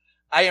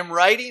I am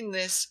writing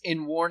this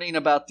in warning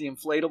about the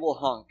inflatable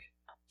hunk.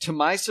 To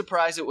my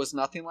surprise, it was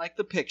nothing like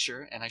the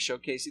picture, and I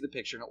showed Casey the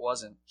picture, and it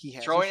wasn't. He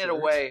has Throwing a it shirt.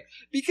 away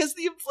because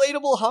the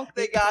inflatable hunk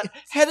they got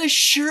had a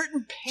shirt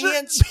and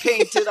pants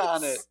painted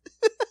on it,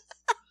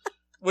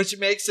 which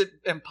makes it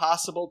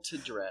impossible to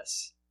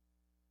dress.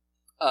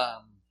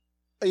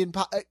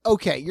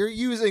 Okay, you're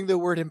using the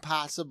word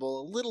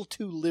impossible a little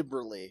too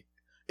liberally.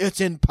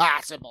 It's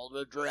impossible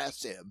to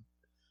dress him.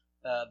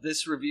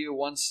 This review,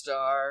 1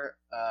 star,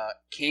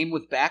 came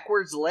with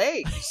backwards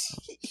legs.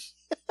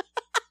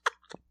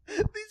 These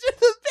are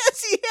the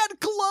best. He had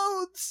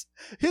clothes.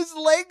 His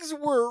legs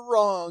were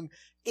wrong.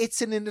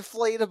 It's an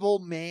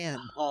inflatable man.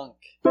 Hunk.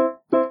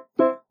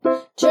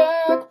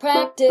 Jerk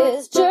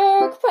practice,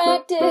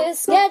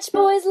 sketch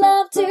boys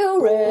love to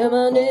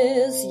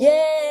reminisce,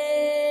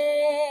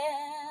 yeah.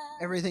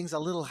 Everything's a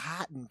little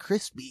hot and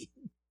crispy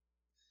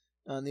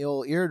on the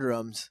old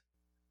eardrums.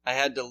 I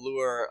had to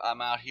lure,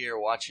 I'm out here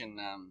watching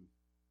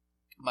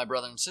my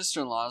brother and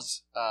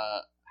sister-in-law's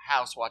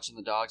house, watching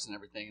the dogs and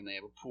everything, and they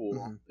have a pool.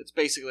 Mm-hmm. It's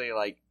basically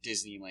like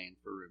Disneyland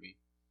for Ruby.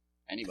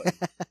 Anybody.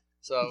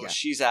 So yeah.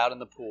 She's out in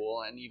the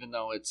pool, and even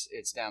though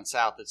it's down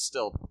south, it's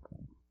still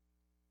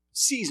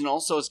seasonal,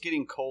 so it's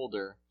getting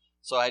colder.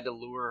 So I had to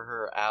lure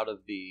her out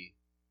of the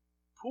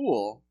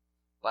pool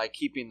by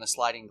keeping the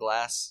sliding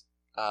glass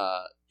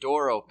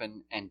door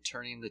open and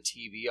turning the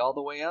TV all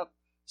the way up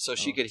so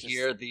she could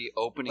hear the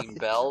opening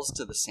bells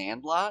to the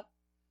Sandlot.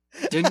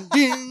 Ding,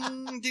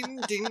 ding, ding,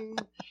 ding.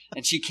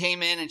 And she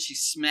came in and she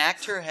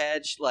smacked her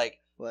head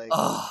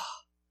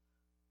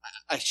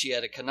she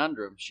had a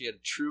conundrum. She had a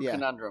true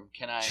conundrum.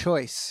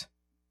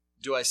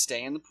 Do I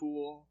stay in the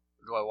pool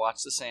or do I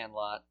watch the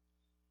Sandlot?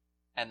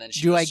 And then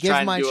she do was I give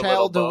trying my to do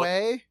child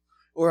away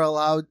or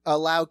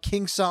allow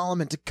King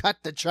Solomon to cut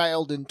the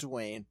child in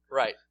twain?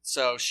 Right.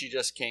 So she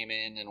just came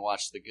in and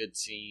watched the good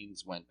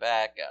scenes, went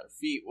back, got her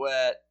feet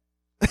wet.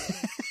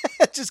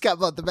 Just got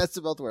both the best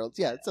of both worlds.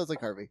 Yeah, it sounds like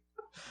Harvey.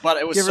 But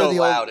it was so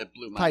loud it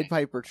blew my Pied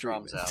Piper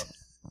drums out.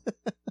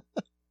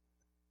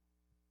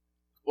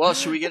 Well,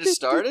 should we get it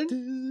started?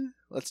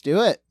 Let's do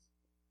it.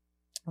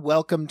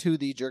 Welcome to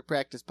the Jerk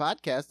Practice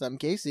Podcast. I'm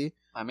Casey.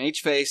 I'm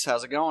H-Face.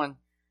 How's it going?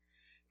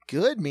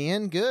 Good,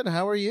 man. Good.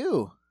 How are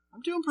you?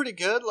 I'm doing pretty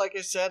good. Like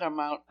I said, I'm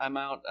out of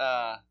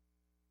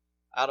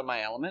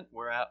my element.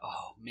 We're out.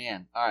 Oh,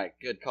 man. All right.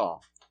 Good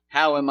call.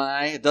 How am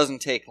I? It doesn't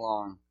take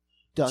long.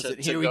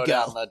 Here we go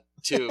down the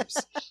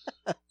tubes.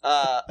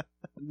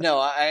 No,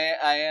 I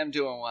am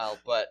doing well.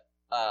 But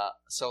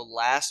so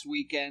last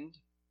weekend,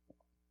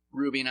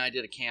 Ruby and I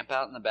did a camp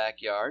out in the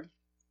backyard.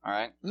 All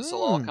right. This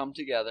will all come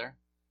together.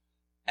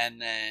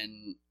 And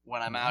then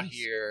when I'm out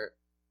here,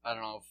 I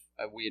don't know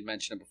if we had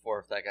mentioned it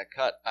before, if that got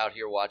cut, out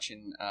here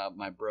watching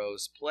my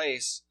bro's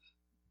place,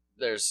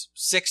 there's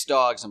 6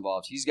 dogs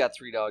involved. He's got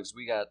 3 dogs.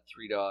 We got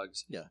 3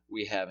 dogs. Yeah.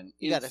 We have an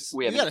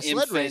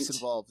sled race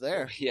involved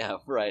there. Yeah,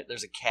 right.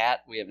 There's a cat.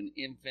 We have an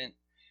infant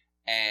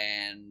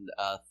and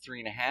a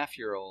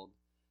 3.5-year-old.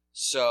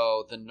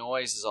 So the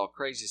noise is all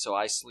crazy. So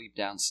I sleep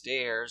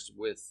downstairs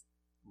with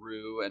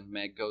Rue, and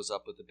Meg goes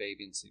up with the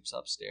baby and sleeps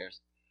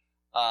upstairs.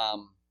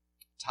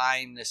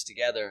 Tying this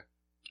together,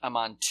 I'm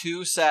on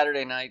 2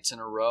 Saturday nights in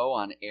a row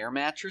on air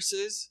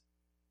mattresses.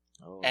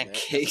 Oh, and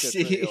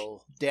Casey,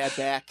 dad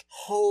back.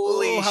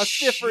 Holy how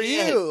stiff shit. are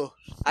you?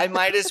 I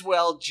might as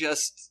well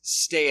just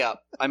stay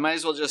up. I might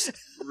as well just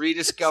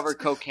rediscover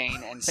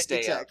cocaine and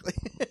stay up.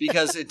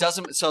 Because it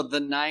doesn't. So the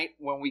night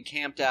when we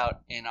camped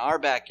out in our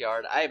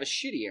backyard, I have a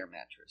shitty air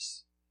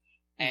mattress.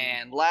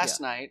 And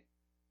last night,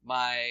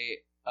 my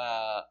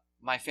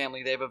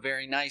family, they have a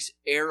very nice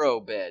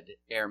AeroBed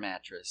air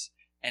mattress.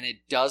 And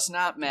it does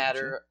not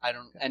matter.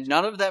 And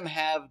none of them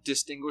have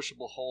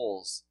distinguishable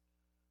holes.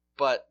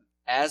 But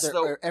as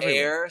the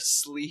air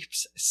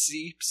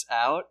seeps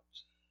out,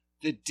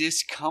 the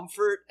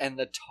discomfort and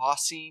the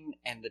tossing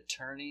and the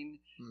turning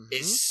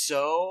is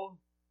so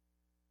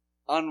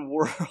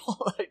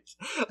unworldly.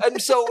 I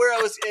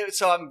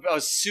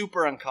was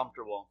super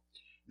uncomfortable.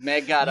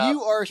 Meg got up.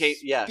 You are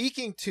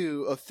speaking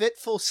to a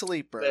fitful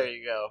sleeper. There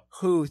you go.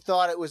 Who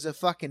thought it was a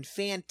fucking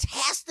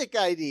fantastic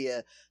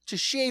idea to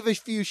shave a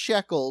few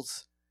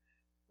shekels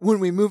when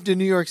we moved to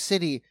New York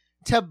City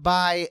to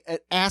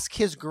ask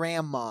his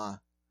grandma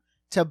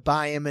to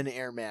buy him an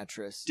air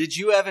mattress. Did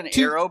you have an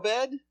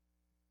AeroBed?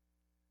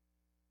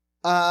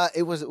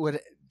 It was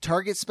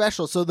Target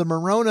special, so the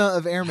Morona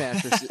of air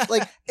mattresses.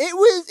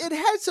 It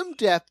had some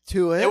depth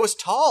to it. It was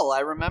tall,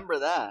 I remember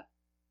that.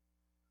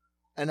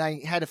 And I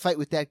had to fight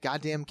with that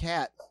goddamn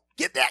cat.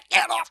 Get that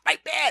cat off my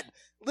bed!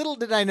 Little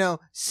did I know,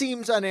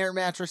 seams on air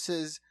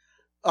mattresses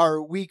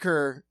are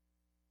weaker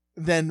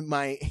than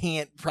my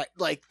hand.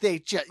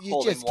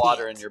 Holding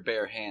water in your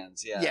bare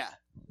hands, yeah. Yeah.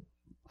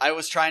 I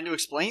was trying to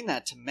explain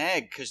that to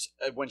Meg, because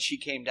when she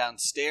came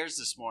downstairs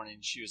this morning,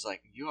 she was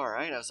like, "You all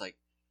right?" I was like,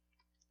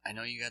 "I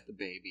know you got the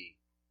baby.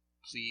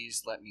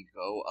 Please let me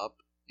go up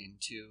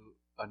into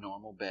a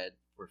normal bed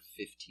for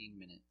 15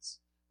 minutes.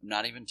 I'm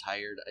not even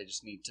tired. I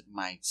just need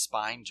my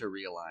spine to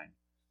realign."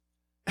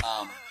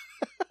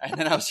 And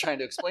then I was trying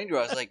to explain to her,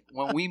 I was like,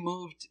 when we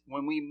moved,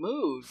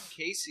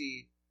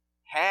 Casey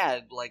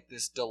had like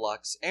this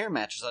deluxe air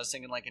mattress. I was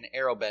thinking like an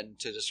Aero bed.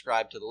 To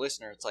describe to the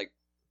listener, it's like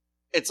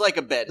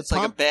a bed. It's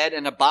like a bed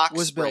and a box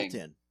was spring.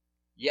 built in.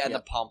 Yeah, and the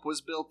pump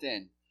was built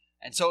in.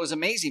 And so it was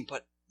amazing,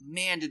 but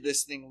man, did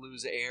this thing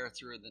lose air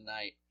through the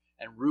night.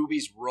 And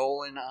Ruby's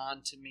rolling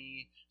onto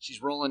me.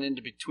 She's rolling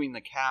into between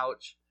the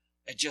couch.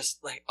 And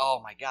just like,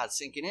 oh my God,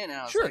 sinking in. And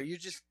I was sure, like,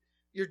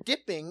 you're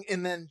dipping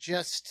and then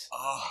just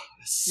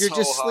you're so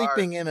just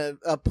sleeping in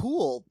a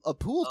pool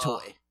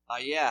toy.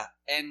 Yeah.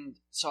 And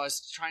so I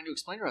was trying to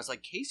explain to her, I was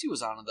like, Casey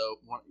was on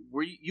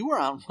you were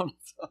on one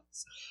of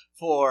those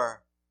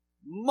for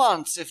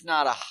months, if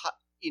not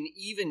an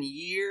even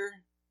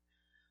year.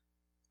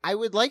 I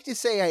would like to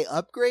say I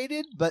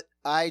upgraded, but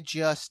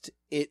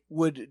it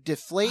would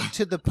deflate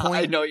to the point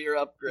I know you're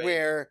upgraded.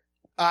 Where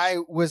I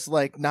was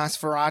like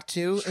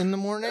Nosferatu in the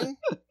morning.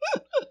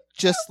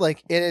 Just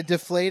like it had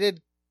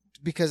deflated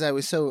because I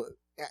was so,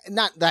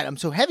 not that I'm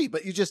so heavy,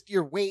 but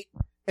your weight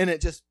and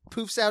it just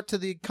poofs out to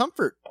the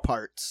comfort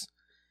parts.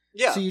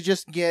 Yeah. So you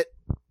just get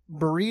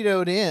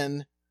burritoed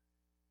in,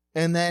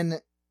 and then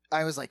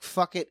I was like,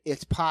 fuck it,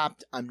 it's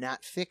popped. I'm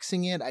not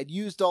fixing it. I'd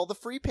used all the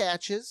free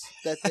patches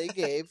that they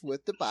gave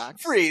with the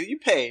box. Free. You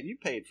paid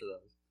for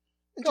those.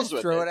 And just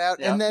throw it out.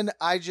 Yeah. And then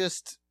I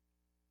just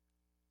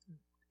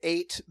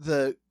ate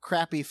the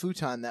crappy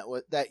futon that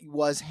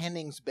was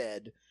Henning's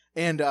bed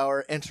and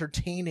our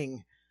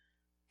entertaining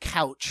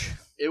couch.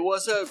 It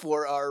was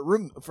for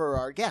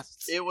our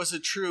guests. It was a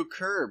true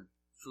curb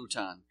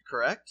futon,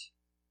 correct?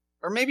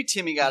 Or maybe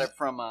Timmy got it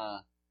from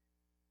I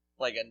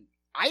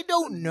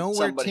don't know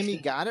where Timmy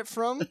got it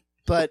from,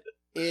 but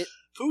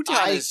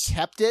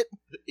kept it.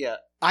 Yeah.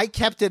 I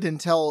kept it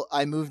until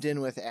I moved in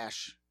with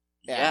Ash.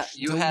 Yeah,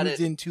 you had moved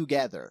in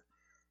together.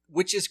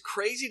 Which is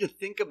crazy to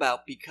think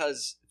about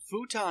because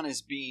futon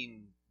is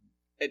being...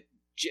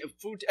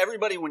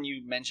 Everybody, when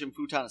you mention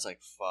futon, is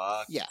like,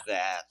 fuck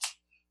that.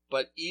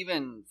 But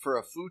even for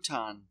a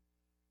futon,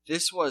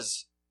 this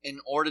was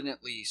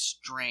inordinately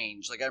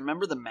strange. Like, I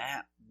remember the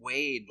mat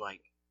weighed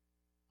like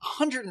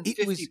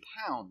 150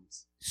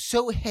 pounds.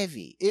 So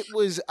heavy. It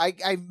was,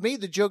 I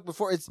made the joke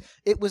before,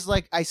 it was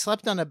like I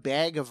slept on a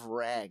bag of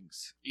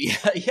rags.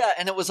 Yeah,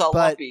 and it was all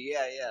lumpy.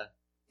 Yeah.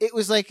 It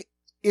was like,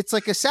 it's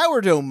like a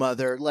sourdough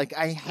mother. Like,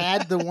 I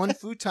had the one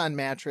futon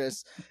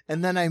mattress,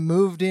 and then I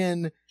moved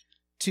in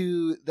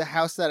to the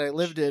house that I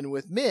lived in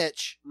with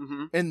Mitch,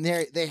 and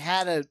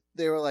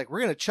they were like, we're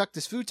going to chuck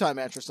this futon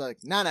mattress. I'm like,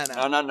 no.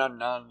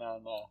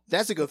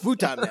 That's a good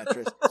futon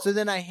mattress. So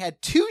then I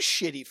had two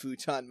shitty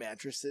futon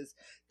mattresses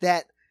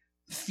that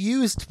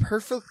fused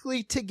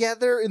perfectly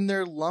together in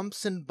their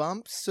lumps and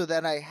bumps so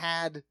that I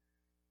had...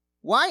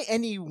 Why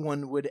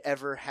anyone would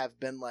ever have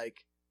been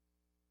like,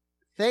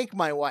 thank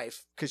my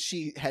wife, because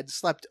she had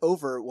slept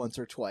over once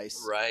or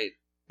twice. Right.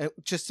 And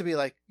just to be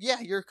like, yeah,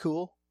 you're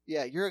cool.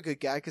 Yeah, you're a good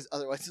guy, because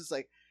otherwise it's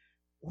like,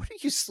 what are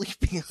you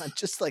sleeping on?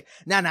 Just like,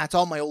 nah, it's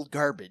all my old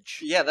garbage.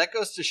 Yeah, that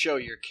goes to show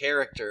your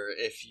character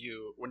if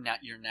your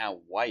now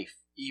wife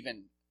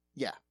even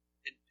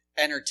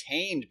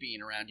entertained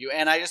being around you.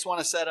 And I just want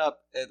to set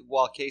up,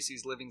 while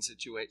Casey's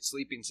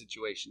sleeping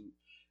situation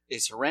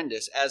is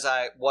horrendous, as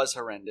I was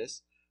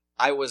horrendous,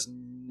 I was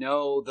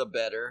the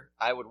better.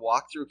 I would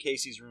walk through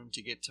Casey's room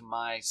to get to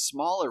my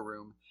smaller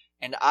room,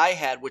 and I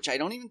had, which I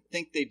don't even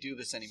think they do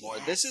this anymore.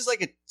 Yes. This is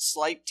like a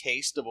slight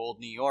taste of old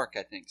New York,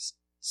 I think,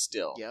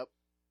 still. Yep.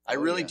 I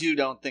do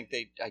not think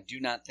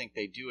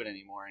they do it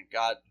anymore. And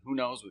God, who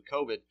knows with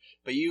COVID.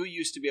 But you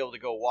used to be able to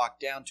go walk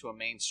down to a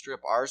main strip.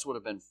 Ours would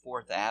have been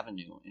 4th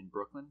Avenue in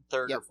Brooklyn,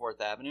 3rd or 4th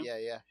Avenue.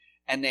 Yeah.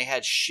 And they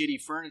had shitty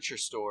furniture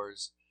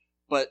stores,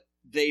 but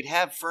they'd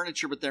have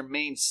furniture, but their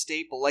main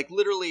staple, like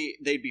literally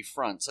they'd be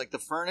fronts. Like the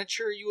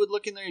furniture, you would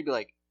look in there, you'd be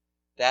like,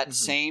 that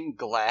same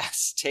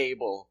glass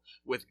table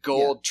with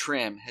gold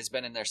trim has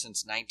been in there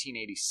since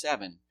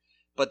 1987.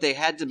 But they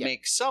had to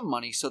make some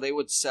money, so they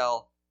would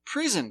sell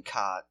prison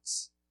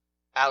cots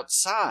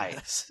outside.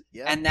 Yes.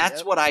 And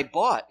that's what I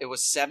bought. It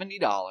was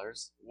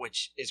 $70,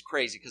 which is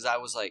crazy because I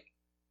was like,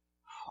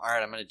 all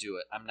right, I'm going to do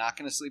it. I'm not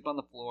going to sleep on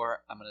the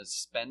floor. I'm going to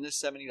spend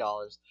this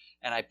 $70.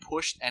 And I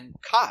pushed and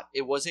cot.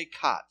 It was a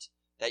cot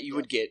that you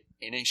would get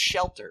in a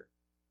shelter.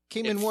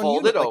 Came in one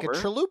unit like a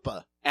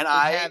chalupa. And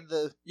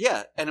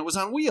and it was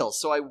on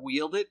wheels. So I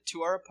wheeled it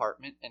to our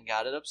apartment and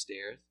got it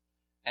upstairs.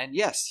 And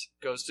yes,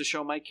 goes to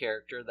show my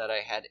character that I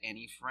had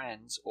any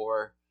friends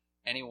or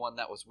anyone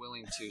that was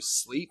willing to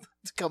sleep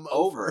to come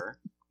over.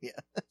 Yeah.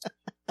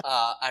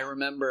 I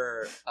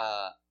remember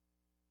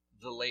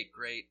the late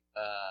great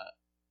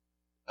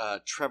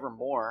Trevor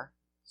Moore,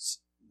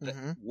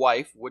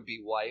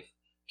 would-be wife,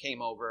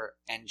 came over,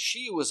 and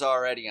she was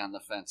already on the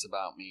fence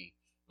about me.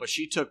 But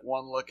she took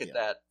one look at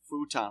that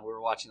futon. We were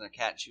watching the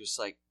cat, and she was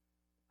like,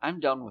 I'm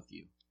done with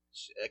you.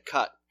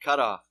 Cut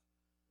off.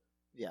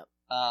 Yeah.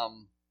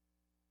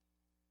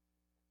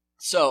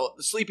 So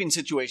the sleeping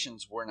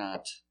situations were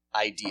not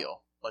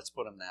ideal. Let's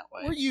put them that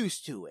way. We're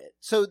used to it.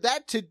 So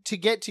that to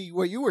get to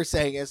what you were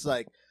saying is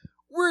like,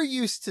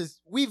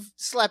 we've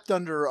slept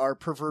under our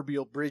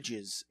proverbial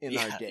bridges in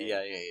our day.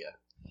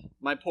 Yeah.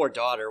 My poor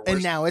daughter.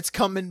 And now it's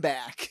coming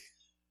back.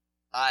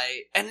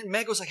 And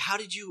Meg was like,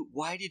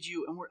 why did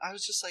you? And I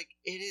was just like,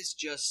 it is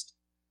just,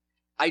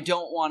 I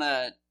don't want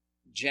to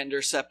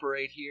gender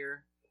separate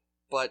here,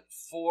 but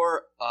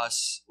for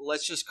us,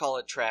 let's just call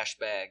it trash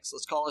bags.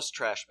 Let's call us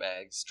trash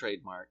bags,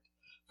 trademarked.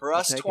 For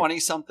us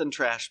 20-something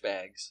trash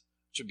bags,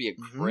 which would be a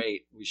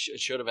great, it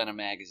should have been a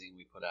magazine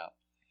we put out.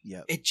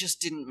 Yeah. It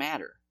just didn't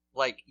matter.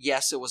 Like,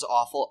 yes, it was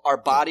awful. Our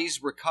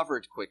bodies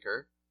recovered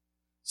quicker.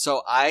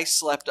 So I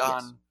slept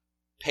on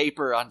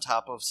paper on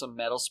top of some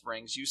metal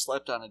springs. You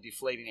slept on a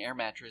deflating air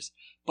mattress.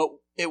 But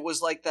it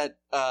was like that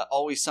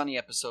Always Sunny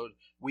episode.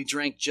 We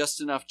drank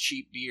just enough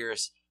cheap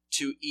beers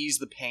to ease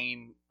the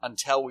pain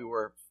until we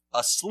were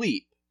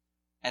asleep.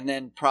 And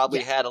then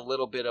probably had a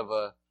little bit of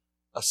a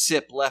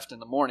sip left in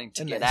the morning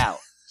to get out.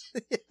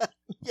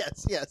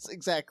 Yes,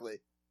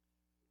 exactly.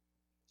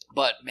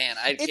 But, man,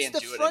 I can't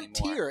do it anymore. It's the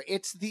frontier.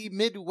 It's the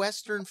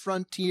Midwestern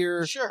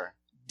frontier Sure.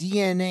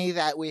 DNA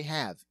that we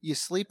have. You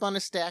sleep on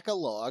a stack of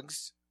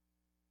logs.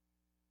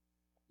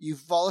 You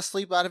fall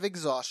asleep out of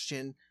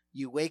exhaustion.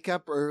 You wake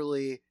up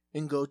early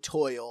and go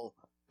toil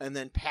and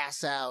then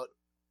pass out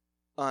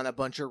on a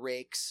bunch of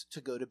rakes to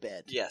go to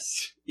bed.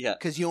 Yes. Yeah.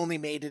 Because you only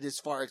made it as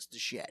far as the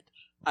shed.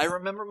 I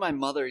remember my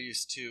mother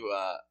used to,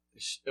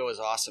 it was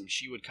awesome.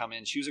 She would come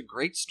in. She was a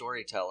great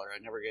storyteller. I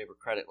never gave her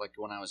credit. Like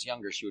when I was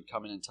younger, she would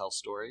come in and tell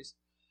stories.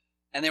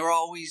 And they were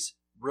always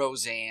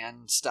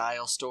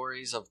Roseanne-style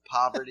stories of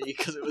poverty.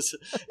 Because it was,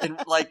 and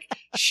like,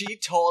 she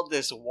told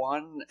this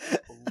one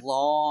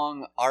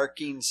long,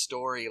 arcing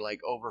story,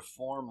 like over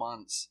 4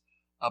 months,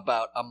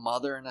 about a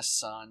mother and a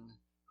son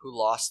who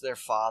lost their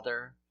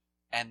father.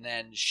 And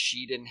then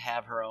she didn't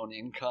have her own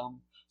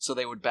income. So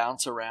they would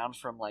bounce around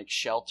from like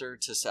shelter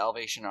to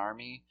Salvation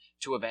Army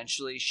to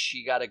eventually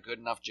she got a good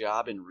enough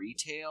job in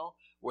retail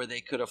where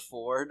they could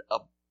afford a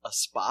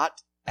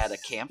spot at a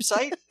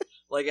campsite,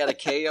 like at a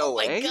KOA. Oh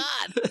my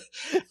God.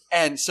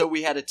 And so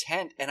we had a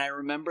tent, and I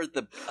remember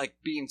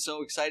being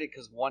so excited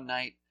because one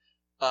night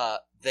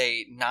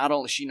she not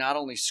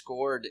only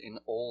scored an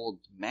old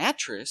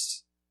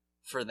mattress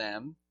for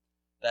them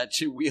that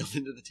she wheeled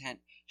into the tent.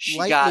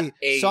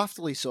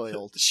 Softly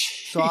soiled.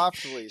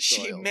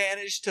 She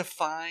managed to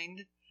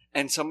find,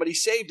 and somebody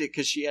saved it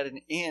because she had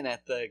an in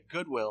at the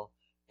Goodwill,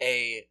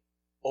 a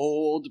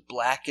old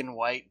black and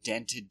white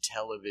dented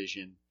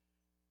television.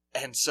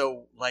 And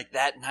so, like,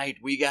 that night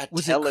we got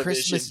television. Was it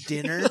Christmas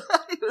dinner?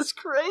 It was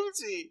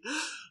crazy.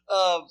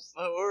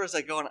 Where was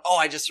I going? Oh,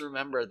 I just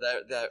remember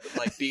that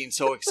like being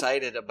so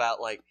excited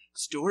about like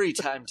story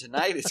time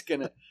tonight is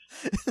gonna.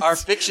 Our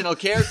fictional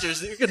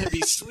characters, they're going to be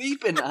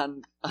sleeping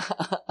on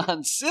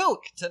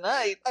silk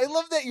tonight. I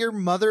love that your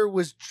mother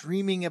was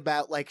dreaming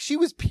about, like, she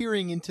was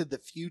peering into the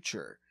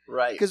future.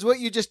 Right. Because what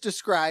you just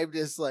described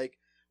is, like,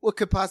 what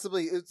could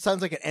possibly, it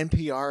sounds like an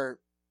NPR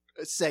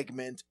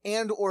segment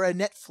and or a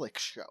Netflix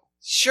show.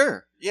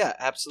 Sure. Yeah,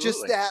 absolutely.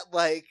 Just that,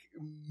 like,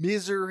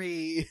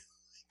 misery,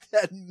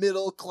 that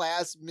middle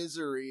class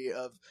misery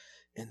of,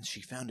 and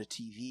she found a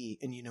TV,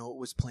 and you know what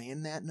was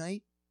playing that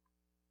night?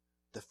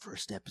 The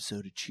first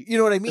episode of Cheers. You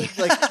know what I mean?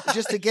 Like,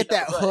 just to get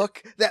that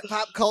hook, that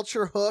pop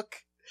culture hook.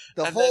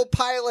 The whole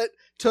pilot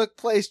took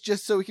place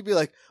just so we could be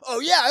like, oh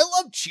yeah, I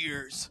love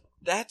Cheers.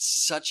 That's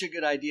such a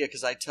good idea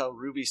because I tell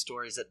Ruby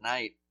stories at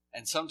night,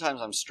 and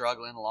sometimes I'm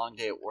struggling, a long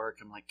day at work.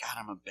 I'm like, God,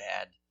 I'm a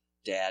bad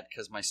dad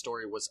because my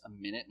story was a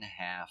minute and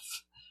a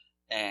half.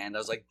 And I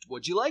was like,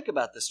 what'd you like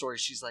about this story?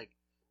 She's like,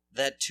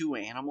 that two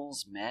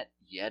animals met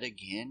yet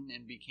again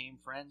and became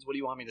friends. What do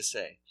you want me to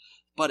say?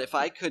 But if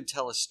I could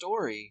tell a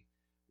story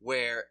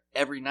where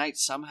every night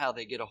somehow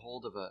they get a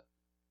hold of a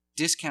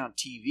discount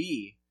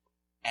TV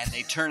and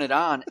they turn it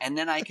on, and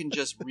then I can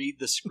just read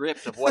the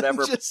script of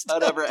whatever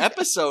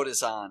episode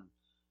is on,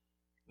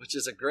 which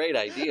is a great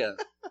idea.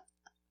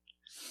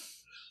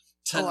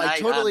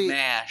 Tonight on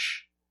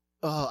MASH.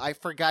 Oh, I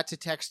forgot to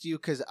text you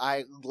because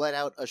I let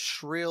out a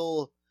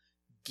shrill,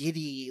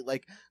 giddy,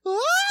 like,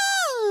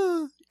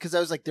 because I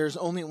was like, there's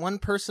only one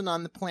person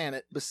on the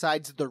planet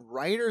besides the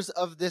writers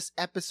of this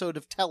episode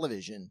of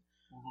television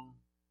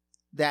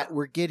that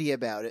were giddy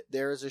about it.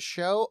 There is a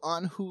show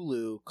on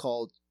Hulu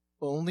called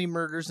Only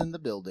Murders in the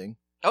Building.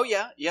 Oh,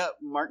 yeah.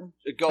 Martin,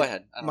 go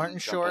ahead. Martin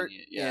Short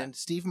and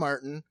Steve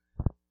Martin.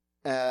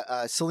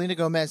 Selena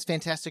Gomez,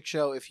 fantastic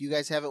show. If you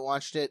guys haven't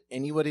watched it,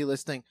 anybody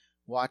listening,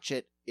 watch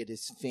it. It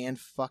is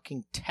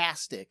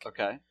fan-fucking-tastic.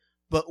 Okay.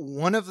 But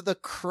one of the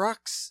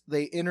crux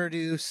they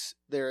introduce,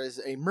 there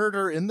is a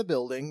murder in the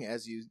building,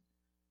 as you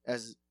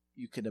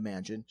could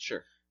imagine.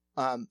 Sure.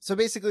 So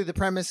basically the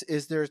premise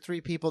is there are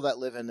three people that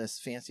live in this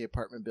fancy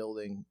apartment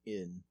building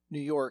in New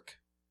York.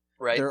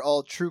 Right. They're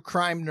all true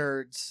crime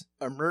nerds.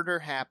 A murder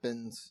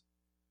happens.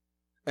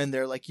 And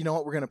they're like, you know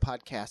what? We're going to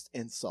podcast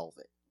and solve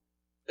it.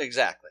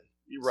 Exactly.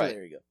 You're right. So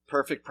there you go.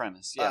 Perfect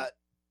premise. Yeah.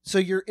 So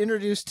you're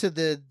introduced to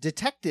the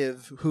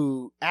detective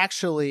who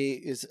actually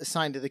is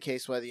assigned to the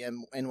case by the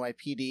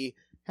NYPD,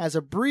 has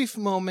a brief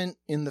moment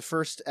in the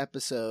first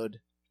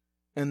episode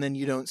and then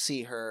you don't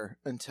see her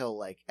until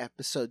like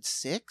episode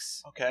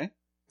 6. Okay.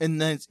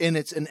 And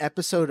it's an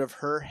episode of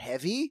her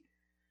heavy,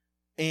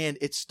 and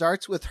it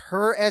starts with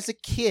her as a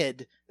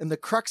kid, and the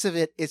crux of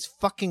it is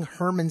fucking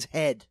Herman's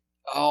head.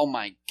 Oh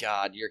my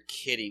God, you're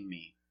kidding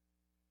me.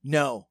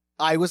 No.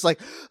 I was like,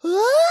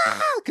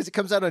 because it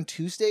comes out on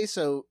Tuesday,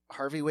 so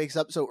Harvey wakes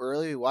up so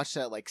early. We watched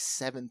it at like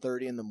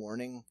 7:30 in the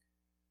morning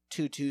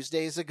 2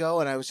 Tuesdays ago,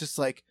 and I was just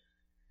like,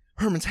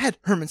 Herman's head.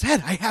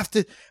 I have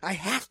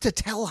to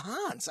tell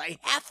Hans. I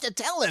have to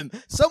tell him.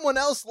 Someone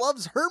else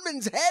loves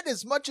Herman's head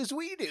as much as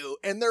we do,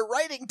 and they're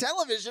writing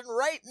television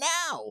right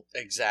now.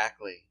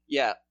 Exactly.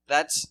 Yeah,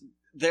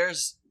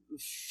 there's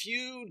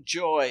few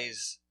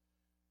joys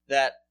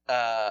that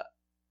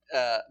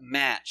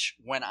match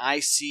when I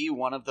see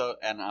one of the,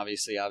 and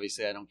obviously I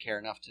don't care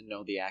enough to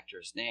know the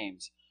actors'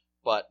 names,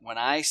 but when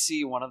I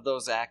see one of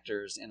those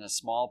actors in a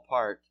small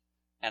part,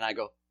 and I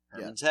go,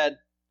 Herman's head,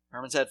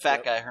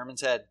 fat guy,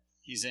 Herman's head.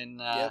 He's in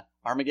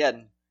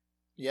Armageddon.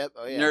 Yep.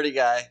 Oh yeah. Nerdy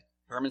guy,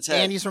 Herman's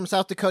head. And he's from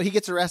South Dakota. He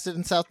gets arrested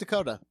in South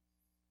Dakota.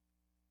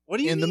 What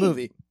do you mean? In the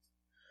movie.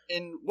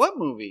 In what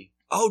movie?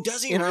 Oh,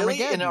 does he really?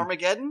 Armageddon. In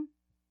Armageddon?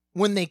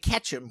 When they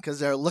catch him, because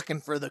they're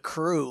looking for the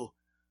crew.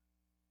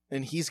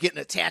 And he's getting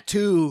a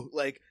tattoo,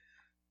 like,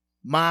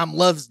 Mom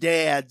loves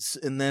dads.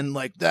 And then,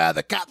 like,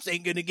 the cops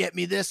ain't going to get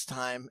me this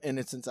time. And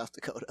it's in South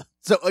Dakota.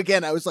 So,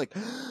 again, I was like,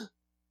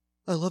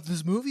 I love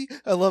this movie.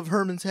 I love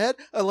Herman's head.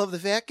 I love the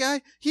fat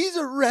guy. He's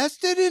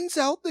arrested in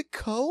South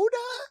Dakota?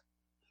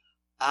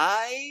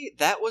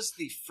 That was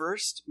the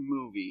first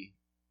movie.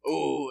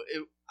 Oh,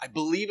 I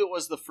believe it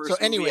was the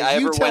first anyway, movie I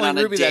ever went on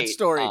Ruby a date that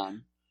story.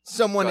 on.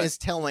 Someone is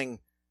telling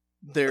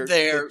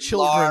their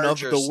children of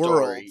the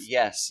world.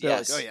 Yes, They're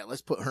yes. like, oh yeah,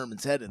 let's put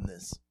Herman's head in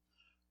this.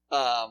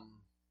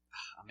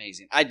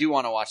 Amazing. I do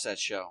want to watch that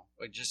show.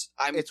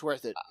 It's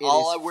worth it.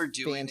 We're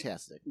doing,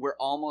 fantastic. We're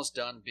almost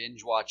done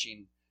binge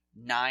watching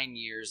 9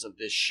 years of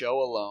this show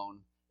alone.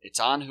 It's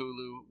on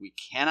Hulu. We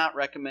cannot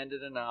recommend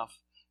it enough.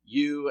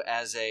 You,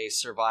 as a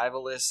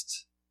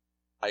survivalist,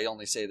 I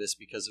only say this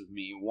because of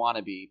me,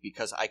 wannabe,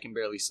 because I can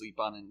barely sleep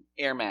on an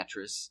air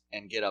mattress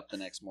and get up the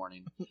next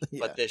morning.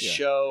 But this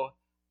show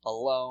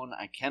alone,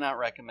 I cannot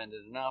recommend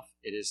it enough.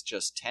 It is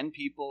just 10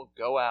 people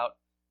go out,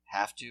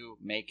 have to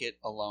make it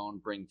alone,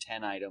 bring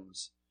 10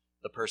 items.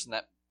 The person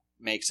that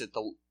makes it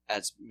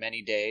as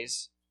many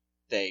days,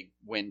 they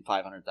win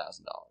 $500,000.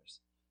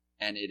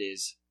 And it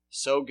is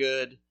so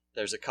good.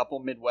 There's a couple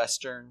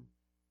Midwestern.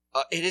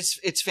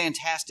 It's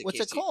fantastic. What's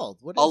Casey. it called?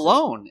 What is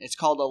Alone. It's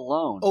called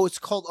Alone. Oh, it's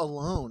called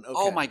Alone. Okay.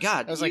 Oh my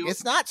God! I was like,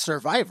 it's not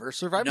Survivor.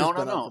 Survivor's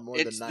been on for more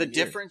than 9 years. The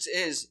difference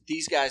is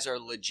these guys are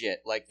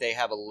legit. Like, they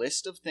have a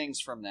list of things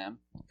from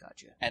them.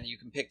 Gotcha. And you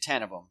can pick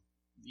 10 of them.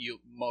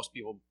 Most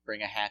people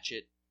bring a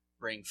hatchet,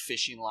 bring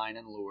fishing line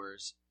and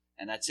lures,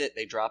 and that's it.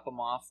 They drop them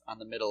off on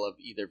the middle of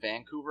either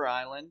Vancouver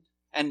Island,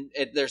 and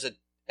there's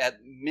at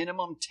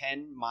minimum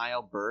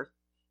 10-mile berth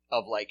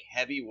of like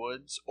heavy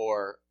woods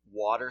or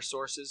water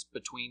sources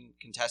between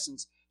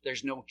contestants.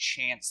 There's no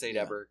chance they'd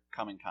ever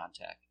come in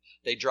contact.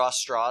 They draw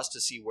straws to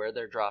see where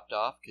they're dropped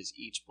off because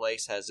each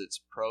place has its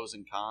pros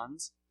and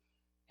cons,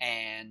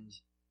 and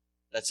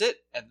that's it.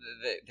 And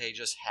they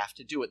just have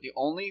to do it. The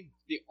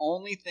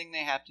only thing they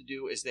have to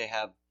do is they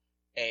have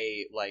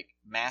a like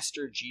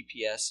master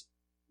GPS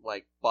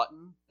like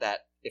button that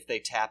if they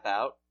tap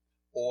out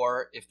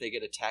or if they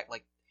get attacked,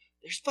 like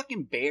there's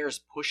fucking bears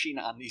pushing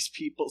on these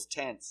people's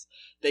tents.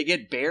 They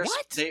get bears.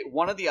 What?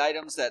 One of the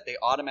items that they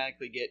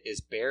automatically get is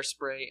bear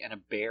spray and a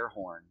bear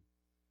horn.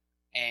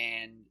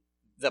 And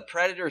the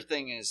predator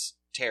thing is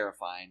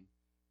terrifying,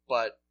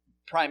 but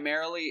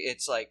primarily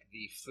it's like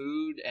the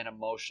food and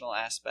emotional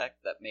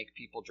aspect that make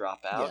people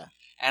drop out. Yeah.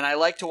 And I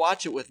like to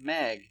watch it with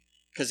Meg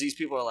because these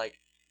people are like,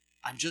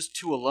 I'm just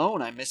too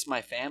alone. I miss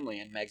my family.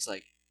 And Meg's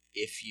like,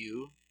 if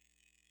you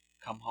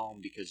come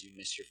home because you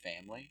miss your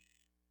family,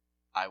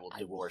 I will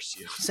divorce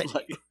you. Because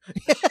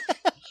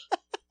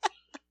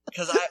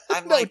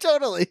I'm no, like,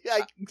 totally.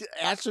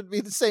 Ash would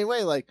be the same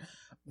way. Like,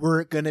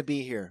 we're gonna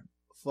be here.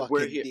 Fucking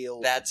we're here.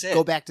 deal. That's it.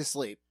 Go back to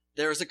sleep.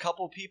 There's a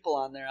couple people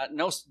on there.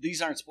 No,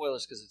 these aren't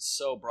spoilers because it's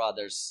so broad.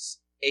 There's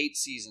 8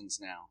 seasons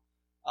now.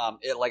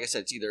 Like I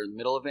said, it's either in the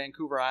middle of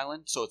Vancouver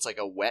Island, so it's like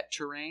a wet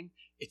terrain.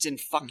 It's in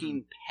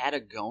fucking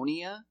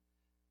Patagonia.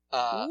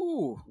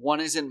 One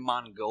is in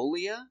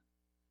Mongolia,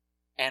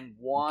 and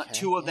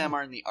two of them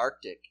are in the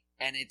Arctic,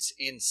 and it's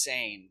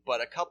insane.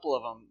 But a couple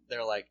of them,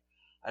 they're like,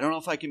 I don't know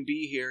if I can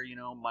be here. You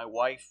know, my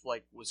wife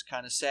like was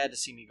kind of sad to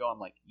see me go. I'm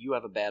like, you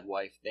have a bad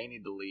wife. They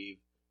need to leave.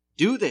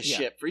 Do this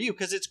shit for you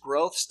because it's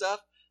growth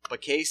stuff.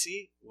 But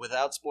Casey,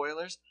 without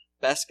spoilers,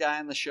 best guy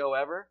on the show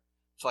ever.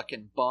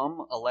 Fucking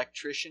bum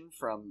electrician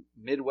from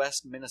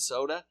Midwest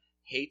Minnesota,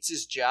 hates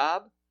his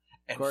job.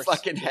 And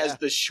fucking has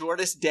the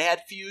shortest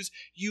dad fuse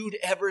you'd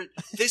ever...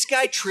 This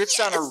guy trips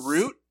on a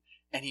root,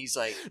 and he's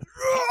like...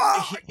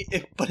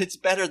 but it's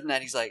better than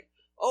that. He's like,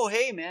 oh,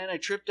 hey, man, I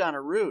tripped on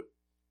a root.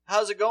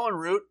 How's it going,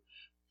 Root?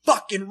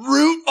 fucking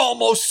Root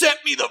almost sent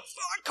me the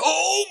fuck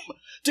home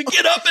to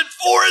get up at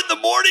 4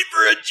 a.m.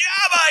 for a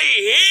job I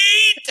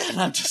hate.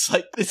 And I'm just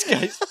like, this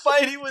guy's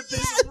fighting with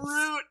this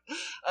Root.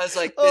 I was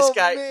like, this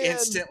guy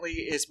instantly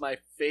is my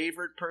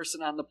favorite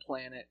person on the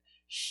planet.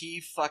 He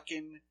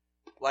fucking,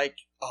 like,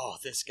 oh,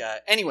 this guy.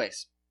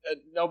 Anyways,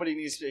 nobody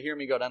needs to hear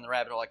me go down the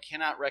rabbit hole. I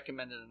cannot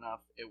recommend it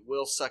enough. It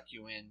will suck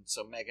you in.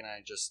 So Meg and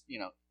I just,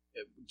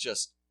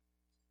 just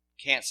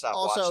can't stop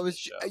watching the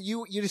show.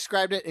 You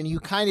described it, and you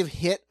kind of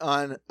hit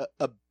on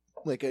a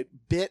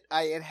bit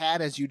I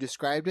had as you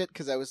described it,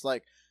 because I was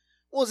like,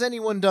 well, has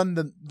anyone done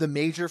the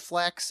major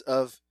flex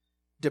of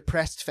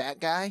depressed fat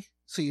guy?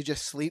 So you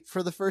just sleep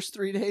for the first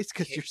 3 days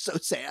because you're so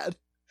sad.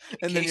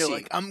 And then you're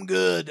like, I'm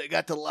good. I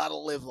got a lot to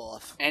live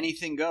off.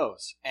 Anything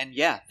goes. And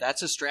yeah,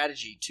 that's a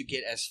strategy to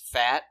get as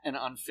fat and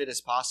unfit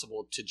as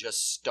possible to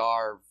just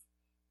starve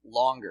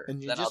longer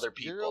than other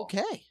people. You're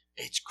okay.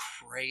 It's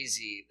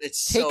crazy.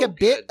 It's Take a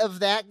bit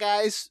of that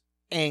guy's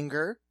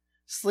anger.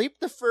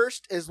 Sleep the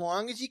first as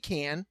long as you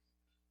can.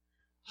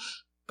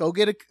 Go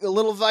get a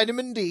little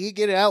vitamin D.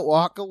 Get out.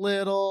 Walk a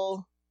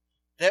little.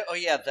 But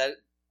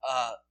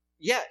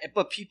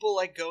people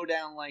like go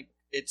down like,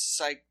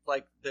 it's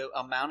like the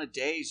amount of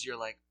days you're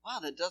like, wow,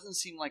 that doesn't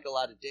seem like a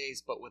lot of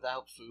days, but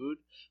without food,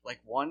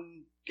 like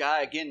one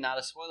guy, again, not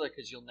a spoiler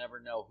because you'll never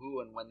know who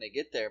and when they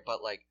get there,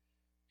 but like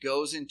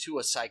goes into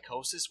a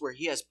psychosis where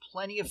he has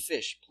plenty of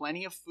fish,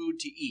 plenty of food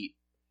to eat,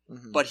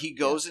 but he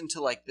goes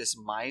into like this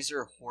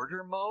miser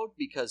hoarder mode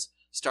because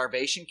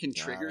starvation can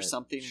trigger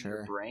something in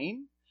your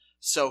brain.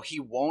 So he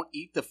won't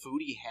eat the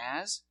food he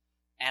has.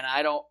 And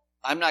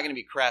I'm not going to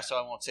be crass, so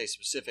I won't say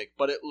specific,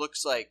 but it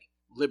looks like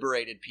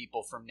liberated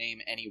people from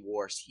name any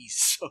wars. He's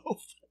so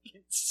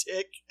fucking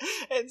sick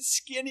and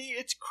skinny.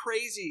 It's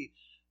crazy.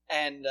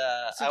 And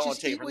I won't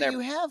take it from there. You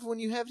have when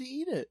you have to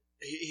eat it.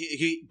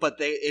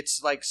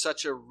 It's like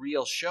such a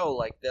real show.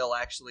 Like they'll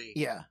actually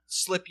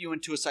slip you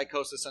into a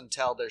psychosis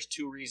until there's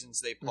 2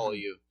 reasons they pull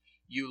you.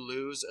 You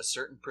lose a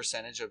certain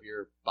percentage of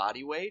your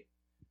body weight,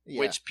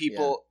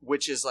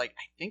 which is like,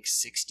 I think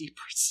 60%.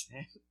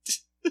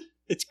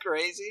 It's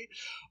crazy.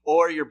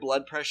 Or your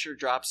blood pressure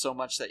drops so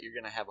much that you're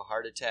going to have a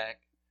heart attack.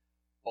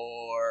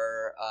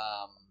 Or,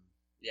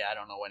 I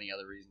don't know any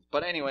other reasons.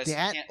 But anyways,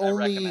 I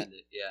recommend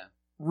it. Yeah.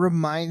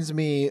 Reminds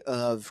me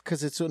of,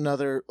 because it's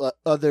another,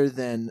 other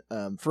than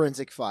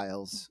Forensic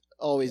Files,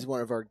 always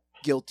one of our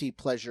guilty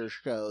pleasure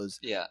shows,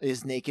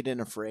 is Naked and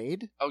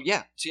Afraid. Oh,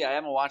 yeah. See, I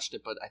haven't watched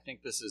it, but I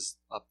think this is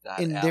up that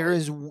And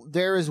alley.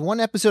 there is one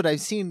episode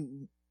I've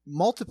seen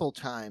multiple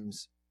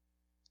times,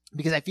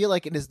 because I feel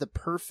like it is the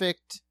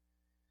perfect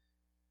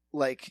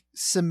like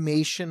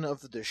summation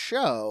of the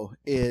show.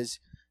 Is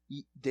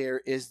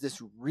there is this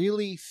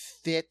really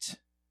fit,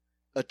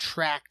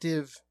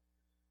 attractive,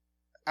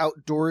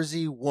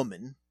 outdoorsy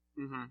woman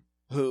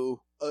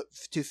who,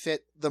 to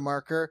fit the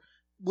marker,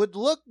 would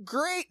look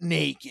great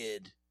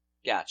naked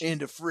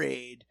and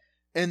afraid.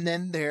 And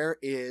then there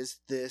is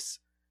this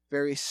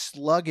very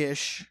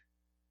sluggish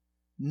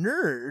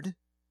nerd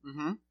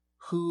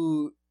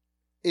who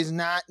is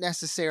not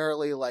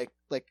necessarily like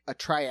a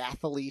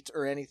triathlete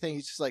or anything.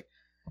 He's just like,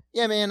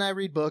 yeah, man, I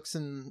read books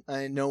and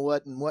I know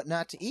what and what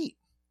not to eat.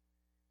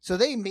 So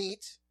they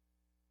meet,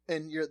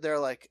 and they're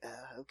like,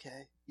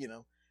 okay,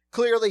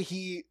 Clearly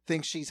he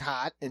thinks she's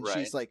hot, and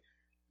she's like,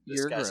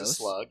 you're this guy's gross. A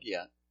slug,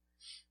 yeah.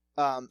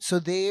 So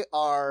they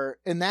are,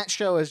 and that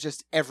show is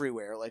just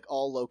everywhere, like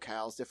all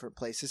locales, different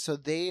places. So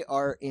they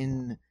are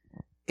in,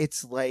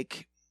 it's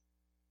like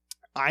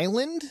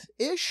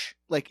island-ish.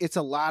 Like it's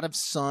a lot of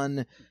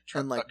sun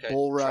and like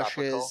bulrushes.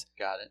 Tropical.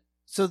 Got it.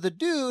 So the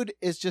dude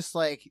is just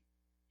like,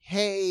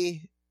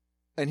 hey,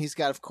 and he's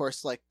got, of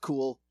course, like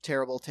cool,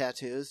 terrible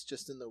tattoos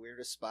just in the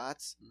weirdest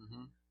spots.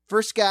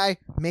 First guy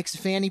makes a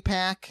fanny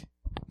pack,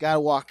 got a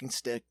walking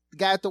stick. The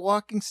guy with the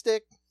walking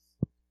stick,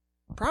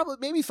 probably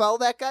maybe follow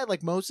that guy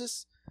like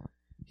Moses.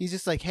 He's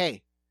just like,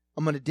 hey,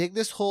 I'm going to dig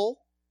this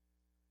hole,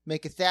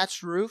 make a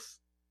thatched roof.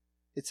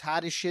 It's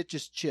hot as shit,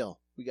 just chill.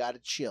 We got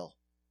to chill.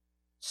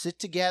 Sit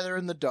together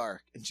in the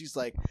dark. And she's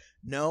like,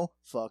 no,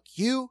 fuck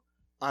you.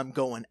 I'm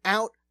going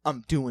out.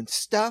 I'm doing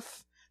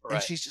stuff. Right.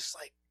 And she's just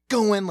like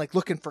going, like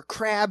looking for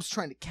crabs,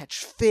 trying to catch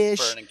fish,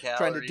 burning calories,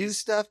 trying to do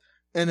stuff.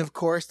 And of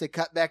course, they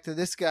cut back to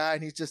this guy,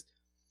 and he's just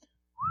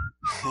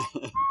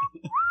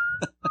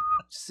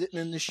sitting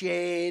in the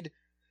shade,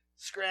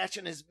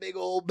 scratching his big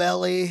old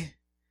belly,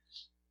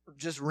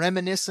 just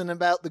reminiscing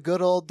about the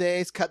good old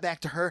days. Cut back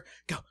to her.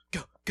 Go,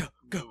 go, go,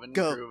 go,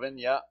 go. Grooving,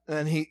 yeah.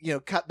 And he,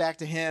 cut back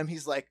to him.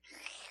 He's like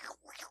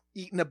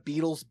eating a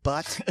beetle's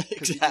butt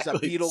because Exactly. a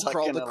beetle Sucking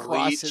crawled a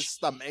across leech. his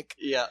stomach.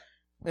 Yeah.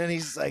 And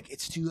he's like,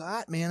 it's too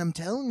hot, man. I'm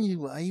telling you,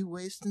 why are you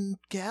wasting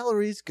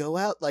calories? Go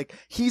out. Like,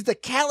 he's the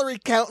calorie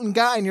counting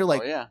guy. And you're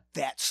like,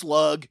 that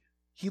slug.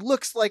 He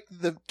looks like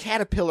the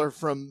caterpillar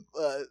from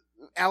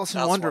Alice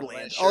in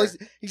Wonderland. Sure.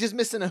 He's just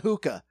missing a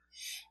hookah.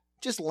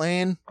 Just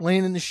laying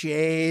in the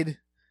shade,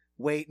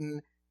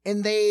 waiting.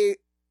 And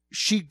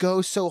she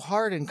goes so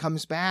hard and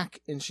comes back.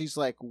 And she's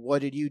like,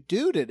 what did you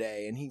do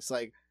today? And he's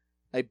like,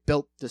 I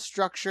built the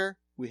structure.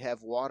 We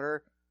have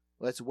water.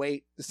 let's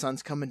wait. The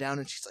sun's coming down,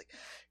 and she's like,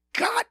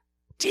 God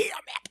damn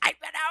it, I've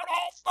been out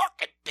all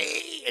fucking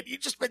day, and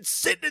you've just been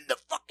sitting in the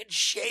fucking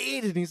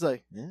shade. And he's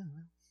like, yeah,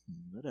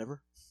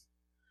 whatever.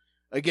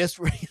 I guess,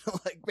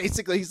 like,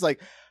 basically he's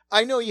like,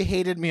 I know you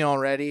hated me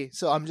already,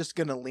 so I'm just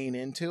going to lean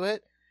into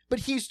it. But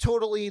he's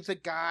totally the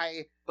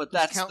guy. But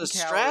that's the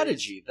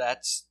strategy.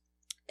 That's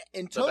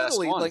and the best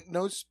totally one. like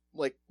no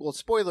like well,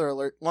 spoiler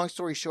alert. Long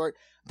story short,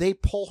 they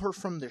pull her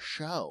from the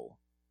show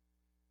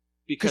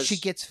because she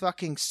gets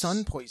fucking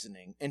sun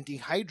poisoning and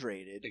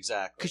dehydrated.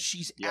 Exactly, because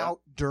she's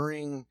out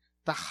during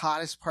the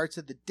hottest parts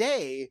of the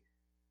day,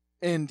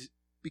 and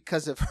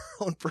because of her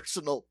own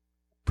personal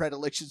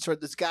predilections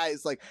toward this guy,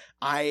 is like,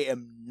 I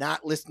am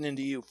not listening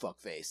to you,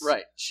 fuckface.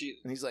 Right.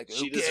 And he's like,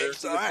 she okay,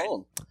 deserves to get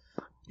pulled.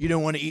 You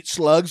don't want to eat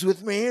slugs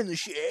with me in the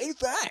shade?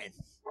 Fine.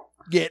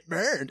 Get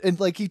burned. And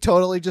like he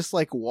totally just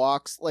like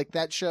walks. Like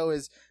that show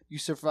is you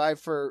survive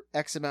for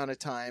X amount of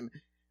time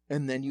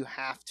and then you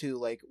have to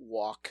like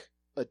walk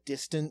a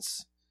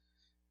distance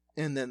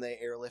and then they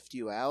airlift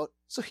you out.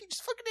 So he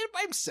just fucking did it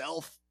by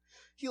himself.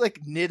 He like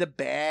knit a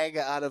bag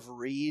out of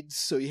reeds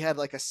so he had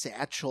like a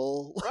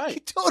satchel. Right. He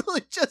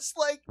totally just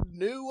like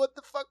knew what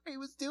the fuck he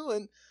was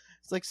doing.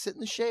 It's like sit in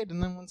the shade,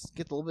 and then once it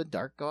gets a little bit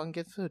dark, go and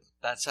get food.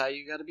 That's how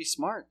you got to be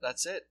smart.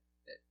 That's it.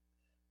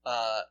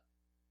 Oh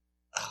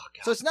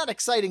God. So it's not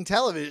exciting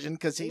television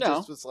because he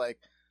just was like,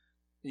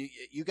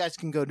 "You guys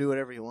can go do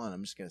whatever you want.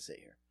 I'm just gonna sit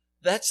here."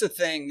 That's the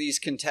thing. These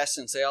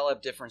contestants, they all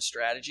have different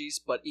strategies,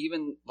 but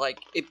even like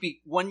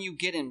when you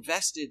get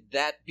invested,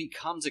 that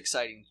becomes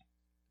exciting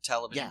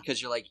television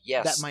because you're like,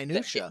 yes, that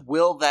minutia.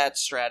 Will that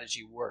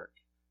strategy work?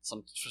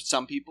 For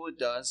some people, it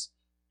does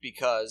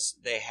because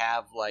they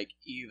have like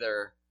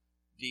either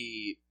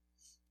the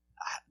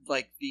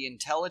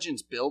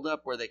intelligence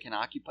buildup where they can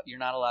occupy. You're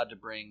not allowed to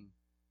bring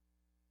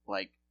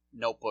like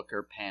notebook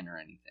or pen or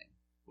anything,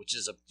 which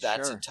is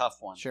that's a tough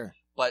one. Sure.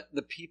 But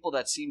the people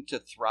that seem to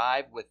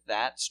thrive with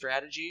that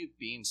strategy,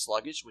 being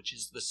sluggish, which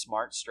is the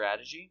smart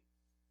strategy,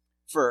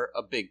 for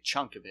a big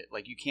chunk of it,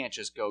 like you can't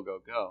just go.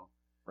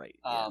 Right.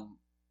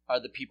 Are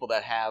the people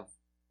that have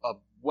a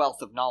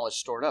wealth of knowledge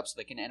stored up so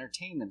they can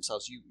entertain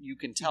themselves. You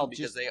can tell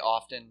because they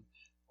often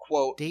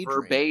quote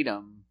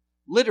verbatim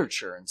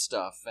literature and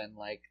stuff, and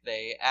like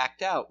they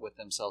act out with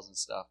themselves and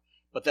stuff.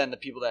 But then the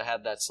people that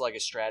have that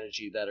sluggish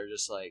strategy that are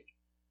just like,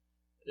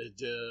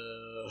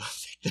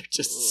 they're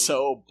just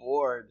so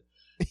bored.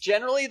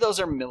 Generally, those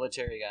are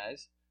military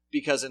guys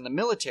because in the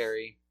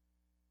military,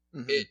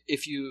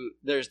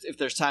 if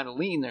there's time to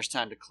lean, there's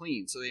time to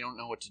clean. So they don't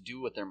know what to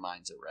do with their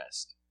minds at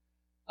rest.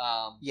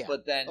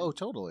 But then,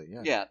 totally,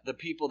 the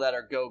people that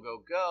are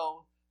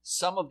go,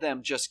 some of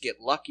them just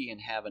get lucky and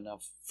have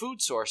enough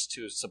food source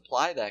to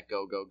supply that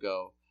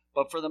go.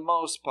 But for the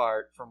most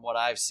part, from what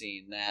I've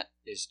seen, that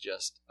is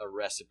just a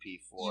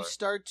recipe for you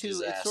start to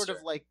disaster. It's sort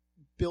of like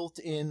built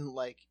in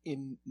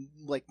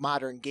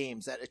modern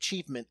games, that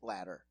achievement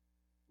ladder.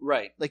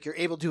 Right. Like you're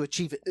able to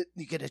achieve it.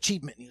 You get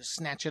achievement and you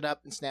snatch it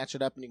up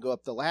and you go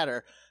up the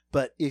ladder.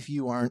 But if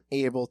you aren't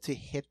able to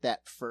hit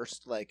that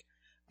first, like,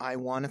 I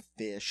want to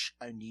fish,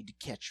 I need to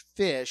catch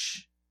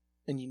fish,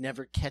 and you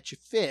never catch a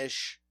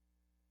fish,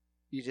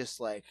 you just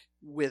like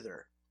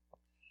wither.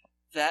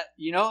 That,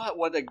 you know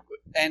what,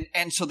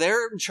 and so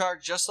they're in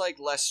charge, just like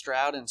Les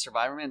Stroud and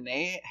Survivorman,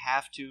 they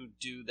have to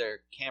do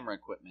their camera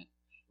equipment.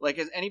 Like,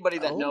 as anybody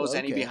that knows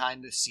any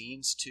behind the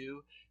scenes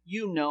too,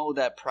 you know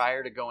that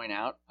prior to going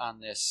out on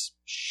this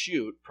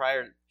shoot,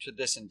 prior to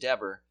this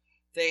endeavor,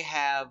 they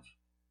have,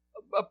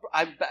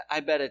 I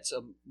bet it's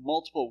a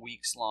multiple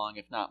weeks long,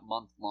 if not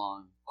month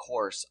long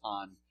course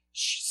on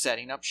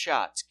setting up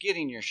shots,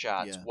 getting your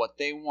shots, what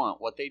they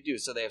want, what they do.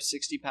 So they have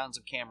 60 pounds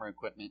of camera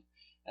equipment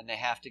and they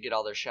have to get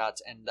all their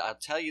shots. And I'll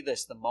tell you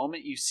this, the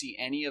moment you see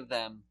any of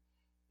them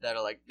that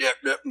are like,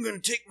 I'm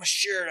going to take my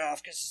shirt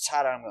off because it's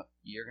hot out,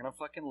 you're going to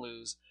fucking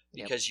lose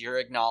because you're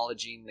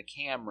acknowledging the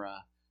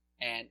camera.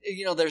 And,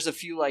 you know, there's a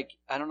few, like,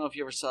 I don't know if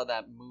you ever saw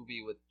that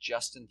movie with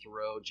Justin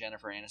Theroux,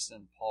 Jennifer Aniston,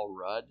 and Paul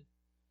Rudd,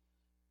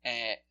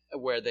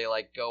 where they,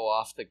 like, go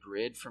off the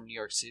grid from New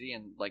York City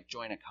and, like,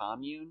 join a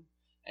commune.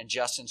 And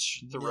Justin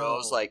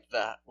Theroux's like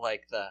the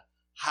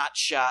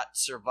hotshot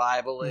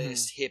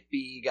survivalist,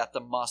 hippie, got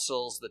the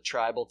muscles, the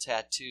tribal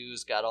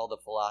tattoos, got all the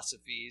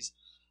philosophies.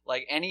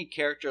 Like, any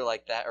character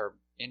like that or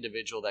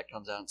individual that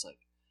comes out and it's like,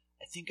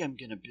 I think I'm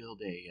going to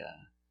build a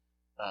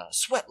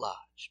sweat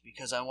lodge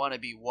because I want to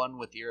be one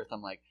with the earth.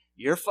 I'm like,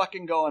 you're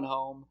fucking going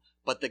home.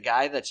 But the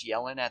guy that's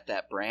yelling at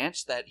that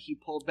branch that he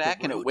pulled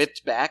back and it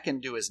whipped back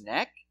into his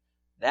neck,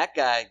 that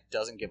guy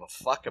doesn't give a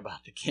fuck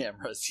about the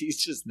cameras.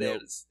 He's just there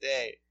to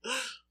stay.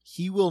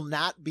 He will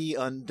not be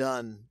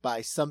undone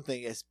by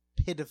something as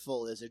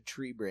pitiful as a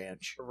tree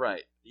branch.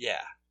 Right.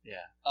 Yeah.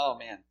 Oh,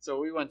 man. So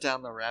we went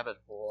down the rabbit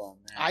hole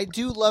on that. I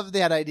do love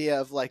that idea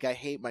of, like, I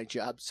hate my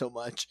job so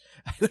much.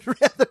 I would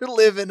rather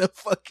live in a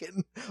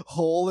fucking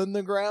hole in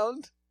the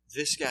ground.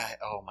 This guy,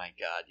 oh my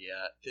God,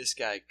 yeah. This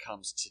guy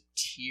comes to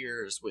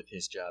tears with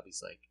his job.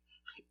 He's like,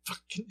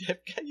 Fucking deaf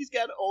guy. He's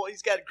got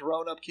a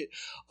grown up kid.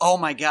 Oh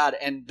my god!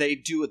 And they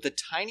do the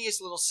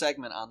tiniest little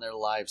segment on their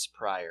lives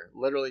prior.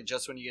 Literally,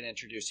 just when you get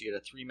introduced, you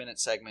get a 3-minute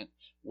segment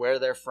where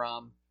they're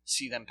from,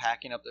 see them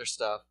packing up their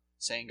stuff,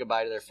 saying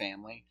goodbye to their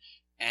family.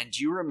 And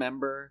do you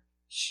remember?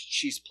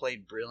 She's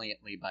played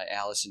brilliantly by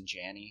Allison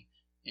Janney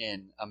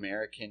in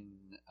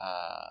American.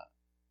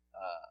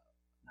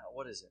 No,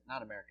 what is it?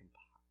 Not American.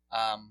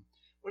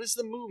 What is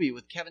the movie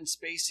with Kevin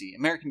Spacey?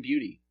 American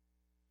Beauty.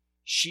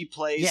 She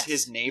plays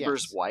his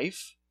neighbor's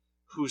wife,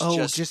 who's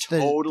just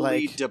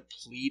totally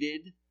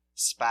depleted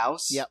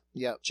spouse. Yep.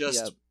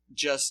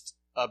 Just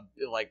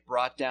like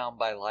brought down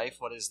by life.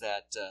 What is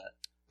that?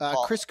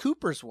 Chris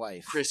Cooper's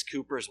wife. Chris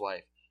Cooper's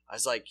wife. I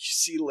was like, you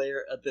see,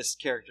 Larry, this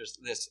they're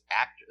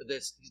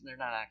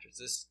not actors.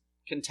 This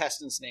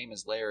contestant's name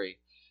is Larry,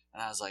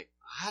 and I was like,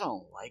 I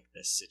don't like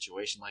this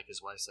situation. Like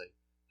his wife's like,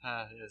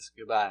 yes,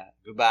 goodbye.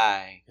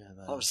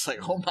 I was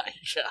like, oh my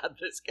god,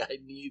 this guy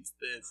needs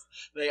this.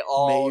 They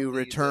all may you need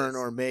return this.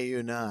 Or may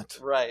you not.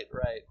 Right.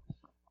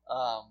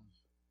 What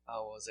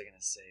was I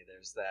gonna say?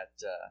 There's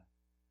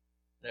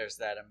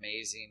that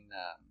amazing.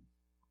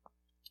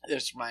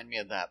 This reminded me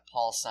of that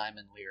Paul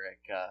Simon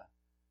lyric.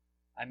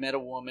 I met a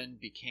woman,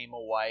 became a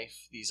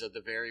wife. These are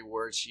the very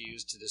words she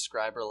used to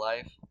describe her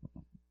life.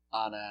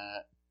 On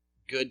a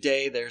good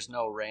day, there's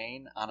no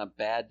rain. On a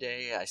bad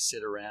day, I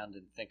sit around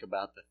and think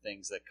about the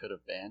things that could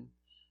have been.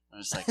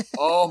 And it's like,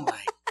 oh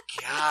my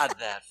god,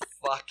 that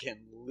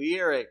fucking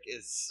lyric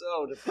is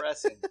so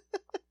depressing.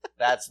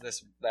 That's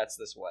this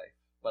wife.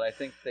 But I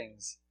think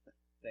things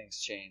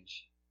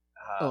change.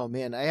 Oh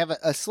man, I have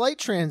a slight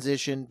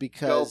transition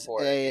because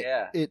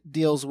it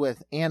deals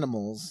with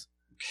animals.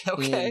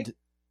 Okay. And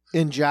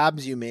in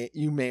jobs you may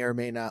or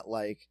may not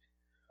like.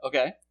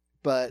 Okay.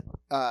 But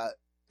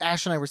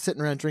Ash and I were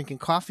sitting around drinking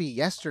coffee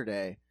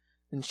yesterday,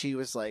 and she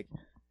was like,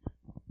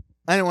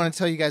 I don't want to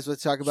tell you guys what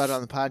to talk about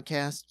on the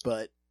podcast,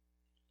 but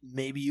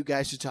maybe you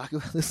guys should talk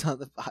about this on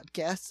the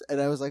podcast.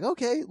 And I was like,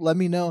 okay, let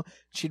me know.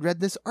 She'd read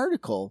this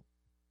article.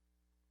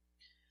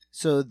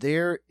 So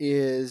there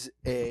is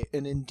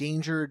an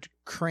endangered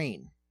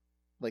crane,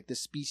 like the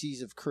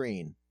species of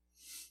crane.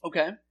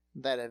 Okay.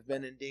 That have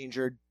been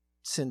endangered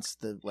since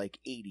the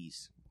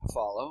 80s. I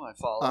follow.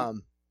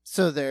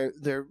 So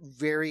they're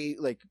very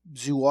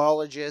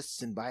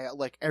zoologists and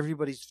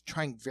everybody's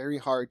trying very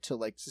hard to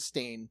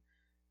sustain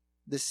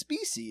the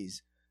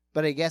species.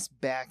 But I guess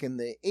back in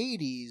the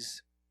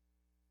 80s,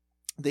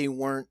 they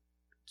weren't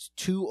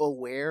too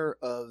aware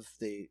of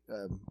the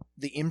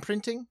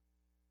imprinting.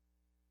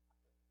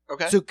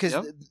 Okay. So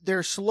because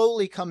they're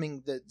slowly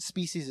coming, the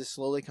species is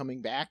slowly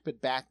coming back,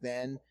 but back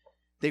then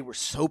they were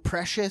so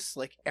precious,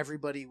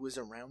 everybody was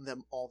around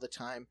them all the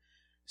time.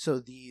 So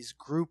these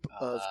group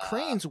of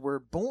cranes were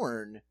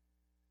born,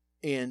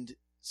 and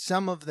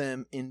some of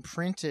them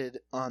imprinted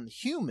on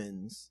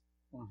humans.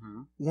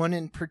 Mm-hmm. One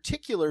in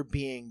particular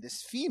being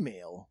this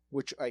female,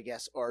 which I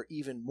guess are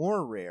even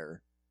more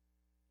rare.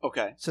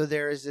 Okay. So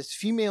there is this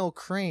female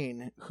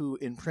crane who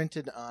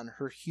imprinted on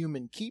her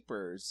human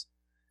keepers,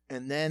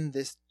 and then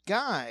this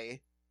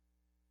guy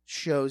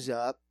shows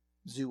up,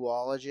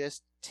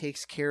 zoologist,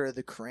 takes care of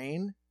the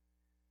crane.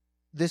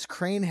 This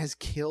crane has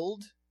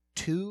killed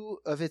 2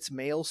 of its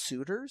male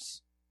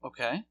suitors.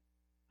 Okay.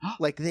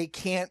 They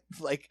can't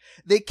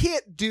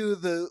do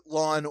the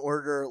Law and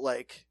Order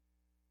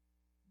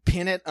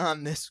pin it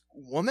on this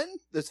woman,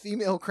 this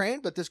female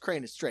crane, but this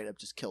crane has straight up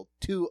just killed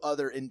 2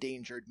 other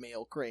endangered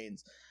male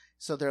cranes.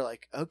 So they're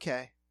like,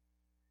 okay,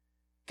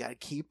 gotta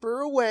keep her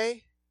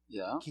away.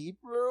 Yeah. Keep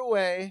her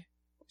away.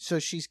 So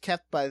she's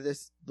kept by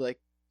this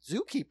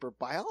zookeeper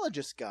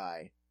biologist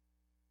guy,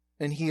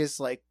 and he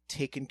is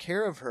taking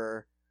care of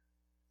her.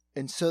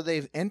 And so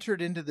they've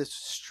entered into this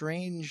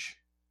strange,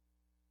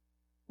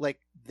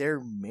 they're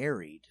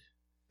married,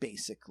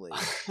 basically.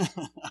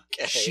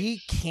 Okay.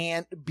 She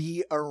can't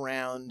be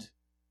around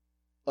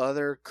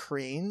other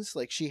cranes.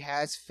 She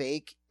has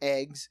fake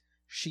eggs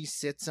she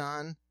sits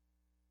on.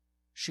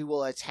 She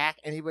will attack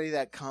anybody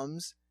that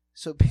comes.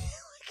 So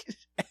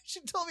she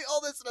told me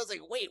all this, and I was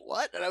like, wait,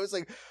 what? And I was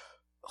like,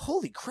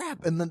 holy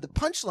crap. And then the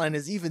punchline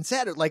is even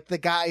sadder, the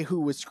guy who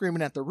was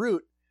screaming at the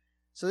root.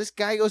 So this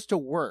guy goes to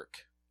work.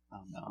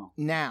 Oh, no.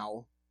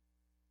 Now,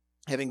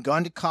 having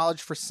gone to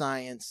college for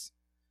science,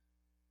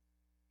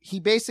 he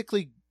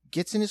basically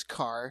gets in his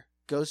car,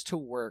 goes to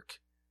work,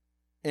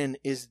 and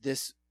is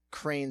this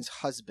crane's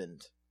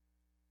husband.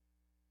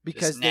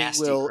 Because they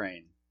will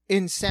crane.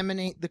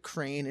 inseminate the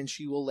crane and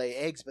she will lay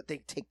eggs, but they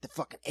take the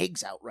fucking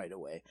eggs out right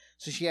away.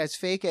 So she has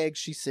fake eggs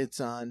she sits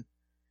on.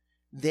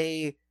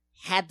 They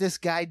had this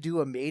guy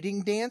do a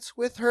mating dance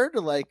with her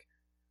to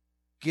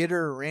get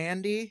her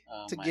randy,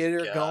 to get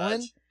her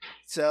going.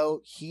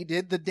 So he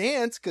did the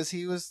dance because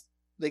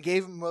they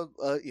gave him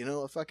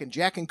a fucking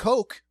Jack and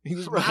Coke. He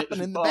was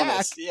rapping in the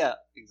back. Yeah,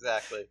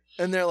 exactly.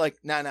 And they're like,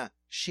 nah,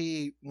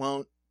 she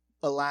won't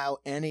allow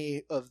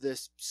any of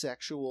this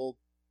sexual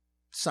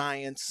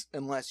science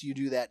unless you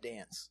do that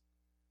dance.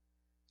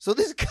 So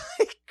this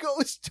guy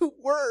goes to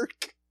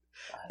work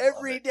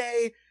every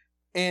day,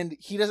 and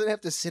he doesn't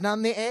have to sit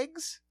on the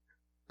eggs.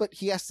 but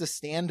he has to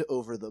stand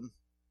over them.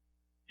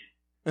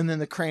 And then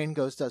the crane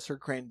does her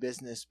crane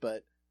business,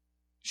 but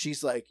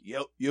she's like,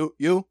 yo,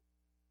 you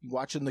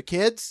watching the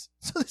kids?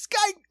 So this guy,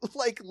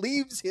 like,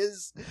 leaves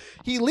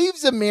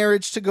a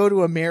marriage to go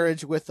to a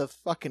marriage with a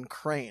fucking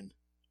crane.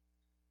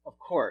 Of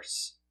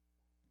course.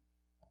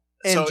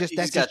 And so just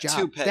that's his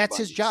job. That's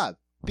his job.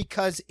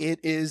 Because it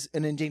is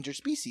an endangered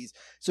species.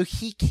 So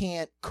he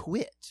can't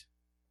quit.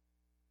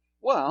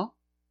 Well,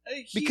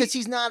 because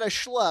he's not a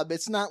schlub.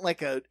 It's not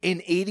like an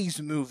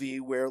 80s movie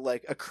where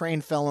like a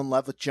crane fell in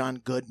love with John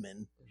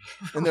Goodman.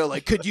 And they're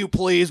like, could you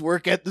please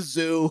work at the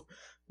zoo?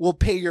 We'll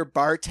pay your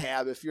bar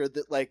tab if you're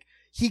like,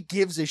 he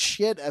gives a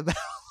shit about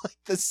like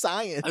the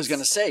science. I was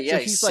going to say, yeah,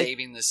 So he's like,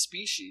 saving the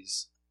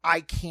species.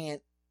 I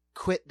can't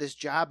quit this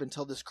job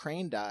until this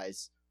crane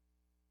dies.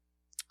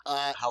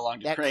 How long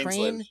do that cranes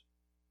crane live?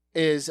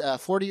 Is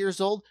 40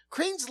 years old.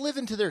 Cranes live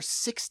into their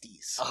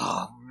 60s.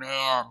 Oh,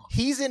 man.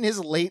 He's in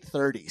his late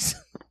 30s.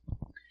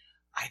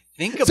 I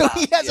think about So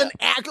he has a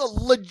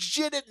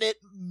legitimate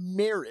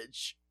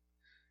marriage.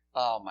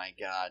 Oh, my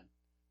God.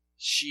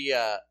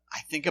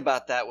 I think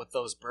about that with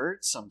those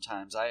birds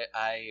sometimes.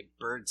 I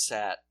bird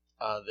sat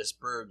this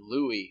bird,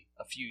 Louie,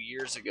 a few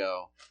years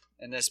ago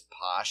in this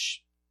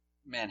posh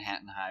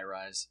Manhattan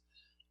high-rise.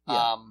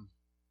 Yeah.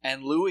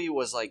 And Louie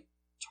was like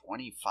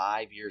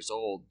 25 years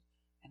old.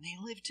 And they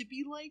live to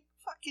be like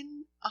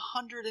fucking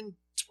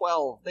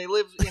 112. They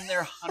live in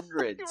their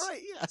hundreds.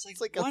 Right, yeah. It's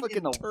like a what fucking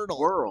in the turtle.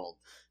 world?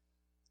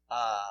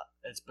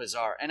 It's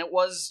bizarre. And it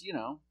was,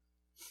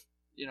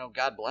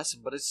 God bless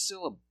him, but it's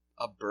still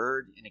a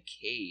bird in a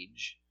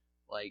cage.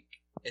 Like,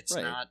 it's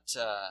Right.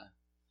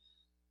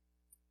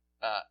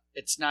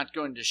 it's not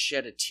going to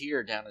shed a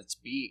tear down its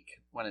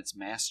beak when its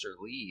master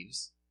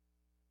leaves.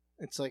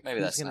 It's like, Maybe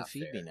who's that's going to not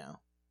feed fair. me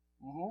now?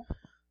 Mm-hmm.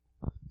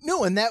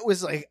 No, and that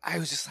was like, I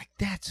was just like,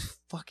 that's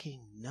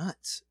fucking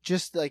nuts.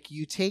 Just like,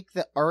 you take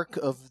the arc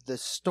of the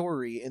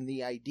story and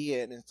the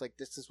idea, and it's like,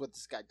 this is what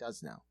this guy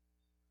does now.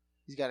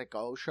 He's got to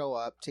go, show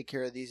up, take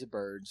care of these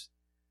birds.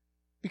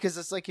 Because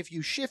it's like, if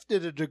you shift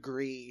it a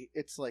degree,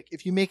 it's like,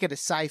 if you make it a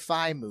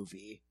sci-fi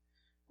movie,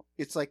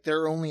 it's like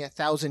there are only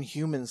 1,000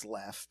 humans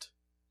left.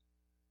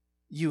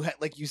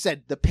 Like you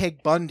said, the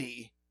Peg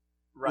Bundy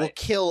will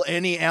kill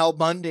any Al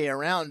Bundy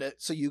around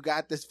it. So you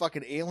got this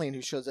fucking alien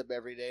who shows up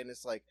every day, and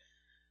it's like,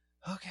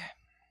 okay,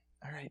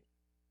 all right,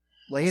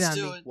 lay it on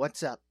me.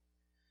 What's up?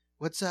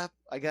 What's up?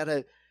 I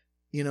gotta,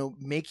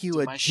 make you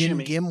a Gin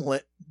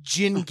Gimlet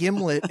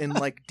and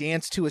like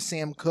dance to a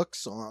Sam Cooke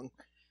song.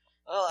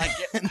 Well,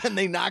 and then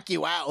they knock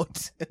you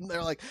out, and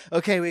they're like,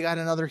 okay, we got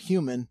another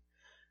human.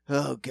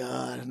 Oh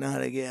God,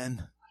 not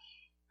again.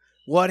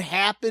 What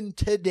happened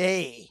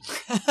today?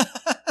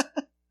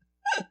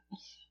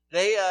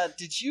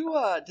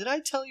 Did I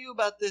tell you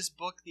about this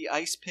book, The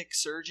Ice Pick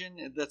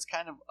Surgeon? That's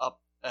kind of up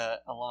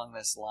along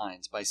this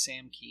lines by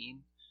Sam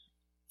Keane.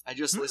 I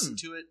just listened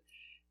to it.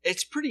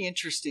 It's pretty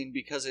interesting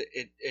because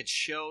it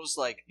shows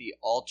like the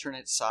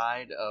alternate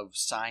side of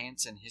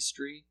science and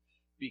history.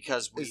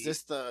 Because is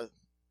this the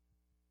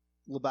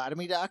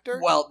lobotomy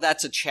doctor? Well,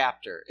 that's a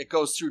chapter. It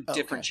goes through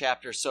different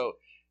chapters, so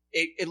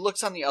it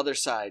looks on the other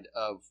side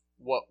of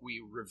what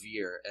we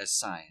revere as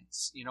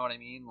science. You know what I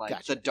mean?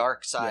 Like the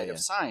dark side of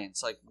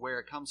science, like where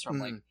it comes from.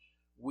 Like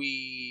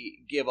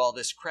we give all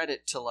this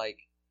credit to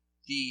like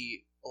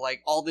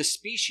all this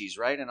species,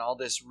 right? And all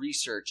this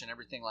research and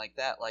everything like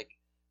that. Like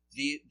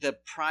the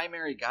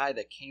primary guy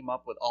that came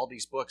up with all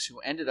these books who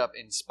ended up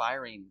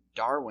inspiring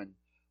Darwin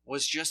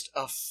was just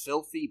a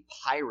filthy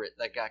pirate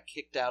that got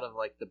kicked out of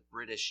like the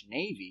British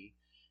Navy.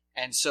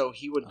 And so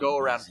he would go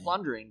around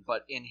plundering,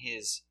 but in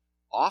his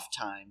off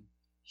time,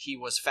 he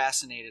was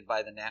fascinated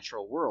by the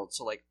natural world.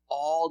 So like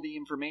all the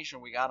information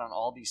we got on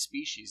all these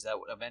species that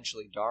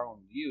eventually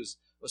Darwin would use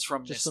was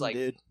from just this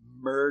like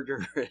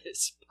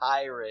murderous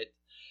pirate.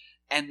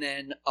 And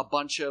then a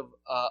bunch of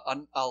a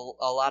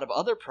lot of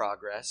other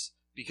progress,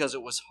 because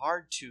it was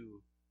hard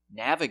to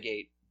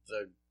navigate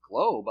the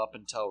globe up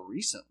until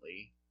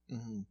recently.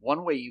 Mm-hmm.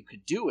 One way you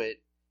could do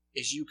it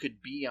is you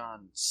could be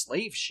on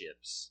slave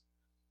ships.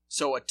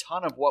 So a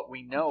ton of what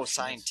we know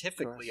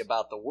scientifically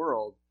about the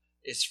world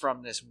is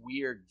from this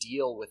weird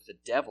deal with the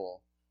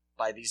devil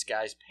by these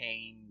guys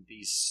paying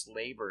these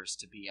slavers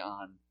to be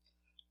on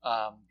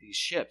these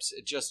ships.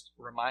 It just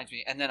reminds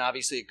me. And then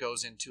obviously it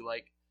goes into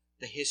like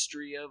the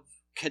history of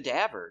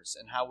cadavers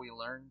and how we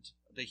learned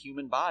the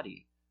human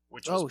body,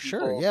 which was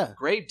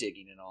grave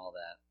digging and all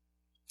that.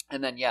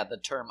 And then, the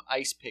term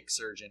ice pick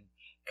surgeon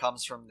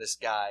comes from this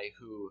guy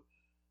who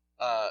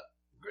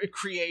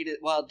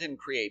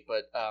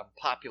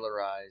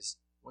popularized,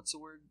 what's the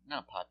word?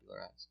 Not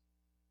popularized.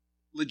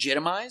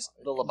 Legitimized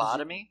the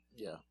lobotomy.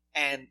 Yeah.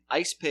 And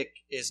ice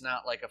pick is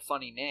not like a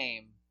funny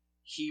name.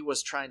 He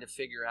was trying to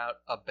figure out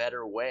a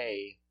better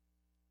way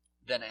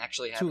than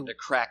actually having to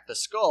crack the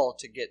skull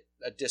to get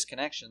a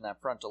disconnection in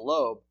that frontal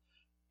lobe,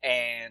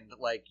 and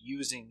like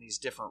using these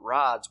different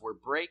rods were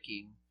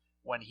breaking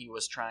when he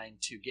was trying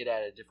to get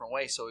at it a different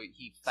way. So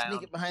he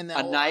found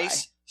a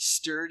nice,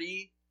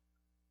 sturdy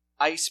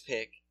ice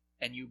pick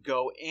and you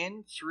go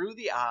in through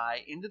the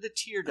eye into the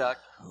tear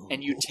duct,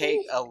 and you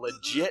take a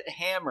legit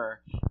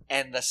hammer,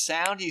 and the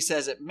sound he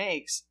says it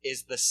makes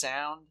is the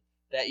sound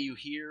that you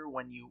hear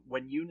when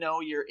you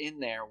know you're in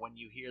there, when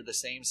you hear the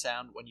same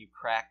sound when you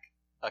crack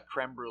a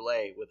creme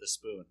brulee with a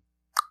spoon.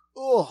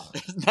 Oh,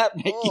 Doesn't that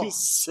make you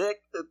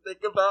sick to think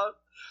about?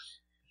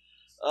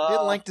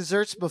 Didn't like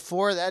desserts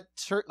before. That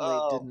certainly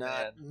did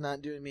man.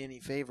 not do me any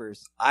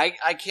favors. I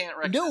can't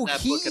recommend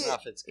that book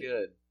enough. It's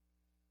good.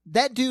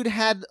 That dude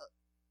had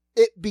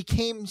it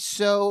became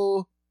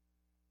so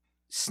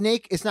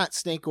snake. It's not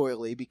snake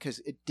oily because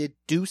it did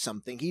do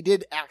something. He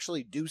did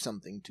actually do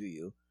something to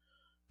you,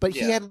 but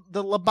he had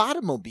the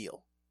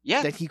lobotomobile.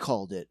 Yeah, that he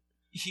called it.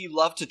 He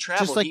loved to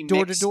travel, just like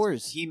door to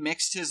doors. He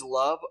mixed his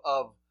love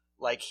of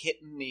like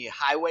hitting the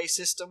highway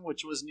system,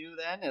 which was new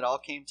then. It all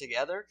came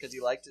together because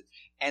he liked it.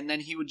 And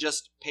then he would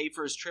just pay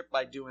for his trip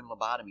by doing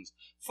lobotomies.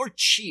 For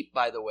cheap,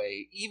 by the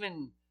way.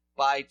 Even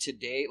by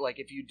today, like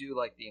if you do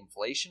like the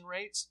inflation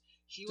rates,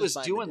 he was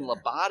doing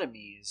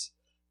lobotomies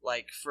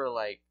like for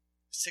like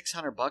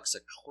 $600 a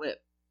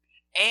clip.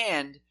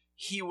 And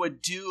he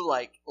would do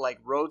like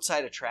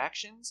roadside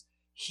attractions.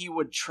 He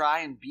would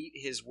try and beat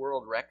his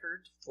world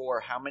record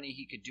for how many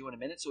he could do in a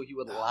minute. So he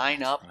would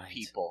line up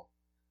people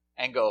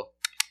and go,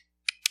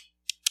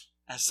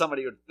 as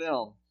somebody would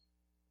film.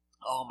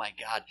 Oh my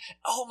god!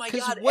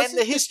 And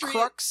the history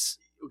crux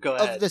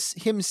of this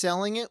him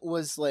selling it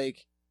was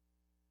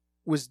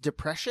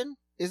depression.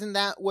 Isn't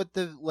that what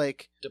the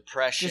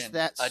depression, just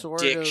that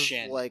sort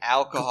addiction, of like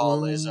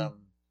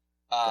alcoholism,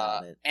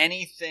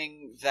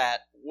 anything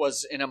that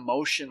was an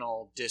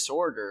emotional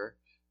disorder?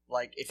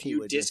 Like if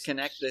you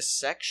disconnect this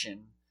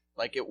section,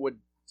 like it would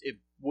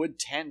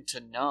tend to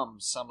numb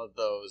some of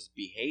those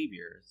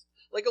behaviors.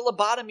 Like a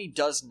lobotomy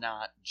does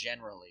not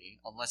generally,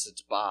 unless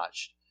it's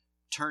botched,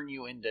 turn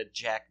you into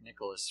Jack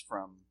Nicholas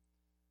from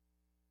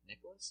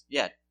Nicholas?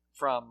 Yeah,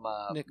 from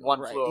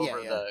One Flew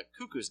Over the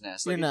Cuckoo's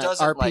Nest. You're like, not it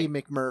doesn't R.P.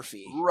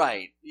 McMurphy.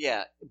 Right,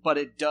 yeah. But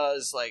it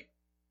does like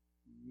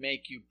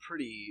make you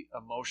pretty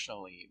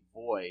emotionally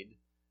void.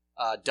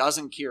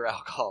 Doesn't cure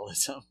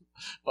alcoholism,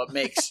 but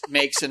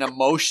makes an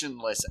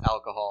emotionless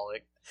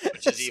alcoholic,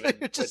 which is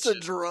even just a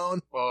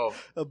drone. Oh,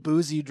 a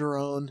boozy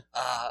drone.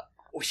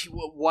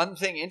 One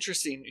thing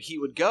interesting, he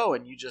would go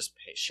and you just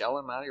shell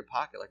him out of your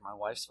pocket. Like, my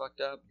wife's fucked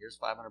up. Here's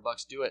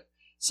 $500. Do it.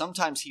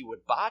 Sometimes he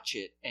would botch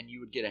it and you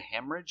would get a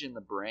hemorrhage in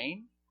the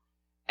brain.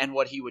 And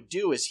what he would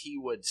do is he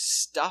would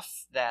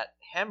stuff that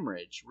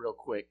hemorrhage real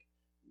quick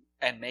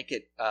and make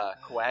it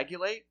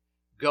coagulate,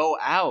 go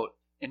out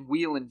and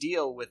wheel and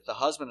deal with the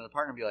husband and the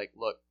partner and be like,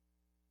 look,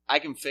 I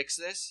can fix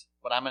this,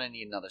 but I'm going to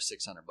need another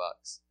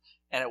 $600.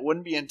 And it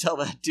wouldn't be until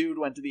that dude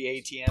went to the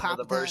ATM with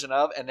a version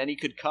of, and then he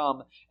could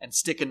come and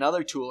stick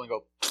another tool and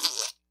go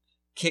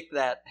kick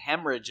that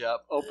hemorrhage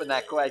up, open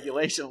that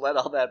coagulation, let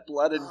all that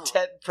blood and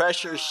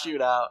pressure shoot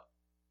out.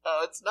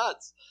 Oh, it's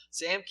nuts.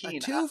 Sam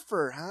Keane. A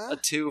twofer, huh? A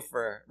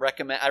twofer.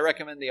 I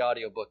recommend the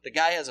audiobook. The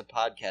guy has a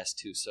podcast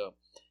too, so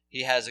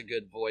he has a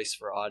good voice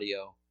for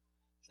audio,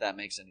 if that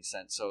makes any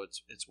sense. So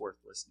it's worth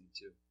listening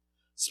to.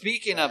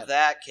 Speaking of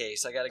that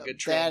case, I got a good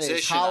transition. That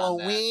is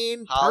Halloween.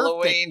 On that.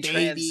 Halloween perfect,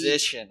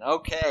 transition. Baby.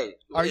 Okay.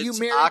 Are you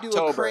married October.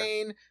 to a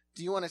crane?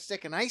 Do you want to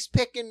stick an ice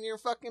pick in your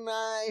fucking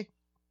eye?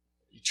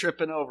 You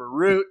tripping over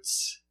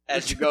roots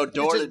as you go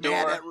door to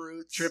door.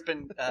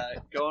 Tripping,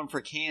 going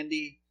for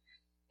candy.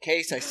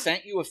 Case, I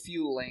sent you a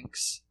few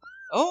links.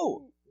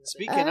 Oh,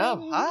 speaking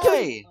of,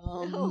 hi.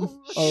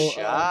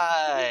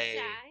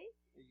 Shy.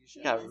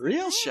 You got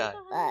real shy.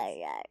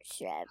 I got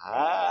shy.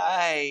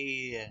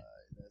 Hi.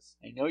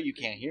 I know you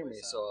can't hear me,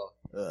 so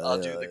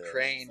I'll do the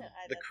crane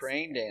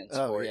dance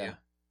for you.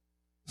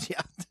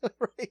 Yeah,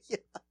 right. Yeah.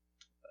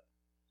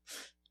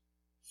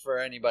 For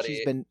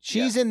anybody,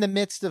 she's in the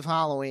midst of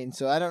Halloween,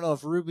 so I don't know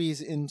if Ruby's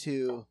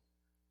into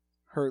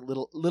her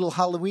little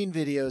Halloween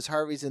videos.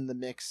 Harvey's in the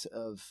mix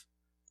of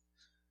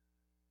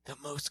the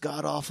most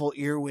god awful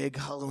earwig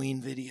Halloween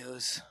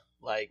videos,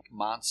 like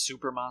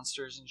super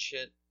monsters and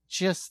shit.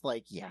 Just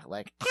like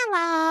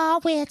hello,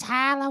 it's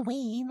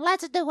Halloween.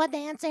 Let's do a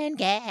dance and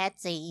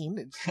get seen.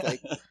 It's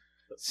like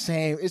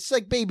same. It's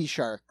like Baby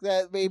Shark.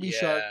 That Baby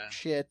Shark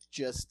shit.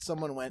 Just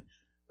someone went,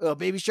 "Oh,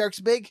 Baby Shark's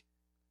big."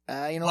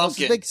 You know what's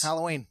big?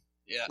 Halloween.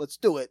 Yeah, let's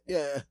do it.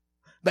 Yeah,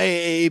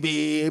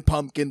 baby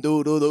pumpkin.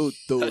 Do do do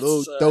do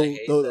do do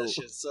do. That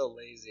shit's so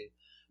lazy.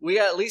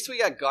 At least we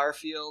got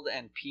Garfield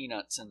and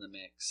Peanuts in the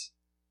mix.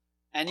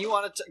 And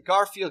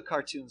Garfield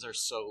cartoons are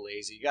so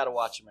lazy. You got to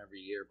watch them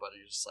every year, but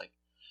it's just like.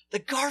 The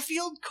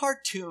Garfield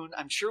cartoon,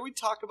 I'm sure we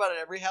talk about it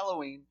every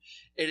Halloween.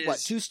 It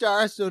is 2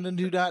 stars, so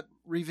do not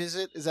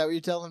revisit? Is that what you're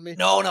telling me?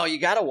 No, you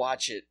got to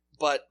watch it.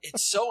 But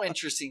it's so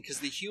interesting because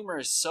the humor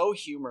is so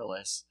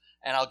humorless.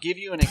 And I'll give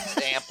you an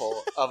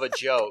example of a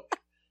joke.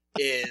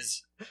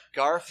 Is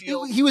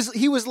Garfield... He was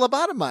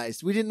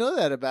lobotomized. We didn't know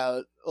that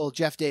about old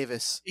Jeff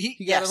Davis.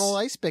 He got an old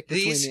ice pick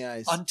between the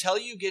eyes. Until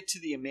you get to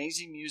the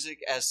amazing music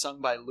as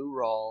sung by Lou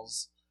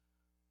Rawls...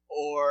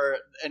 or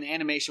an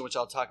animation, which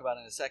I'll talk about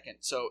in a second.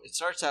 So it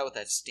starts out with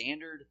that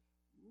standard,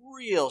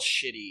 real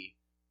shitty,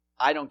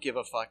 I don't give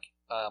a fuck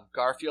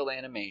Garfield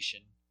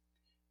animation.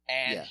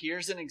 And Yeah.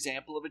 here's an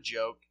example of a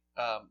joke.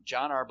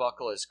 John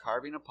Arbuckle is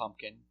carving a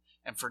pumpkin,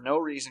 and for no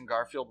reason,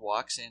 Garfield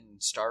walks in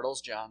and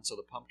startles John, so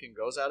the pumpkin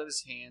goes out of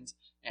his hands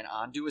and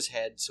onto his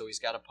head, so he's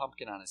got a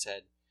pumpkin on his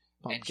head.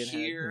 Pumpkin and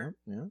here,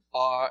 head.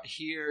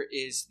 here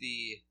is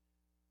the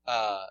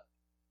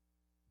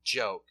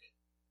joke.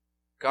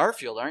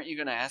 Garfield, aren't you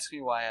going to ask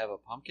me why I have a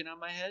pumpkin on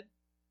my head?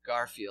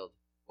 Garfield,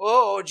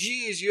 oh,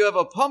 geez, you have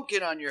a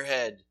pumpkin on your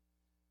head.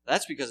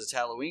 That's because it's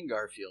Halloween,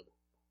 Garfield.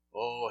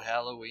 Oh,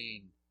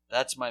 Halloween.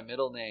 That's my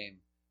middle name.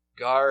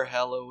 Gar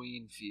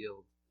Halloween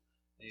Field.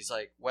 And he's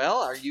like, well,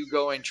 are you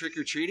going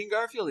trick-or-treating,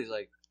 Garfield? He's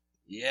like,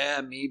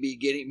 yeah, me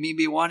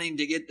be wanting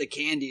to get the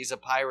candy as a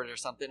pirate or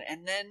something.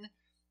 And then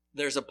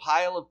there's a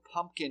pile of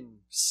pumpkin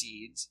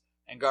seeds,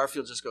 and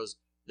Garfield just goes,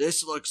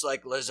 this looks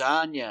like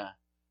lasagna.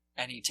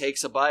 And he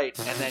takes a bite,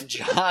 and then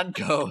John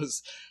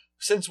goes,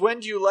 since when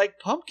do you like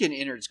pumpkin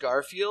innards,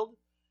 Garfield?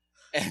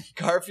 And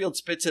Garfield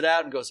spits it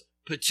out and goes,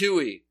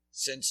 Patooey,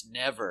 since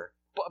never.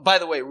 By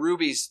the way,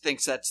 Ruby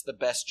thinks that's the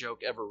best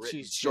joke ever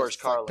written. George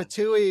Carlin.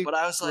 Patooey, but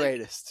I was like,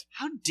 greatest.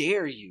 How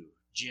dare you,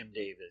 Jim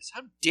Davis?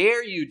 How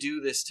dare you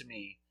do this to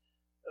me?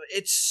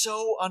 It's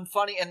so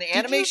unfunny. And the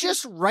animation. Did you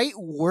just write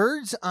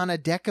words on a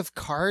deck of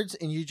cards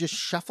and you just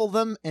shuffle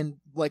them and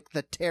like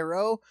the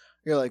tarot?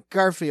 You're like,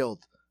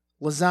 Garfield,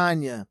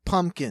 lasagna,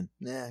 pumpkin.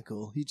 Nah,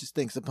 cool. He just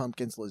thinks the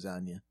pumpkin's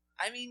lasagna.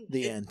 I mean,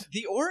 the end.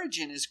 The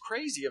origin is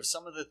crazy of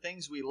some of the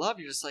things we love.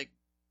 You're just like,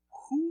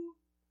 who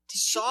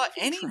saw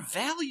any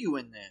value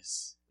in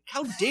this?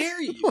 How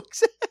dare you?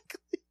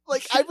 Exactly.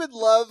 Like, I would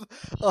love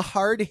a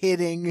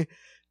hard-hitting,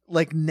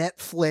 like,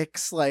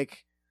 Netflix,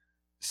 like,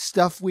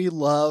 stuff we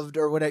loved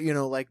or whatever, you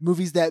know, like,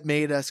 movies that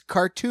made us,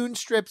 cartoon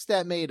strips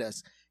that made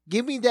us.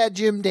 Give me that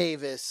Jim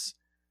Davis.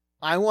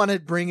 I want to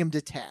bring him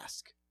to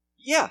task.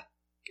 Yeah.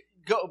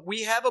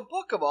 We have a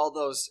book of all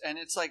those, and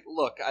it's like,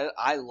 look,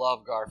 I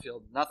love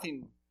Garfield.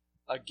 Nothing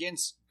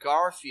against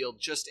Garfield,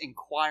 just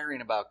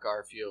inquiring about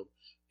Garfield,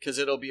 because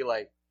it'll be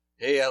like,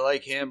 hey, I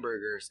like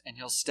hamburgers, and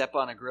he'll step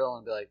on a grill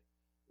and be like,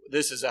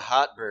 this is a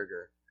hot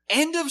burger.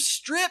 End of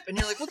strip. And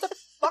you're like, what the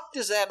fuck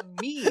does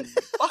that mean?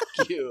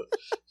 Fuck you.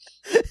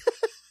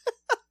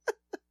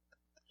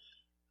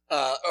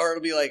 Or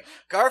it'll be like,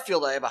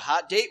 Garfield, I have a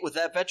hot date with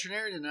that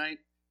veterinarian tonight.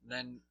 And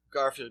then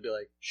Garfield will be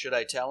like, should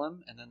I tell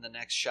him? And then the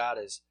next shot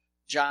is,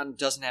 John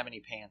doesn't have any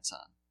pants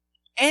on.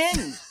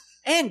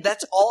 And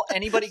that's all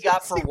anybody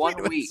got for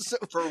 1 week.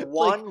 For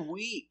 1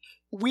 week.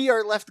 We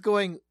are left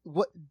going,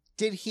 what?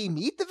 Did he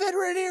meet the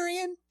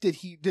veterinarian?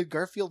 Did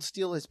Garfield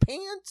steal his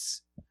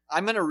pants?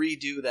 I'm going to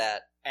redo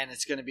that, and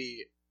it's going to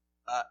be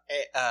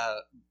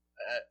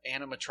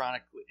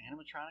animatronically,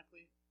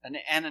 an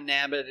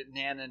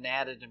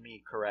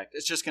anatomy correct.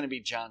 It's just going to be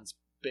John's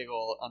big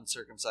old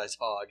uncircumcised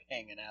hog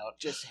hanging out.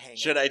 Just hanging.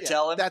 Should I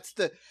tell him? That's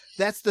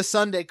the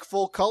Sunday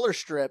full color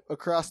strip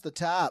across the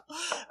top.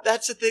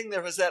 That's the thing.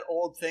 There was that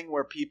old thing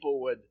where people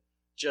would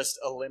just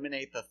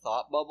eliminate the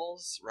thought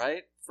bubbles,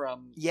 right,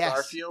 from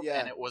Garfield,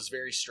 and it was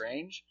very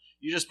strange.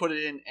 You just put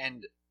it in,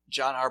 and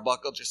John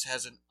Arbuckle just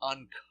has an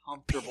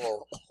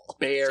uncomfortable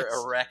bare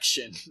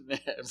erection.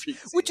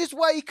 Which is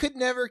why he could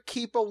never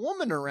keep a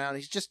woman around.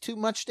 He's just too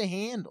much to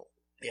handle.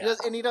 Yeah.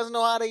 And he doesn't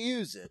know how to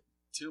use it.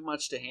 Too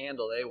much to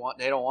handle. They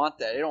don't want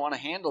that. They don't want to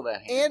handle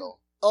that handle.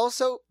 And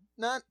also,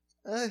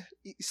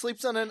 he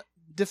sleeps on a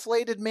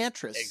deflated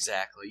mattress.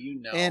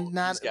 Exactly. And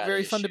not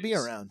very fun to be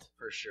around.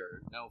 For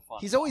sure. No fun.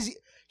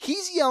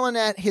 He's yelling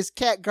at his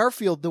cat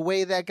Garfield the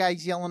way that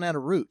guy's yelling at a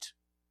root.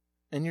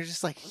 And you're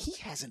just like, he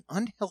has an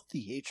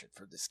unhealthy hatred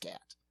for this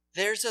cat.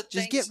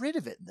 Just get rid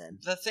of it then.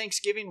 The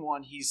Thanksgiving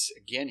one, he's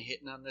again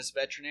hitting on this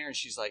veterinarian.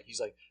 He's like,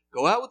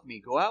 go out with me,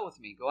 go out with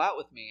me, go out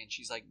with me. And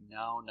she's like,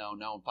 no.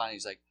 And finally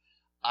he's like,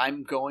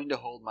 I'm going to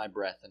hold my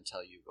breath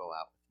until you go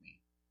out with me.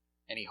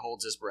 And he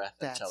holds his breath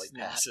until he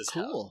passes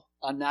out.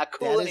 I'm not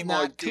cool that anymore,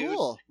 not dude.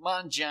 Cool. Come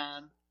on,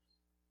 John.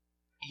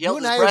 He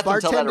held his breath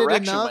until that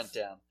erection went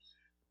down.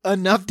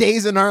 Enough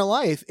days in our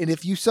life, and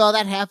if you saw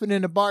that happen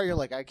in a bar, you're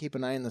like, I keep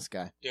an eye on this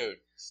guy. Dude,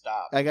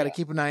 stop. I got to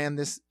keep an eye on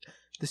this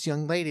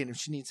young lady, and if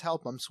she needs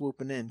help, I'm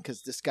swooping in,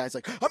 because this guy's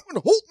like, I'm going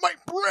to hold my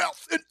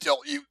breath until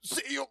you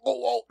say you'll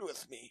go out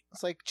with me.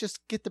 It's like,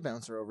 just get the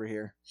bouncer over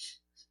here.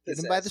 Get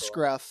him by the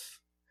scruff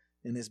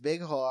in his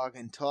big hog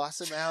and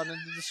toss him out into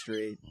the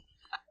street.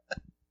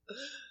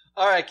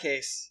 All right,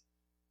 Case.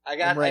 I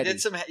did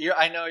some.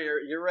 I know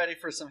you're ready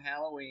for some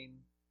Halloween.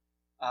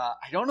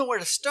 I don't know where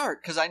to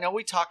start because I know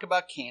we talk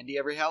about candy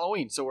every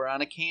Halloween, so we're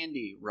on a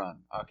candy run.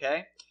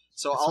 Okay,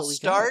 so I'll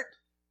start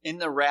in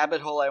the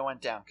rabbit hole I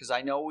went down because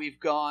I know we've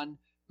gone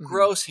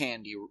gross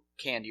candy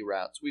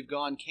routes. We've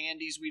gone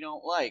candies we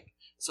don't like.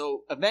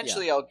 So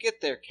eventually, I'll get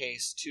there,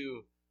 Case,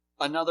 to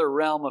another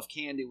realm of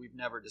candy we've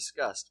never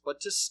discussed. But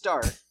to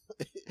start,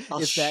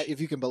 if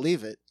you can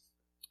believe it,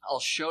 I'll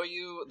show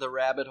you the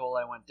rabbit hole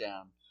I went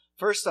down.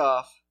 First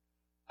off,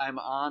 I'm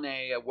on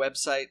a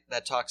website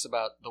that talks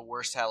about the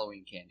worst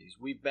Halloween candies.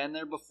 We've been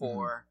there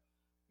before.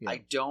 Mm-hmm. Yeah.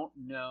 I don't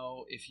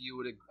know if you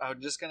would... I'm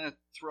just going to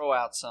throw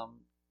out some,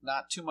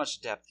 not too much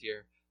depth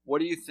here. what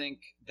do you think?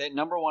 That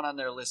number one on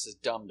their list is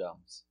Dum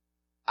Dums.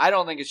 I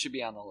don't think it should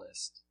be on the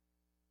list.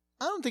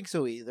 I don't think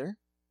so either.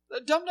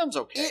 Dum Dum's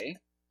okay.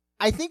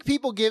 I think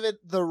people give it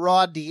the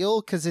raw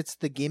deal because it's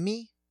the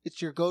gimme.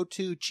 It's your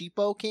go-to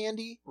cheapo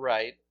candy.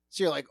 Right.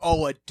 So you're like,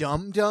 oh, a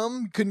Dum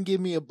Dum? Couldn't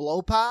give me a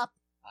blow pop?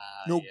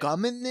 No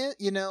gum in it?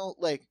 You know,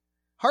 like,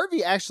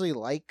 Harvey actually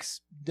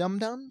likes Dum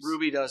Dums.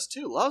 Ruby does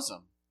too. Loves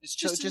them. It's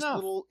just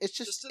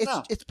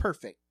enough. It's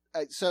perfect.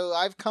 So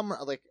I've come,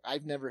 like,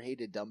 I've never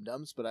hated Dum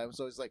Dums, but I was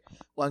always like,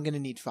 well, I'm going to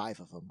need 5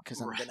 of them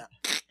because I'm going to...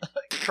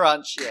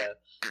 Crunch, yeah.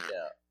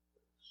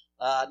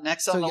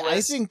 Next on the list.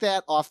 I think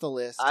that off the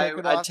list.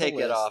 I'd take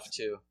it off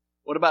too.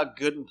 What about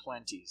Good and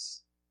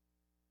Plenty's?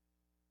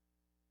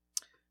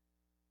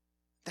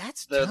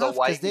 That's the tough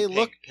white and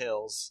pink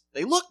pills.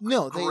 They look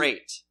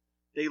great.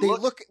 They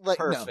look like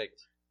perfect.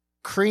 No.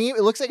 Cream.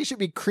 It looks like it should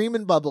be cream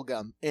and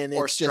bubblegum, and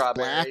or it's just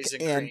black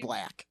and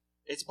black.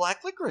 It's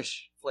black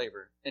licorice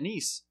flavor.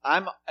 Anise.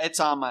 It's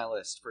on my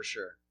list for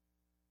sure.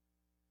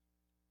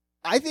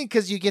 I think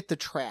because you get the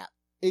trap.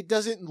 It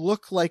doesn't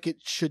look like it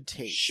should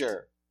taste.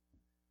 Sure.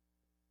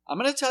 I'm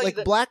going to tell you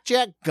that...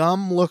 blackjack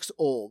gum looks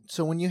old.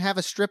 So when you have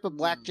a strip of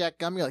blackjack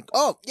gum, you're like,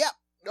 oh, yep.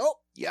 Oh,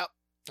 yep.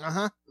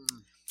 Uh-huh.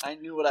 I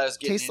knew what I was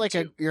getting Tastes like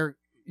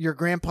your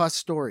grandpa's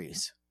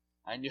stories.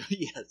 I knew,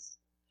 yes.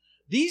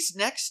 These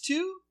next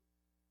two,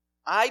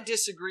 I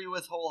disagree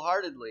with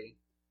wholeheartedly.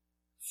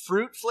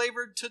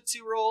 Fruit-flavored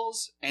Tootsie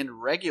Rolls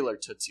and regular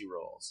Tootsie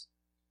Rolls.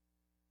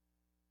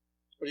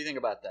 What do you think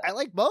about that? I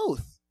like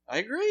both. I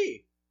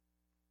agree.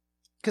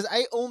 Because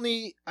I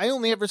only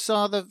ever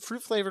saw the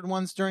fruit-flavored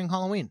ones during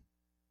Halloween.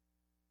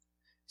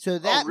 So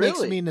that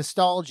makes me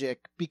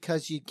nostalgic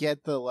because you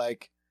get the,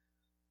 like...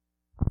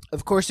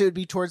 Of course, it would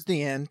be towards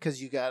the end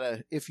because you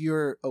gotta... If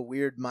you're a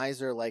weird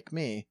miser like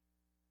me,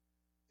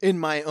 in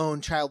my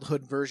own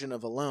childhood version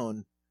of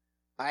Alone,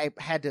 I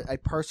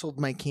parceled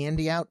my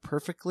candy out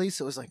perfectly.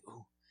 So it was like,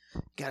 ooh,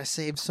 gotta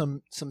save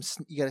some.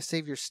 You gotta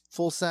save your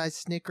full-size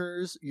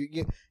Snickers.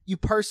 You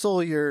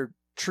parcel your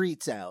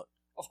treats out.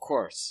 Of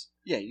course.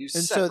 Yeah, and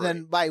so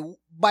then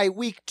by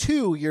week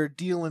 2, you're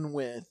dealing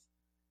with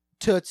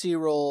Tootsie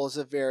Rolls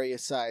of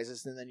various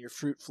sizes, and then your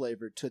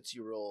fruit-flavored Tootsie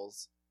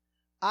Rolls.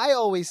 I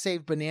always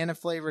save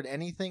banana-flavored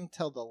anything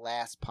till the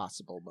last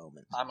possible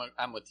moment.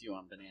 I'm with you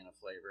on banana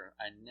flavor.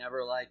 I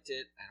never liked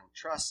it. I don't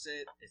trust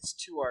it. It's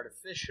too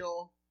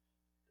artificial.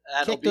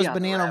 Kick those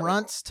banana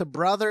runts to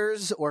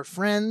brothers or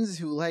friends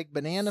who like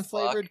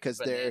banana-flavored because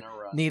they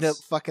need a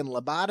fucking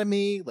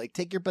lobotomy. Like,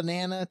 take your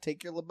banana,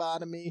 take your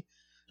lobotomy.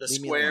 The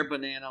square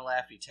banana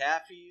Laffy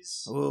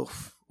Taffies.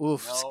 Oof. No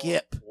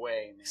skip.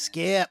 Way, man.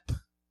 Skip.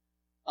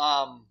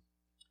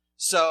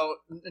 So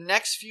the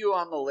next few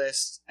on the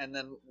list, and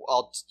then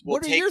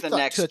we'll take the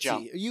next Tootsie?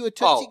 jump. Are you a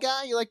Tootsie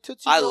guy? You like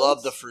Tootsie Rolls? I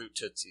love the fruit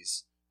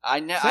Tootsies. I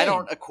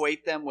don't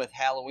equate them with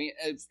Halloween.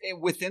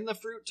 Within the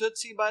fruit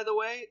Tootsie, by the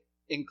way,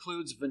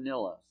 includes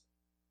vanilla.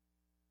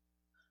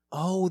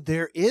 Oh,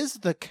 there is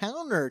the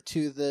counter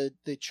to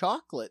the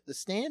chocolate, the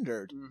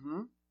standard.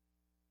 Mm-hmm.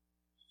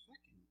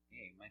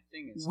 Hey, my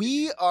thing is.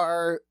 It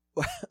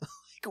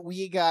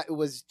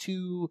was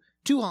two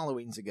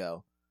Halloweens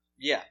ago.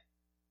 Yeah.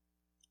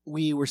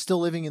 We were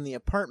still living in the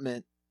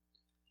apartment,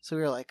 so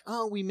we were like,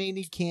 oh, we may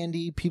need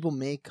candy. People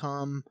may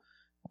come,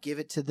 give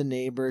it to the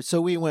neighbors.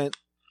 So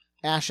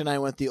Ash and I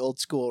went the old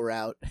school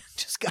route.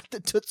 Just got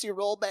the Tootsie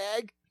Roll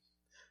bag.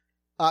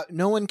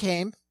 No one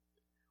came.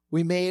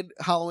 We made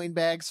Halloween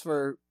bags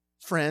for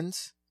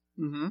friends.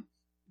 Mm-hmm.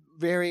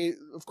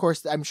 Of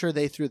course, I'm sure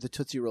they threw the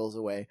Tootsie Rolls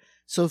away.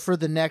 So for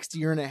the next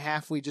year and a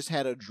half, we just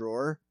had a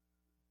drawer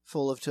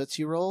full of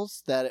Tootsie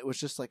Rolls that it was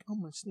just like, oh,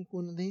 I'm going to sneak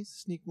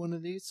one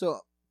of these. So...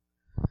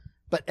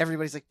 But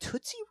everybody's like,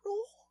 Tootsie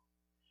Roll?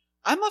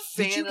 I'm a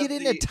fan of Did you get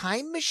in a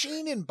time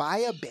machine and buy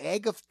a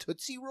bag of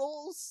Tootsie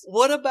Rolls?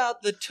 What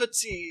about the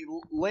Tootsie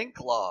Link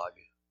Log?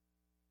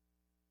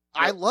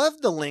 I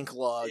love the Link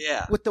Log.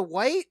 Yeah. With the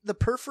white, the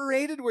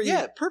perforated where you...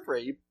 Yeah,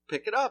 perforate. You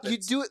pick it up. You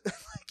do it...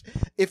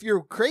 if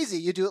you're crazy,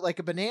 you do it like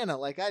a banana,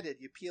 like I did.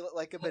 You peel it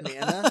like a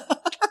banana.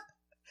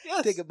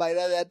 Yes. Take a bite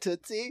out of that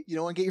Tootsie. You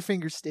don't want to get your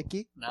fingers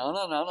sticky.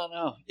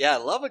 No. Yeah, I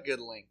love a good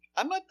Link.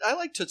 I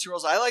like Tootsie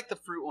Rolls. I like the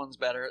fruit ones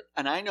better.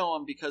 And I know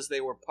them because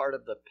they were part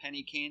of the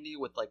penny candy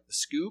with like the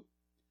scoop.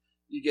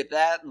 You get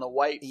that and the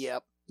white.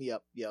 Yep.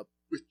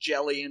 With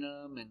jelly in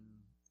them and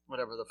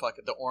whatever the fuck.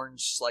 The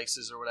orange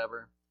slices or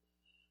whatever.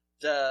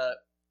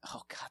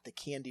 Oh God, the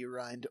candy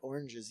rind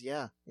oranges.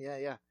 Yeah.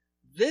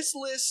 This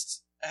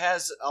list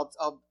has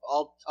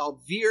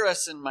I'll veer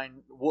us in my.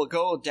 We'll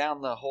go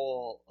down the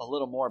hole a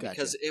little more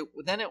because it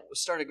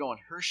started going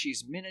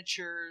Hershey's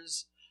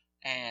miniatures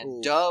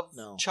and Dove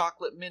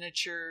chocolate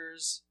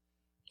miniatures,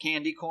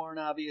 candy corn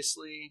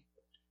obviously,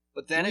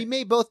 but then we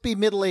may both be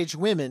middle-aged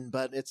women,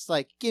 but it's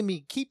like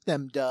keep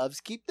them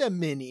Doves, keep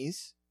them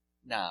minis.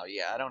 No,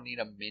 yeah, I don't need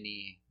a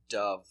mini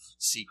Dove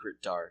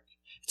Secret Dark.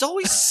 It's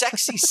always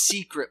sexy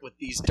secret with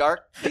these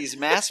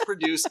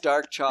mass-produced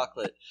dark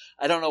chocolate.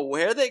 I don't know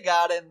where they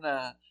got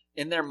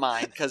in their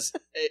mind because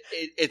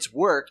it's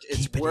worked.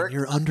 It's Keep worked. it in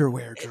your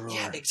underwear drawer.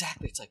 Yeah,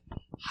 exactly. It's like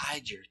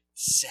hide your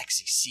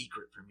sexy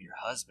secret from your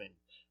husband,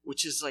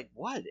 which is like,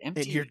 what?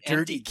 Empty, your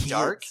dirty empty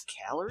dark kids.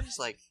 calories?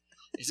 Like,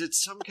 is it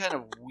some kind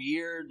of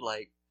weird,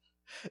 like,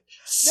 No, I'm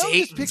just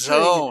Satan picturing,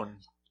 zone?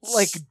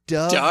 like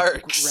Dove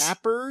Darks.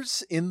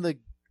 wrappers in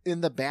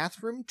the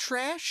bathroom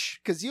trash,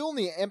 because you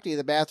only empty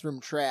the bathroom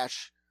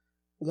trash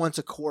once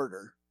a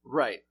quarter,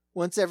 Right.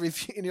 once every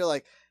few, and you're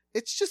like,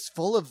 it's just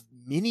full of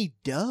mini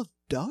Dove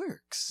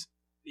darks.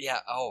 Yeah.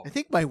 Oh, I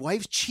think my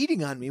wife's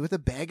cheating on me with a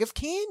bag of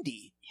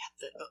candy.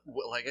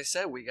 like I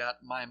said, we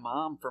got my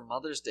mom for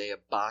Mother's Day a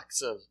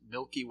box of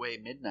Milky Way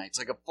Midnights,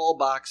 like a full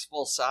box,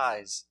 full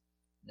size,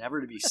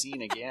 never to be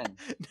seen again.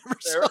 Never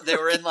saw They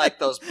were in like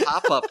those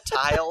pop-up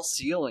tile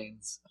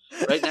ceilings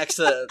right next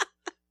to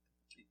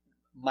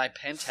my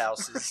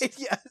penthouses.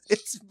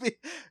 Right,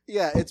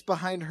 it's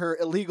behind her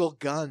illegal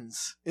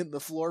guns in the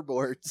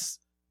floorboards.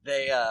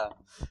 They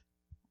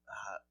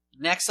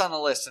next on the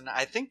list, and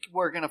I think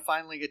we're gonna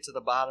finally get to the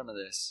bottom of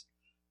this.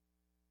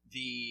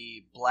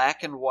 The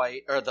black and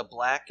white, or the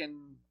black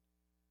and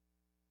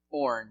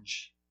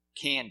orange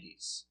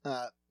candies,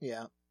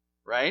 Yeah.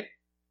 right?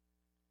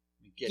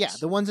 Yeah,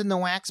 the ones in the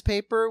wax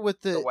paper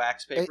with the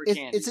wax paper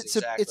candies.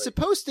 Exactly. It's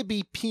supposed to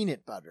be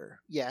peanut butter.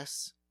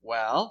 Yes.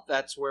 Well,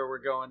 that's where we're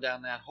going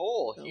down that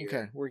hole here.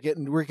 Okay, we're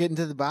getting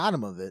to the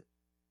bottom of it.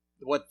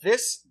 What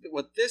this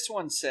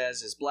one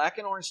says is black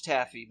and orange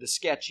taffy, the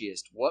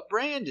sketchiest. What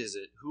brand is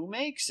it? Who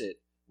makes it?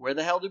 Where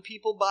the hell do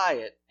people buy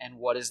it? And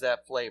what is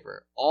that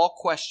flavor? All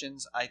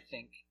questions I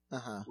think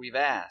we've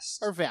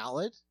asked. Are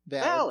valid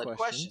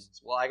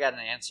questions. Well, I got an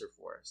answer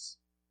for us.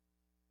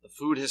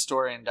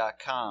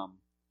 TheFoodHistorian.com.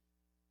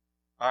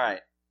 All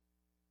right.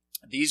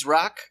 These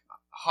rock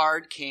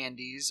hard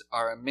candies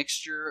are a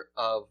mixture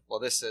of, well,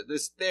 this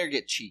they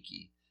get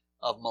cheeky,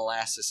 of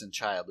molasses and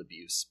child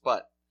abuse,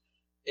 but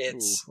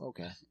it's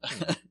okay.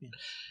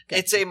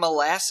 It's a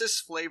molasses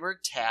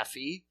flavored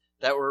taffy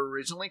that were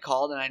originally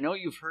called, and I know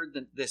you've heard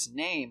this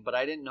name, but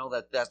I didn't know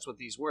that that's what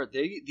these were.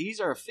 These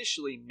are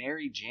officially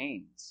Mary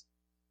Janes.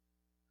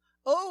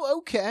 Oh,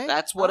 okay.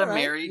 That's what All a right,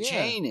 Mary yeah.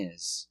 Jane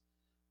is.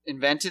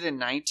 Invented in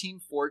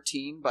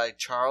 1914 by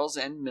Charles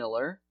N.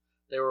 Miller.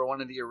 They were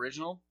one of the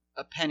original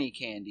penny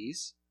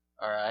candies.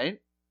 All right.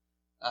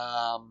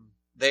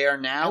 They are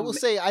now. I will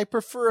say I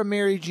prefer a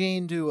Mary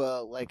Jane to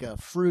a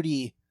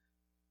fruity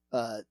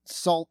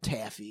salt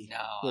taffy.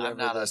 No, I'm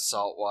not a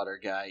saltwater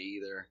guy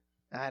either.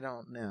 I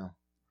don't know.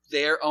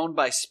 They are owned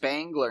by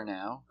Spangler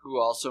now, who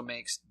also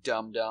makes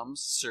Dum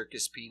Dums,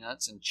 Circus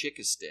Peanuts, and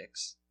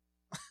Chick-a-Sticks.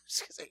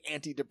 Just like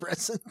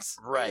antidepressants.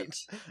 Right.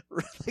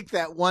 Like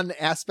that one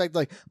aspect,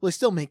 like, well, they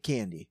still make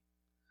candy.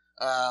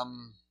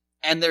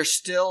 And they're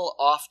still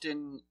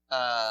often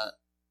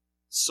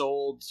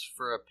sold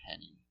for a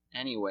penny.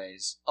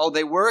 Anyways. Oh,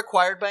 they were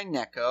acquired by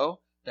Necco.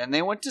 Then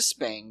they went to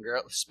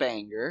Spangler.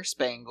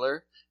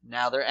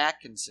 Now they're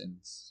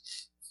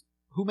Atkinson's.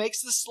 Who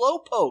makes the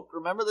Slowpoke?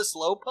 Remember the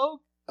Slowpoke?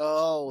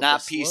 Oh,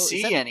 not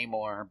PC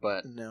anymore,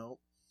 but no.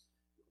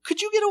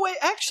 Could you get away?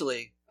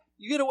 Actually,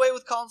 you get away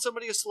with calling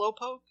somebody a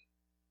Slowpoke?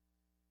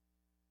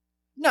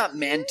 Not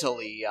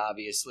mentally,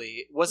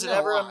 obviously. Was it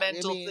ever a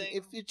mental thing?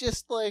 If you're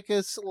just like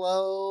a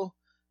slow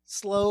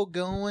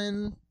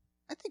going,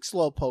 I think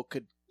Slowpoke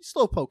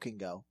can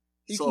go.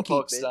 You can keep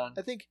Slowpoke's it. done.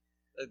 I think.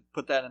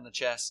 Put that in the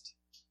chest.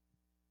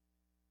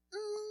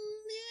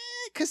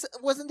 Because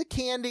wasn't the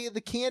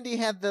candy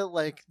had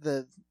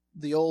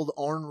the old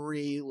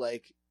ornery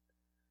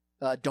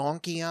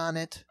donkey on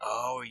it?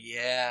 Oh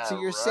yeah.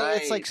 So you're saying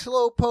it's like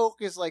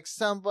Slowpoke is like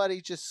somebody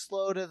just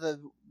slow to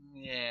the.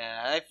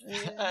 Yeah,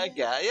 I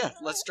got. Yeah,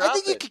 let's drop it. I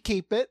think you could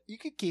keep it. You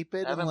could keep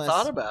it. Haven't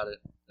thought about it.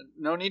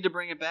 No need to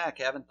bring it back.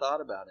 Haven't thought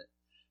about it.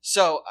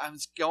 So I'm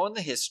going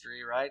the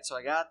history, right? So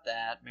I got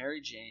that. Mary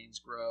Jane's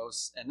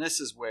gross, and this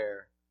is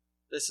where.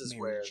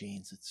 Mary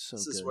Jane's, it's so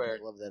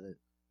good. I love that.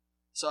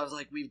 So I was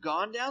like, we've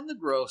gone down the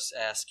gross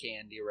ass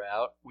candy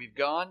route. We've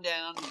gone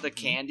down the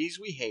candies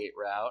we hate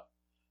route.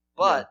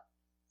 But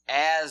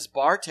as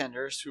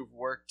bartenders who've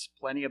worked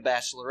plenty of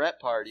bachelorette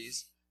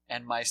parties,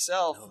 and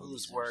myself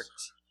who's worked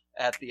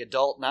at the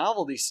adult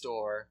novelty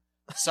store,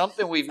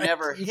 something we've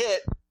never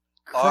hit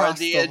are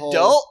the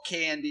adult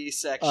candy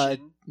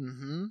section.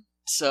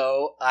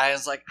 So I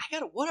was like,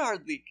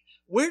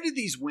 where do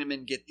these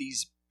women get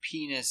these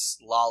penis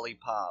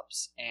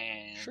lollipops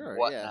and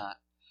whatnot? Yeah.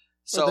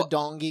 So or the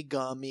dongy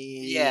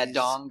gummies. Yeah,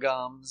 dong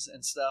gums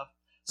and stuff.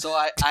 So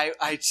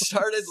I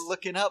started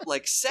looking up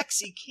like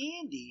sexy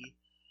candy,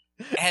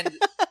 and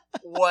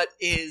what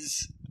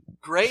is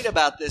great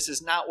about this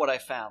is not what I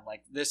found.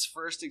 Like this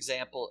first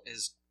example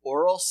is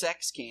oral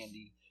sex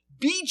candy,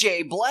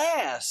 BJ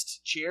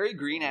Blast, cherry,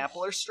 green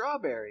apple, or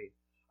strawberry.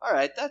 All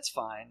right, that's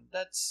fine.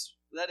 That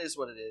is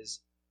what it is.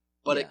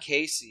 But at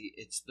Casey,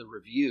 it's the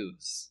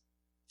reviews.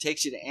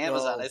 Takes you to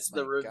Amazon. It's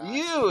the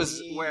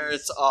reviews where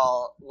it's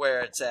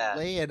at.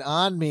 Lay it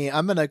on me.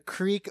 I'm gonna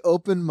creak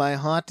open my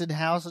haunted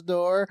house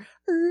door.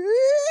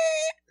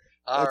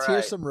 Let's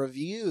hear some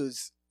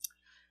reviews.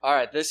 All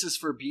right, this is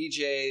for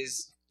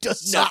BJ's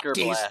Does Sucker not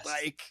taste Blast.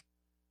 like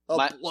a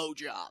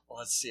blowjob.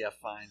 Let's see. I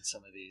find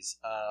some of these.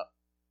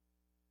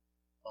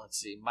 let's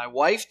see. My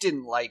wife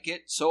didn't like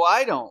it, so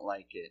I don't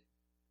like it.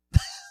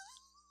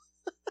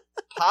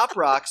 Pop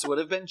Rocks would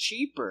have been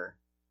cheaper.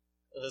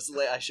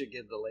 I should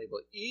give the label.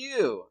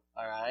 Ew.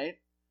 All right.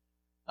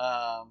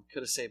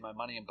 Could have saved my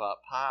money and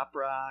bought Pop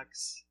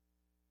Rocks.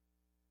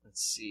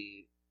 Let's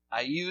see.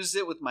 I used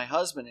it with my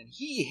husband, and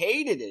he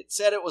hated it.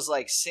 Said it was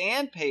like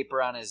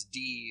sandpaper on his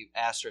D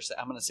asterisk.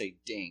 I'm going to say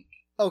dink.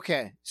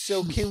 Okay,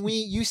 so can we...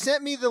 You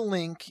sent me the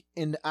link,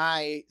 and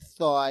I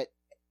thought,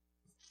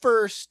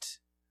 first,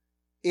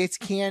 it's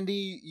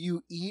candy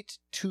you eat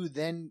to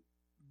then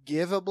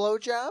give a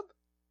blowjob?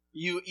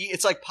 You eat,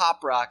 it's like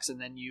Pop Rocks,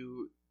 and then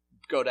you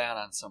go down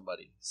on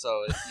somebody.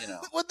 So, you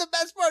know. What the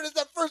best part is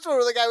that first one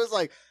where the guy was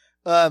like,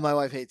 my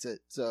wife hates it,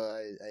 so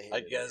I hate it. I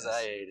guess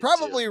I hate it,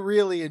 Probably too.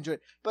 really enjoyed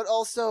it, but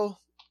also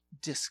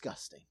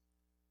disgusting.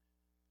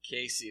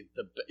 Casey,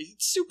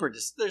 it's super...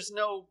 there's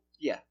no...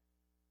 Yeah.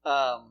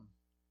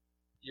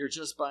 You're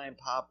just buying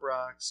Pop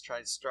Rocks.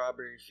 Tried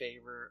strawberry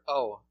flavor.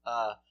 Oh,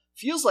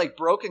 feels like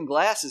broken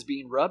glass is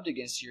being rubbed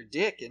against your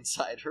dick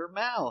inside her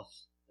mouth.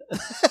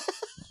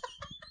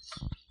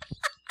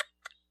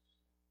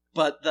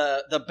 But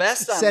the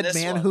best on Said this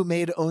man one, who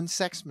made own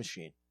sex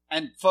machine.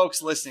 and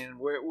folks listening,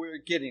 we're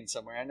getting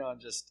somewhere. I know I'm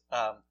just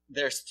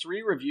there's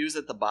 3 reviews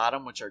at the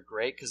bottom, which are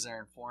great because they're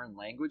in foreign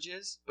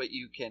languages. But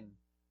you can,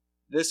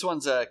 this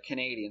one's a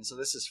Canadian, so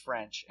this is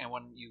French, and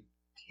when you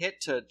hit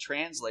to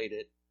translate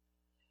it,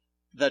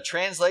 the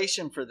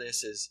translation for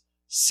this is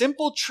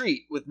simple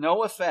treat with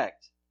no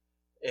effect.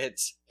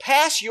 It's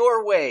pass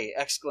your way! !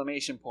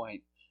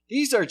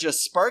 These are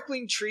just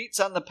sparkling treats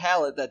on the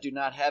palate that do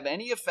not have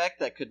any effect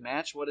that could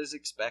match what is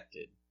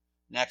expected.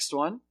 Next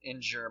one,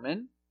 in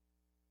German.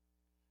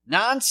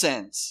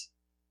 Nonsense.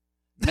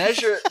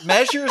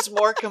 Measures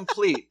more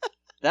complete.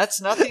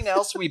 That's nothing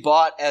else we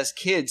bought as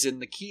kids in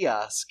the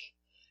kiosk.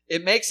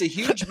 It makes a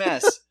huge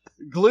mess,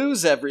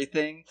 glues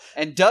everything,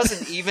 and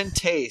doesn't even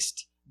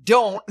taste.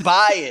 Don't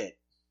buy it.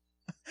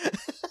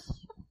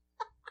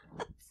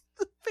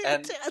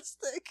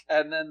 Fantastic.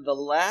 And then the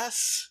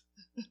last...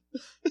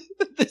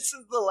 This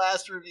is the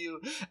last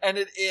review, and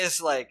it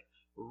is like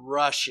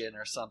Russian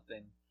or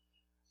something.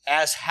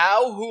 As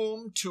how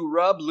whom to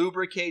rub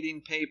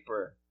lubricating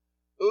paper.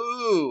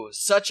 Ooh,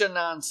 such a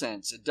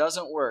nonsense. It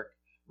doesn't work.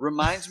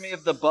 Reminds me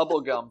of the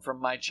bubble gum from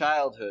my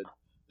childhood.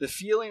 The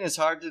feeling is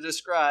hard to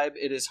describe.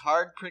 It is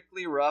hard,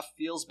 prickly, rough,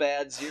 feels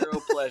bad,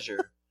 zero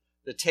pleasure.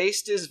 The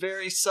taste is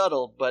very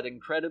subtle, but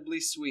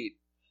incredibly sweet.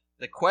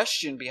 The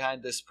question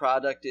behind this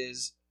product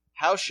is,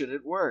 how should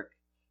it work?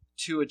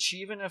 To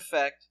achieve an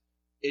effect,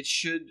 it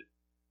should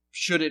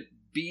it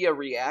be a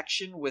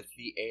reaction with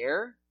the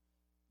air?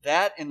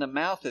 That in the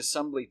mouth is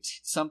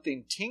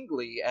something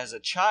tingly as a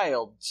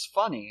child's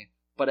funny,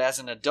 but as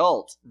an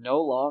adult,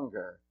 no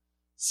longer.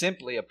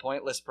 Simply a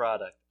pointless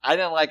product. I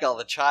didn't like all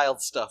the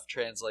child stuff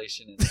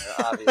translation in there,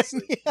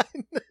 obviously. Yeah,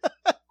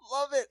 I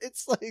love it.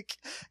 It's like,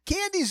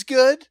 candy's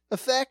good.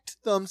 Effect,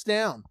 thumbs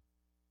down.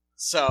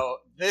 So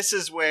this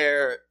is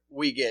where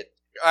we get...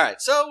 All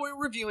right, so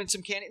we're reviewing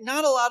some candy.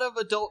 Not a lot of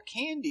adult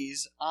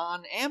candies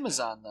on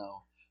Amazon,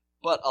 though,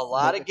 but a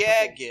lot of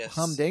gag gifts.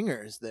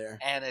 Humdingers there.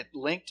 And it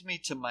linked me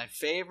to my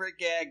favorite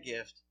gag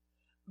gift,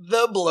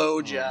 the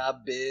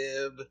blowjob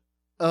bib.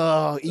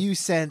 Oh, you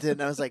sent it,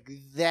 and I was like,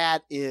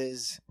 that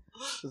is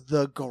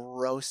the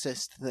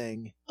grossest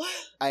thing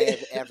I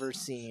have ever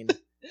seen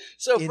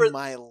in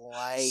my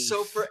life.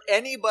 So for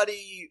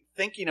anybody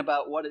thinking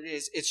about what it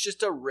is, it's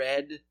just a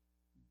red,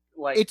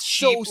 like, it's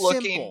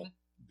cheap-looking... simple.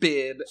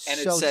 bib, and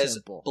it says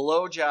simple.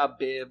 blowjob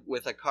bib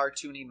with a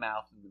cartoony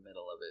mouth in the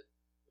middle of it.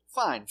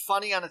 Fine.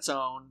 Funny on its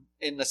own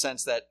in the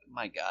sense that,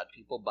 my God,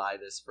 people buy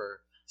this for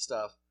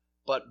stuff.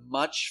 But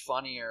much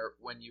funnier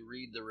when you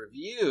read the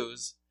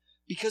reviews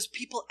because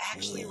people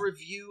actually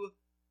review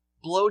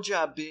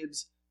blowjob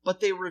bibs, but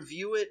they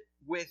review it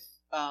with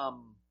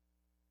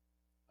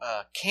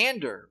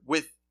candor,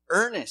 with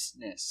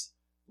earnestness.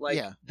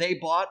 Like, they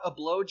bought a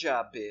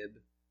blowjob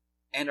bib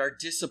and are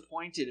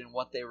disappointed in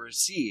what they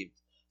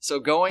received. So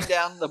going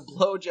down the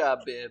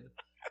blowjob bib,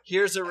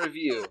 here's a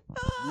review.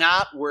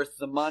 Not worth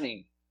the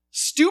money.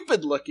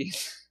 Stupid looking.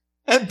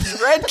 And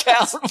thread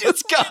count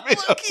was coming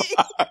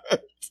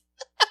apart.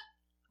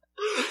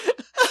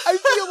 I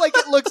feel like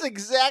it looks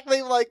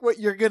exactly like what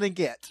you're going to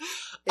get.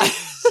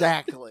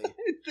 Exactly.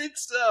 I think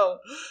so.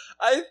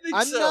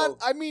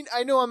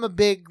 I know I'm a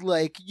big,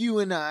 like, you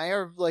and I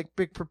are, like,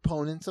 big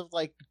proponents of,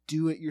 like,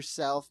 do it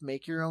yourself,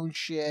 make your own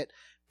shit,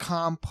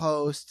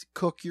 compost,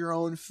 cook your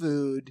own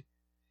food.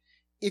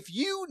 If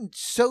you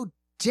so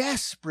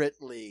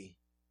desperately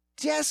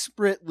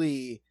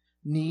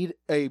need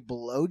a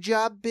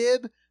blowjob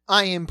bib,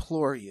 I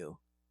implore you,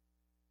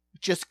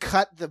 just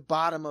cut the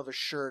bottom of a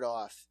shirt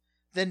off.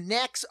 The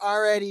neck's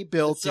already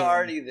built in. It's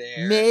already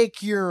there.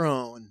 Make your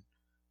own.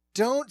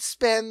 Don't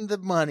spend the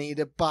money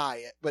to buy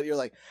it. But you're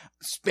like,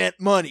 spent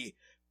money,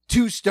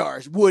 2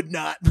 stars, would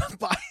not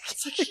buy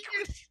it.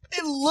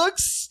 It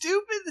looks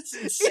stupid. It's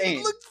insane.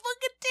 It looks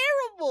fucking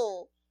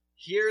terrible.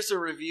 Here's a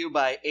review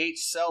by H.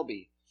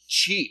 Selby.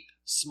 Cheap,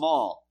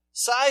 small,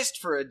 Sized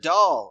for a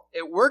doll.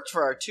 It worked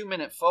for our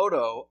 2-minute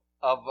photo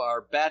of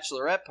our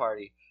bachelorette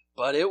party,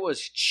 but it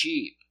was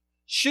cheap.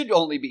 Should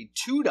only be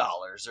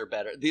 $2 or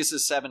better. This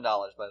is $7,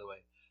 by the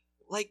way.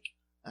 Like,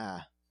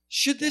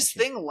 should this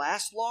thing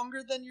last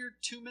longer than your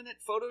 2-minute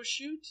photo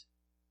shoot?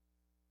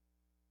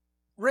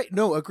 Right.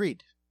 No,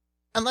 agreed.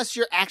 Unless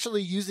you're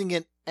actually using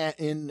it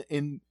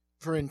in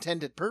for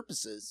intended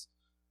purposes.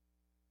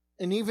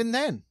 And even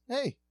then,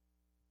 hey.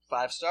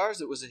 5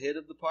 stars. It was a hit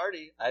of the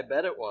party. I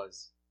bet it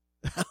was.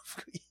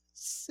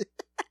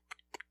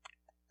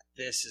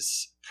 This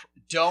is...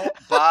 Don't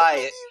buy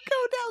it. You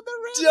go down the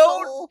rabbit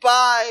Don't hole.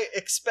 buy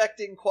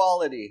expecting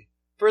quality.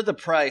 For the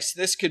price,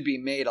 this could be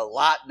made a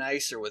lot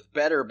nicer with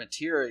better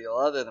material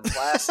other than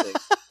plastic.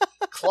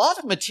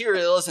 Cloth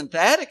material isn't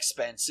that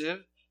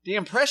expensive. The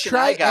impression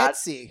I got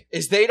Etsy.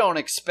 is they don't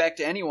expect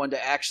anyone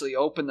to actually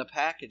open the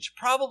package.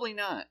 Probably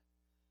not.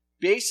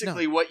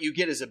 Basically, what you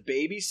get is a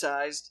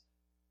baby-sized...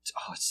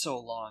 Oh, it's so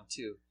long,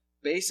 too.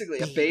 Basically,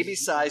 a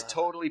baby-sized,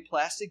 totally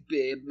plastic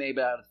bib made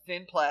out of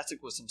thin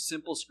plastic with some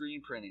simple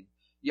screen printing.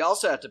 You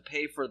also have to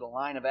pay for the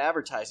line of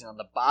advertising on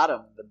the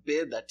bottom, the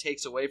bib that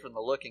takes away from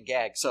the look and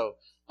gag. So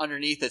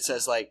underneath it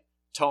says, like,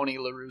 Tony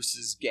La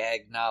Russa's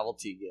gag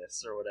novelty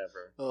gifts or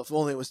whatever. Oh, if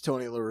only it was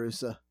Tony La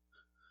Russa.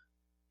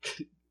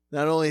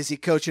 Not only is he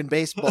coaching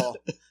baseball,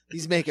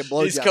 he's making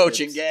blowjob. He's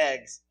coaching bibs.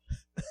 gags.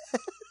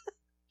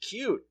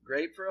 Cute.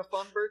 Great for a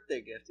fun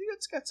birthday gift.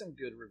 It's got some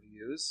good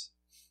reviews.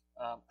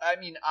 I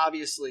mean,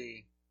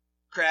 obviously,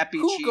 crappy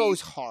Who cheap.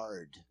 goes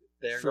hard?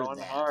 They're for going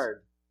that?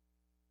 hard.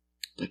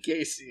 But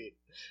Casey.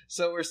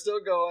 So we're still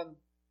going.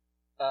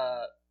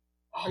 Are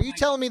you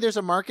telling me there's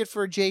a market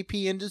for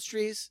JP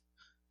Industries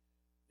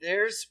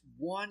There's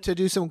one. to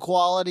do some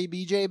quality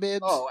BJ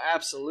bibs? Oh,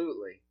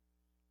 absolutely.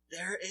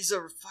 There is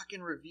a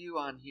fucking review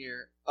on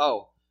here.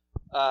 Oh,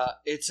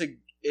 it's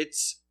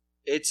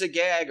a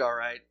gag, all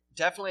right.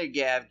 Definitely a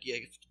gag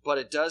gift, but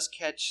it does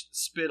catch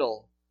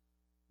spittle.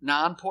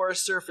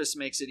 Non-porous surface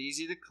makes it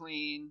easy to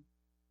clean.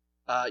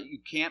 You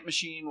can't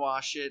machine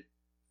wash it.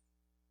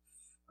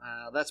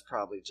 That's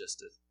probably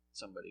just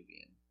somebody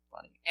being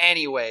funny.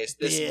 Anyways,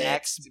 this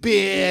next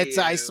bits.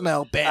 review, I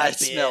smell bad. I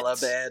smell a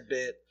bad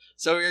bit.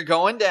 So you're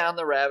going down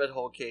the rabbit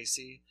hole,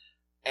 Casey,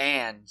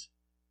 and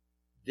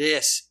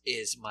this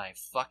is my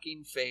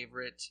fucking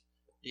favorite.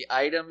 The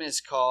item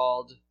is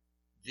called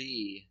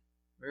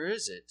where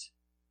is it?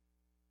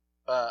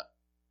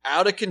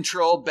 Out of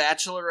Control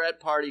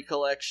Bachelorette Party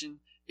Collection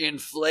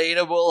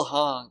Inflatable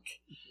Hunk.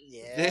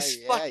 Yeah, This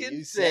yeah, fucking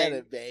you said thing,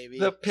 it, baby.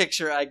 The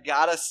picture, I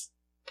gotta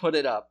put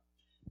it up,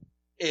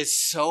 is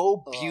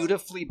so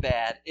beautifully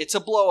bad. It's a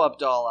blow-up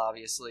doll,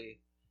 obviously,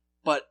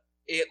 but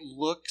it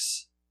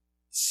looks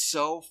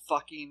so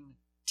fucking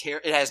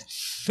it has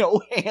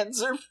no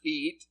hands or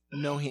feet.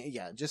 No,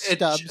 yeah, just It's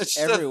stubs just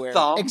a everywhere,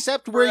 thumb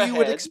except for where a you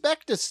would head.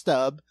 expect a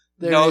stub.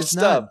 There No is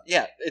stub. none.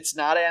 Yeah, it's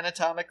not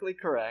anatomically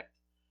correct.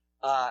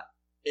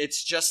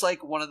 It's just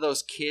like one of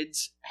those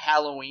kids'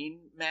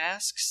 Halloween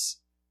masks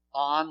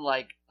on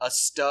like a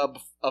stub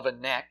of a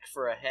neck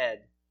for a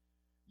head.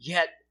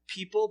 Yet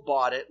people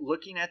bought it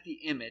looking at the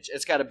image.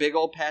 It's got a big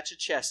old patch of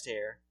chest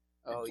hair,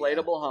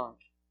 inflatable hunk.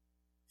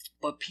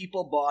 But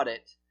people bought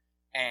it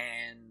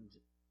and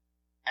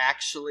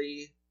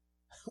actually...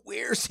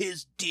 Where's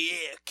his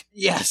dick?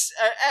 Yes,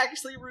 I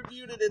actually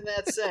reviewed it in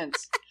that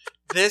sense.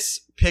 This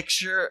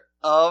picture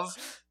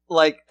of...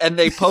 Like, and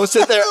they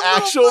posted their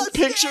actual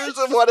mustache. pictures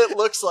of what it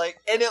looks like,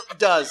 and it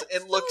does.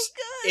 It looks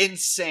good.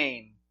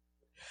 insane.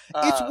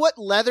 It's what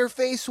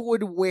Leatherface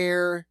would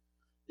wear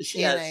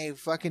yes. in a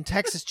fucking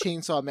Texas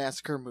Chainsaw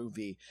Massacre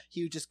movie.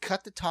 He would just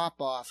cut the top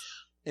off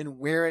and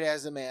wear it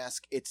as a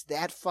mask. It's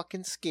that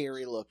fucking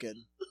scary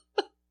looking.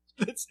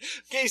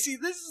 Casey,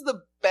 this is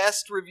the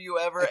best review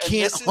ever. I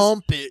can't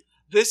hump it.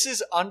 This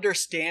is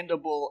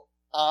understandable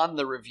on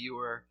the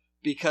reviewer.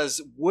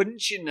 Because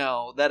wouldn't you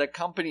know that a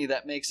company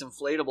that makes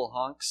inflatable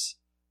hunks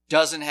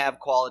doesn't have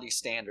quality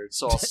standards?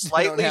 So I'll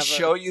slightly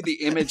show you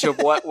the image of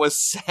what was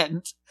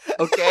sent,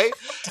 okay?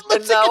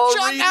 And now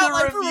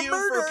I'll read the review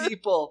for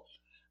people.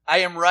 I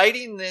am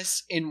writing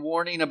this in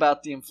warning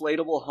about the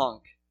inflatable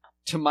hunk.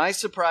 To my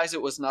surprise,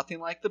 it was nothing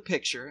like the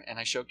picture, and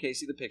I showed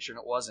Casey the picture, and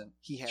it wasn't.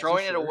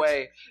 Throwing it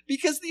away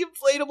because the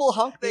inflatable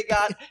hunk they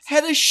got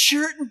had a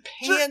shirt and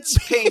pants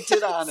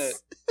painted on it.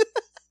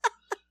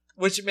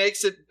 Which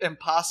makes it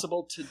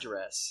impossible to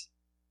dress.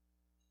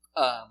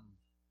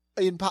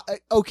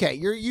 Okay,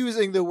 you're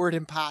using the word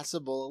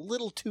impossible a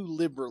little too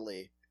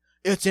liberally.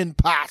 It's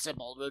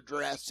impossible to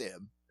dress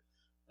him.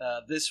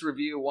 This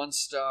review, 1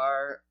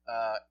 star,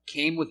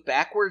 came with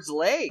backwards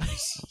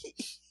legs.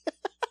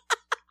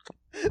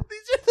 These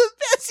are the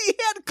best. He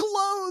had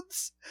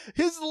clothes.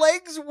 His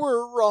legs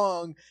were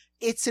wrong.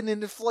 It's an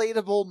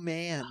inflatable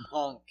man.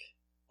 Hunk.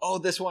 Oh,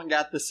 this one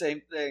got the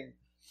same thing.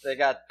 They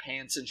got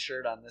pants and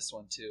shirt on this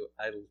one too.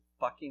 I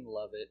fucking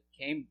love it.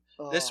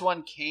 This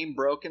one came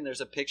broken. There's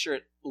a picture.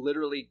 It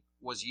literally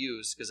was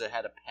used because it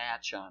had a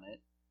patch on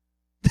it.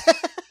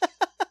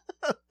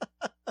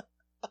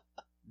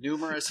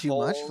 Numerous Too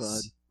holes. much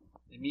fun.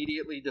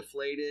 Immediately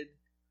deflated.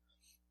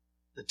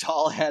 The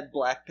doll had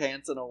black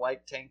pants and a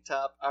white tank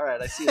top. All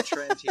right, I see a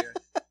trend here.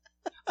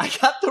 I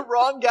got the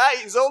wrong guy.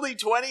 He's only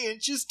 20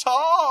 inches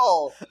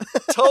tall.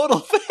 Total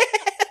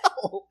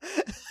fail.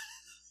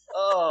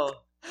 Oh.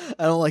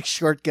 I don't like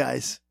short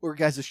guys or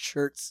guys with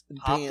shirts and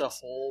Popped pants. a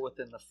hole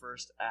within the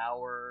first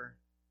hour.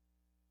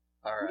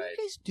 All right. What are you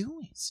guys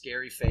doing?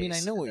 Scary face. I mean, I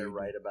know what they're you're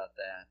right about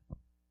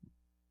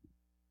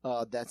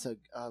that. That's a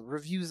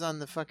reviews on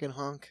the fucking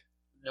hunk.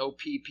 No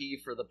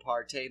PP for the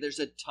partay. There's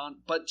a ton,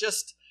 but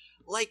just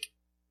like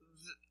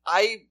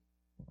I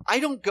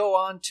don't go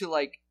on to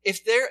like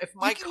if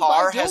my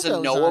car has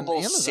a knowable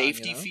Amazon,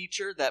 safety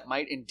feature that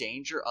might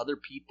endanger other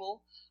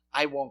people,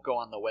 I won't go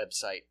on the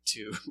website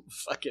to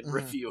fucking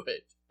review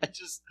it.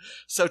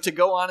 So to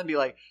go on and be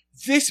like,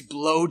 this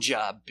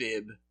blowjob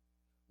bib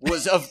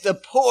was of the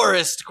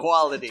poorest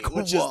quality,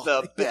 which is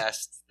the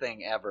best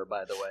thing ever,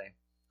 by the way.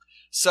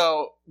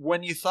 So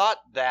when you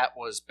thought that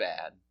was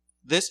bad,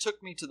 this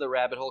took me to the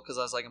rabbit hole because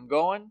I was like, I'm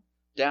going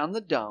down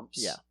the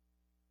dumps. Yeah.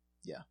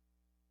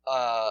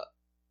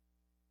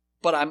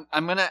 But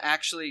I'm gonna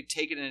actually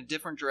take it in a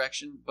different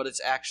direction. But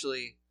it's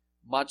actually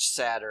much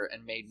sadder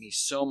and made me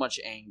so much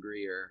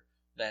angrier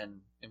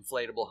than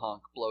inflatable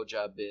hunk,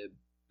 blowjob bib,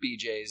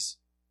 BJ's,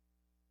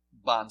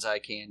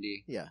 bonsai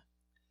candy. Yeah.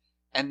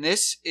 And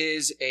this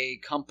is a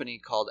company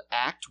called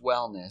Act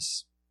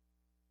Wellness.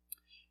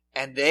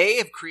 And they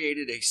have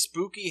created a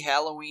spooky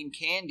Halloween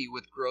candy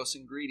with gross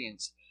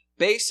ingredients.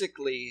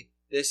 Basically,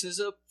 this is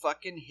a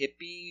fucking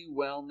hippie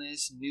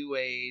wellness new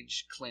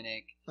age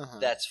clinic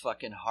that's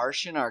fucking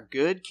harshing our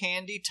good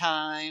candy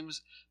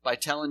times by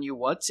telling you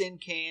what's in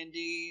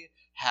candy,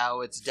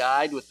 how it's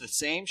dyed with the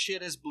same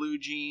shit as blue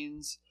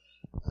jeans.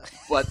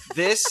 But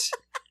this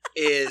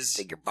is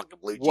Take your fucking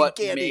blue jean what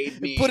candy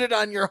made me and put it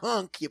on your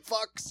hunk, you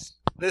fucks.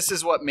 This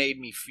is what made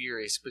me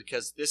furious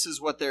because this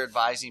is what they're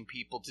advising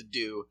people to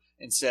do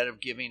instead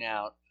of giving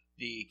out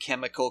the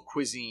chemical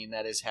cuisine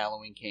that is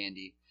Halloween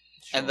candy.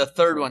 And the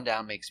third one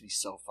down makes me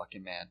so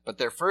fucking mad. But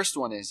their first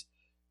one is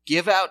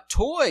give out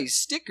toys,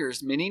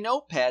 stickers, mini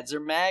notepads, or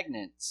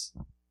magnets.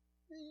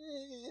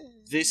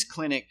 This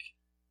clinic,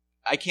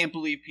 I can't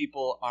believe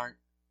people aren't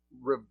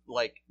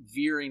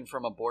veering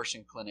from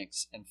abortion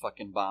clinics and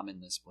fucking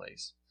bombing this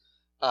place.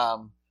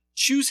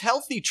 Choose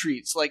healthy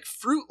treats like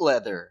fruit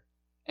leather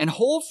and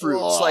whole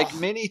fruits like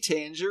mini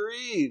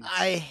tangerines.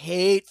 I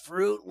hate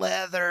fruit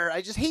leather.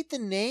 I just hate the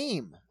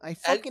name. I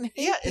fucking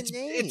hate the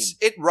name.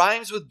 It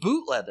rhymes with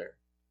boot leather.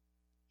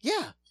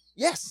 Yeah.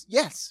 Yes.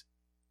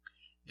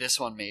 This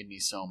one made me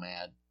so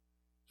mad.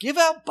 Give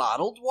out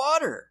bottled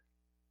water.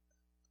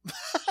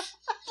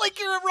 Like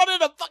you're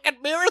running a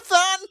fucking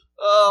marathon?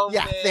 Oh,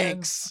 yeah, man.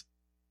 Thanks.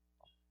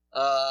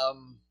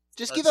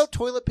 Just give out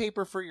toilet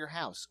paper for your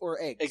house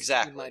or eggs.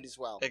 Exactly. You might as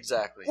well.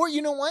 Exactly. Or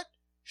you know what?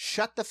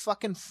 Shut the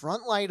fucking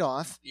front light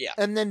off. Yeah.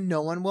 And then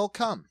no one will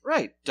come.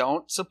 Right.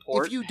 Don't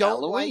support If you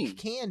don't Halloween. like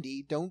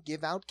candy, don't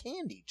give out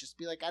candy. Just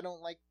be like, I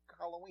don't like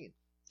Halloween.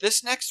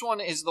 This next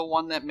one is the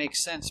one that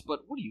makes sense,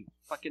 but what are you,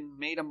 fucking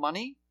made of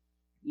money?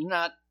 You're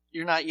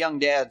not young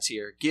dads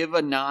here. Give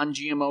a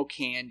non-GMO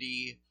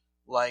candy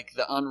like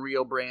the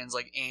Unreal brands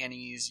like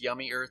Annie's,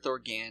 Yummy Earth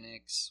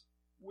Organics.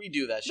 We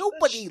do that shit.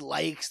 Nobody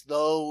likes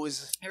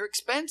those. They're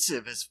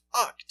expensive as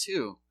fuck,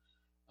 too.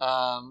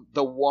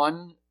 The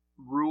one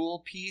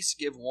rule piece,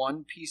 give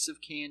one piece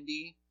of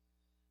candy.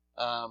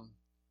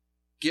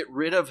 Get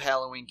rid of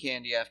Halloween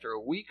candy after a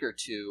week or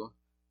two.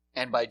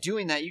 And by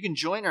doing that, you can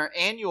join our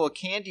annual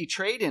candy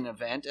trade-in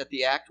event at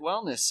the Act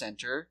Wellness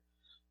Center.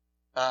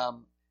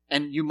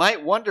 And you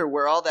might wonder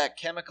where all that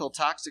chemical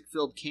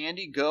toxic-filled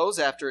candy goes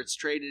after it's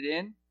traded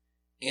in.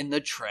 In the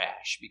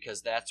trash,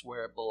 because that's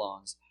where it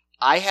belongs.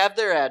 I have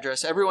their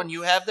address. Everyone,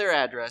 you have their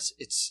address.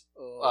 It's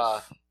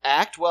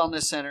Act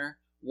Wellness Center,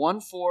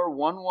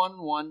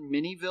 14111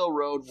 Minnieville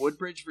Road,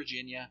 Woodbridge,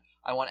 Virginia.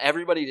 I want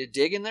everybody to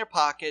dig in their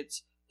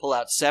pockets, pull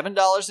out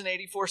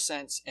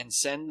 $7.84, and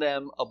send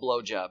them a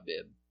blowjob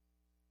bib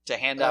to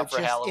hand out for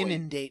just Halloween.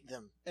 Inundate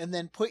them. And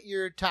then put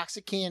your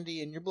toxic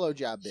candy in your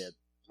blowjob bib.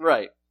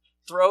 Right.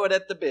 Throw it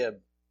at the bib.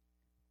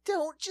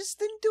 Don't do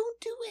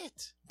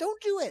it.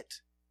 Don't do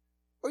it.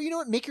 Or you know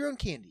what? Make your own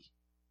candy.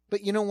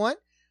 But you know what?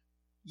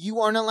 You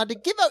aren't allowed to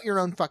give out your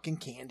own fucking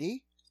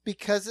candy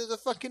because of the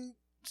fucking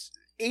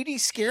 80s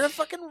scare of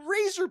fucking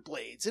razor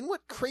blades. And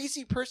what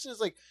crazy person is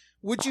like,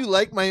 would you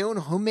like my own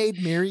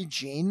homemade Mary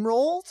Jane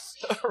rolls?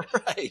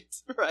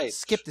 Right.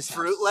 Skip this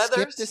Fruit house.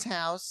 leathers? Skip this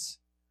house.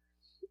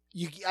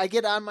 I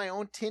get on my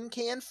own tin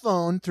can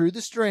phone through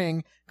the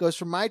string, goes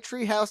from my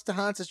tree house to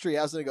Hans's tree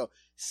house, and I go,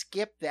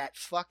 skip that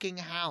fucking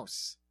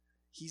house.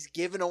 He's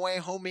giving away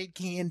homemade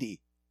candy.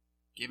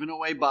 Giving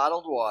away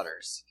bottled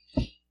waters.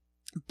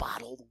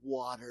 Bottled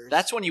waters.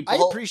 That's when you I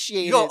pull,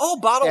 appreciate you go, it oh,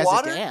 bottled as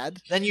water? a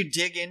dad. Then you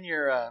dig in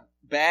your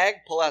bag,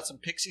 pull out some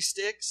pixie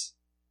sticks,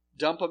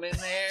 dump them in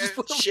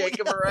there, shake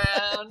them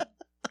around.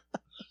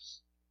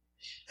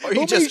 Or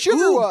you just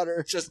sugar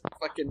water. Just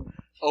fucking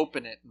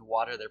open it and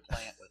water their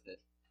plant with it.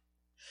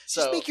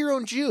 So, just make your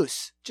own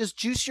juice. Just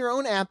juice your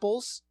own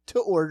apples to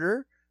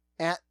order.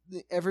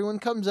 Everyone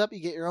comes up, you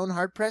get your own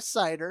hard pressed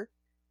cider.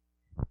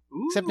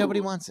 Ooh. Except nobody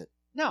wants it.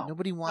 No.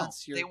 Nobody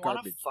wants your They want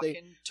garbage. a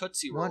fucking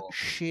Tootsie Roll. Want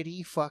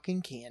shitty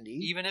fucking candy.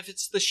 Even if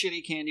it's the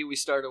shitty candy we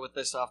started with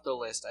this off the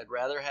list, I'd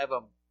rather have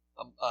a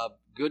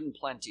good and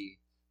plenty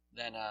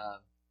than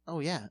Oh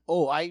yeah.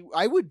 Oh,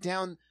 I would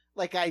down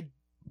like I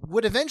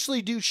would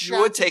eventually do. You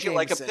would take it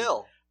like a Jameson.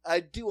 pill.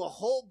 I'd do a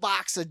whole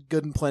box of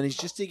Good and Plenties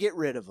just to get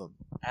rid of them.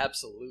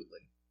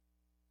 Absolutely.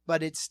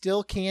 But it's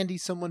still candy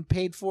someone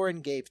paid for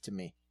and gave to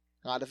me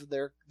out of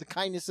the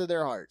kindness of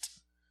their heart.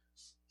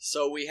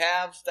 So we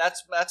have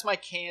that's my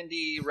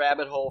candy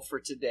rabbit hole for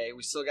today.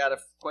 We still got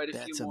quite a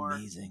few more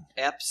amazing.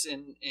 eps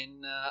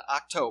in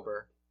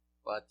October,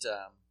 but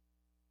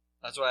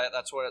that's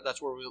where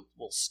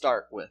we'll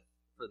start with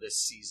for this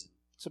season.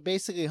 So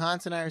basically,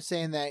 Hans and I are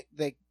saying that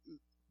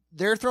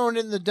they're throwing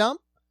it in the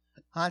dump.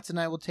 Hans and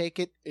I will take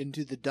it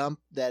into the dump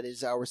that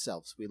is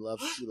ourselves. We love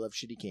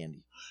shitty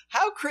candy.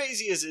 How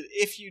crazy is it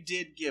if you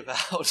did give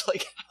out?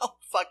 Like, how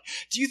fuck?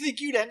 Do you think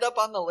you'd end up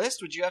on the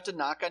list? Would you have to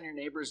knock on your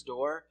neighbor's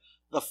door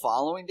the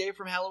following day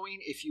from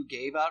Halloween if you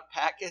gave out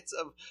packets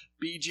of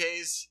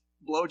BJ's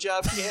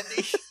blowjob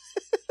candy?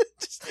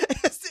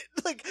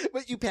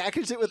 But you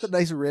packaged it with a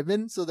nice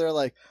ribbon, so they're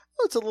like,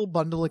 "Oh, it's a little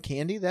bundle of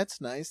candy. That's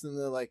nice." And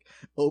they're like,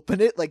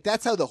 "Open it." Like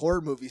that's how the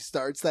horror movie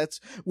starts.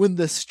 That's when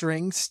the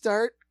strings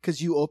start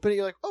because you open it.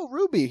 You're like, "Oh,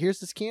 Ruby, here's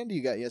this candy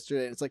you got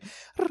yesterday." And it's like,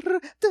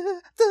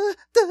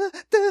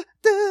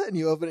 and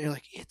you open it. And you're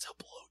like, "It's a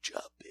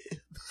blowjob, babe.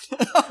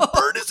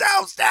 Burn his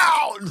house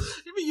down."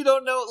 You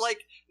don't know,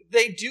 like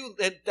they do.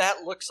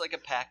 That looks like a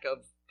pack of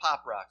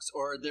Pop Rocks,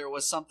 or there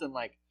was something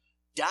like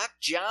Doc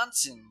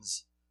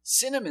Johnson's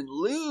cinnamon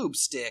lube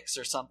sticks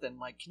or something.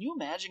 Like, can you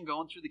imagine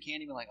going through the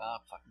candy and being like, oh,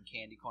 fucking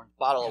candy corn,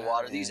 bottle of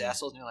water, these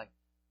assholes, and you're like,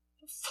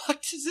 the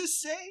fuck does this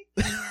say?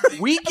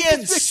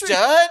 Weekend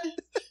stud?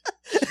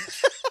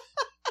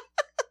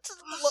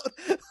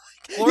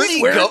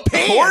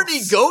 Horny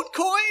goat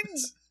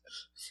coins?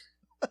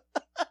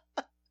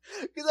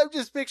 Because I'm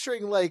just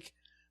picturing, like,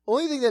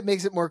 only thing that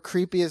makes it more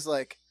creepy is,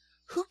 like,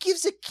 who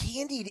gives a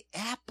candied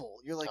apple?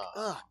 You're like,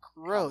 ugh,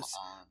 gross.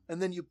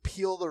 And then you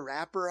peel the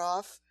wrapper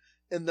off,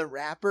 and the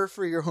wrapper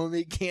for your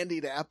homemade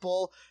candied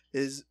apple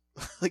is,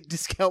 like,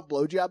 discount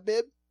blowjob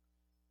bib.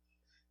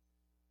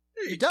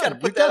 You're done.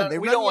 You're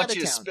done. We don't want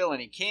you to spill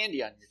any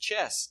candy on your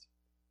chest.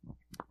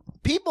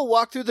 People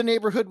walk through the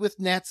neighborhood with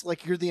nets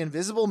like you're the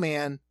Invisible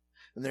Man,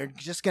 and they're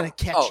just going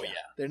to catch you. Yeah.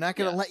 They're not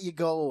going to let you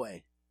go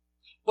away.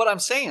 But I'm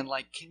saying,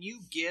 like, can you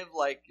give,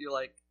 like, you're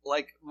like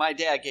my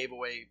dad gave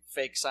away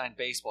fake signed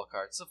baseball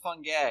cards. It's a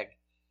fun gag.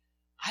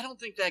 I don't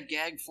think that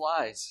gag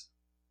flies.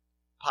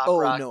 Pop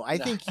Rock. No, I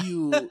think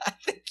you I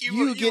think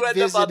you get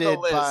visited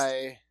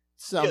by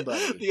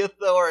somebody. The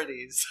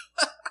authorities.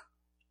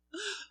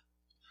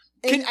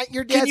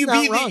 Your dad's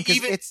not wrong,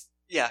 because it's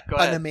go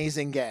ahead. An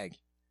amazing gag.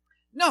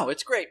 No,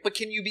 it's great. But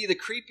can you be the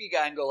creepy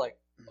guy and go like,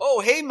 oh,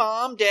 hey,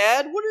 Mom,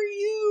 Dad, what are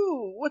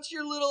you? What's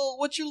your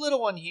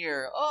little one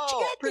here?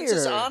 Oh,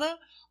 Princess Anna?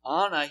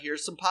 Anna,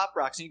 here's some Pop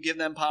Rocks. And you give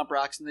them Pop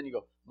Rocks, and then you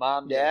go,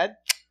 Mom, Dad,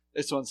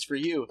 this one's for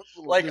you.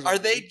 Like, are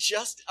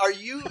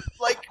you,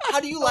 like, how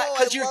do you like,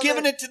 because you're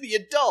giving it to the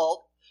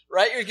adult,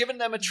 right? You're giving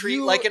them a treat.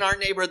 Like in our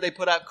neighborhood, they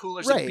put out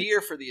coolers of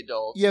beer for the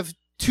adult. You have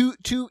two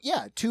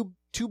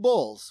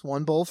bowls.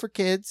 One bowl for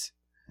kids,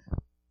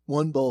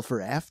 one bowl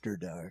for after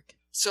dark.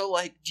 So,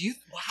 like,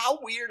 how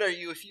weird are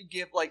you if you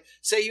give, like,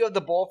 say you have the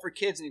bowl for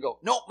kids and you go,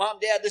 no, Mom,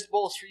 Dad, this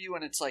bowl's for you,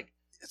 and it's like,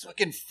 it's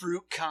fucking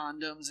fruit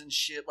condoms and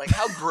shit. Like,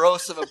 how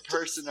gross of a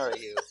person are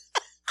you?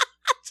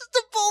 Just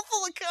a bowl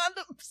full of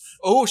condoms.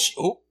 Oh,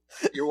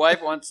 your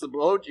wife wants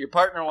your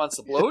partner wants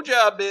the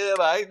blowjob bib.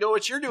 I know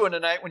what you're doing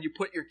tonight when you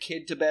put your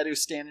kid to bed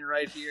who's standing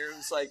right here.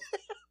 It's like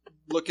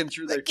looking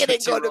through their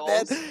kids go to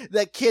bed.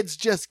 That kid's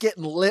just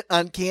getting lit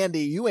on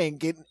candy. You ain't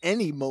getting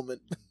any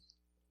moment.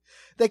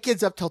 That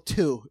kid's up till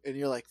 2, and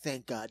you're like,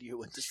 thank God you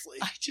went to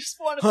sleep. I just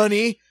want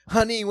to...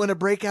 Honey, you want to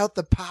break out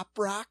the Pop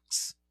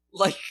Rocks?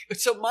 Like,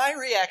 so my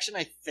reaction,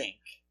 I think,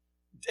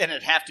 and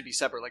it'd have to be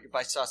separate. Like, if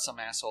I saw some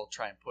asshole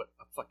try and put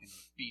a fucking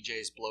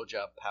BJ's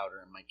blowjob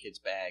powder in my kid's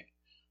bag,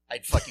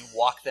 I'd fucking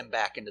walk them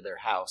back into their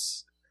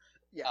house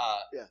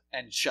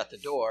and shut the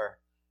door.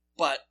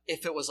 But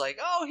if it was like,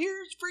 oh,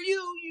 here's for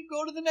you, you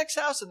go to the next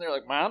house, and they're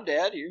like, Mom,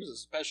 Dad, here's a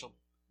special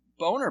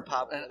boner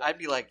pop, and I'd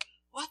be like,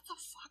 what the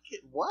fuck?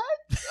 What?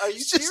 Are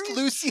you serious? Just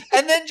Lucy.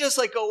 And then just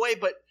like go away.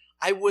 But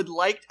I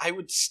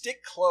would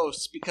stick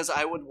close because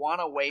I would want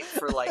to wait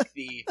for like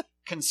the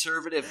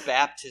conservative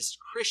Baptist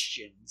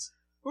Christians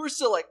who are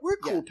still like, we're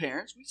cool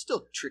parents. We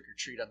still trick or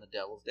treat on the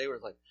Devil's Day. We're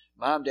like,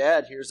 Mom,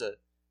 Dad, here's a,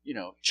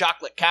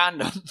 chocolate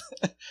condom.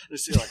 They're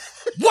still like,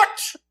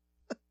 what?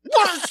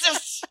 What is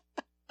this?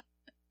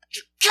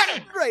 Get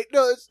it! Right.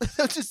 No,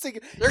 I'm just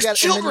thinking. There's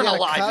children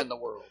alive in the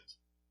world.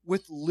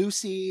 With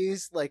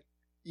Lucy's, like,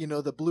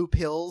 the blue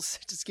pills.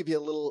 Just give you a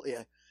little,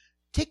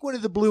 take one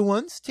of the blue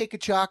ones, take a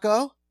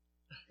Choco,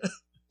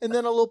 and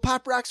then a little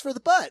Pop Rocks for the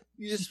butt.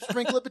 You just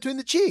sprinkle it between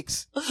the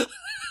cheeks.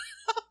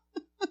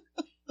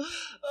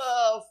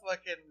 Oh,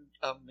 fucking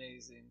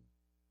amazing.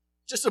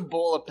 Just a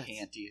bowl of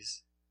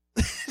panties.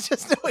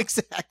 Just know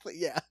exactly,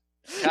 yeah.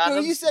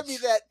 When you sent me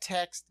that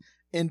text,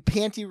 And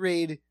Panty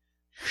Raid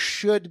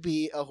should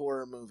be a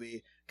horror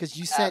movie. Because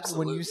you said,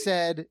 when you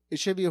said it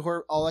should be a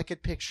horror, all I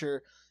could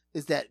picture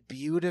is that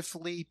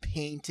beautifully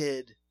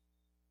painted.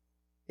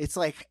 It's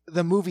like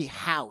the movie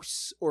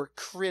House or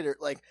Critter,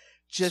 like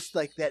just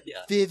like that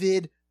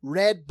vivid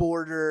red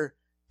border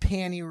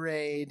Panty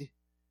Raid,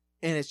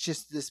 and it's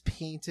just this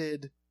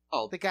painted.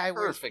 Oh, the guy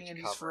wears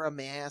panties cover for a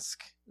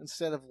mask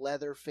instead of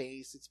leather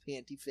face. It's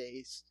panty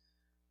face.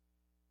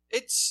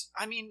 It's,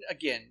 I mean,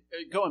 again,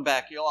 going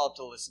back, you'll have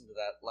to listen to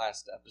that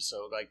last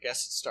episode. I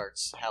guess it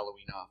starts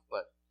Halloween off,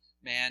 but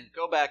man,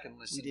 go back and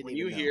listen. When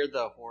you hear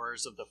the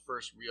horrors of the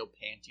first real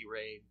Panty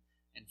Raid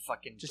and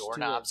fucking just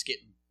doorknobs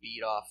getting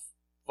beat off,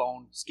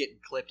 phones getting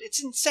clipped,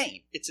 it's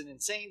insane. It's an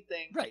insane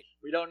thing. Right.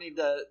 We don't need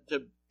to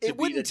it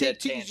wouldn't take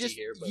too just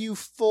here, but you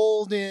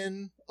fold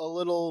in a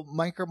little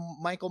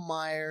Michael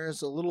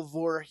Myers, a little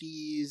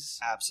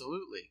Voorhees.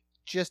 Absolutely.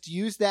 Just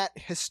use that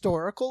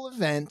historical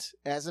event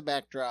as a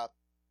backdrop.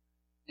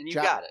 And you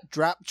got it.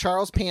 Drop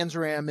Charles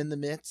Panzram in the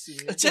midst.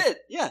 That's it.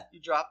 Yeah. You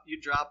drop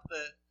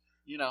the,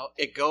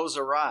 it goes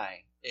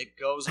awry. It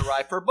goes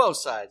awry for both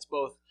sides,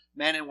 both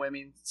men and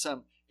women.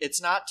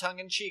 It's not tongue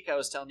in cheek, I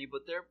was telling you,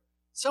 but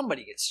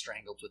somebody gets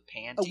strangled with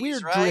panties. A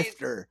weird right?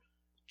 drifter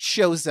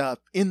shows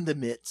up in the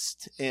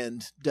midst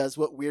and does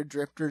what weird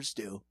drifters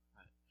do.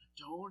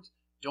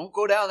 Don't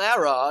go down that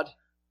road.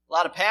 A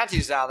lot of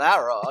panties down that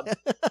road.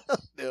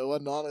 No,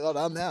 not go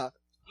down there.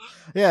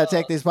 Yeah,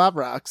 take these Pop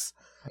Rocks.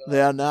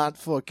 They're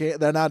not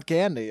they're not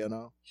candy,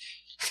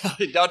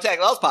 Don't take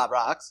those Pop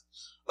Rocks.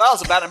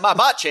 Those are better than my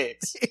butt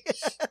cheeks.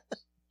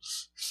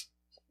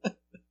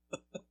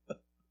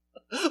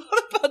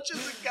 What about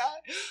just a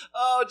guy?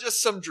 Oh,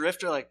 just some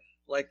drifter like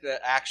the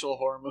actual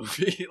horror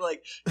movie.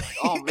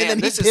 Oh man,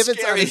 this is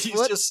scary. He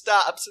just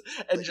stops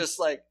and just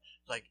like,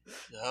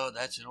 oh,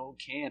 that's an old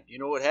camp. You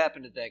know what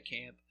happened at that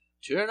camp?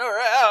 Turn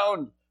around.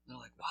 And they're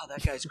like, wow,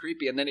 that guy's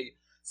creepy. And then he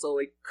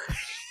slowly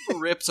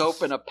rips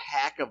open a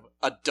pack of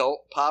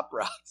adult Pop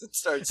Rocks and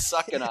starts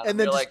sucking on them. And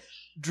then like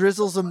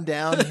drizzles them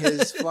down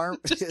his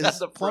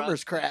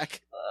plumber's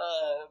crack.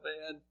 Oh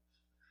man,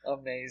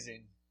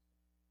 amazing.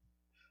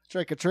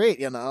 Trick or treat,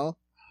 Well,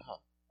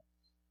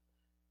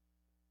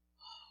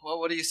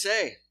 what do you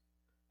say?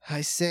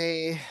 I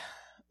say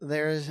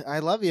I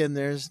love you and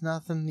there's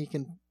nothing you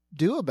can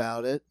do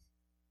about it.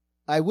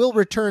 I will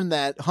return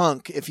that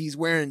hunk if he's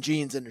wearing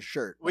jeans and a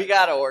shirt. We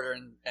got to order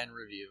and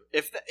review.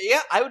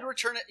 I would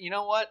return it. You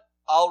know what?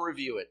 I'll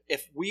review it.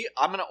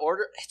 I'm going to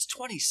order, it's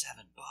 $27.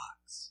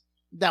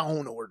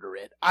 Don't order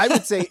it. I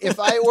would say if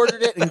I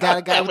ordered it and got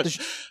a guy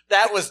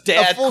that was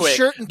dad full quick.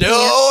 Shirt and don't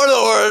pants.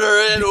 Order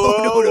it.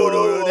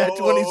 No. That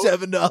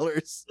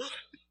 $27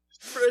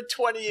 for a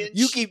 20-inch.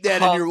 You keep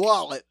that in your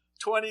wallet.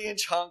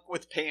 20-inch hunk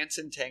with pants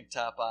and tank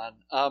top on.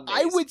 Amazing.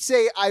 I would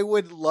say I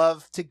would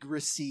love to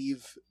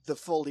receive the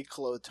fully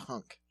clothed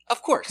hunk.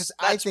 Of course, because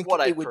I think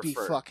it would be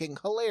fucking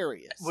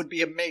hilarious. It would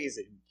be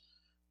amazing.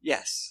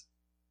 Yes.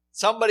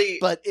 Somebody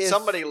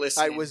listening.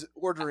 I was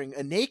ordering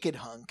a naked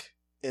hunk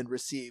and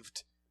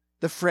received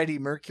the Freddie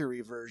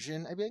Mercury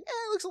version, I'd be like,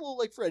 it looks a little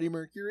like Freddie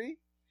Mercury.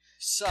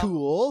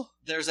 Cool.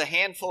 There's a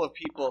handful of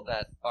people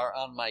that are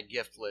on my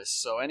gift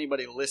list, so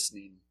anybody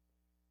listening,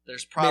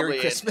 there's probably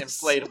an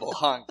inflatable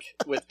hunk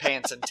with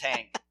pants and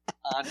tank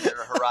on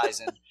your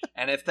horizon.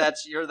 And if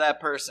you're that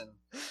person,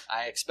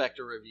 I expect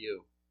a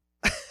review.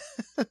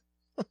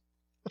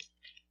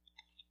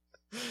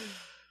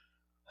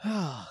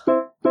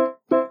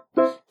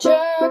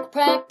 Jerk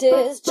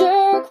practice,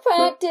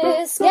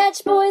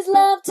 sketch boys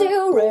love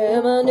to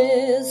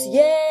reminisce,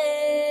 yeah.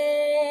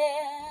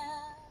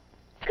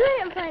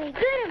 Good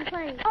and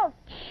plenty. Oh,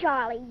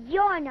 Charlie,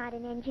 you're not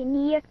an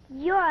engineer.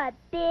 You're a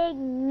big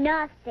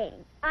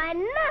nothing.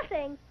 I'm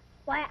nothing?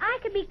 Why, I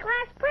could be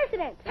class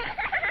president.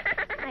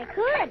 I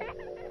could.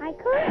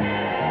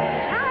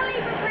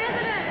 Charlie for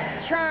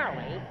president.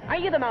 Charlie, are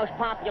you the most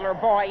popular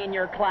boy in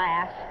your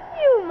class?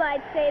 You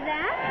might say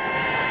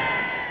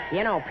that.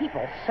 You know,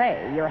 people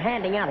say you're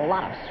handing out a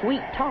lot of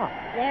sweet talk.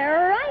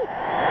 They're right.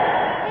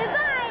 If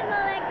I'm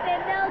elected,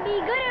 there'll be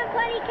good and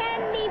plenty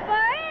candy for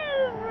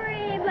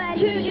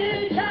everybody.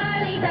 Choo-choo,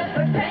 Charlie's up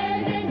for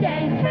president.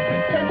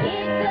 So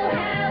kids will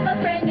have a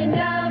friend in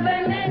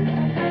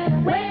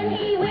government. When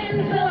he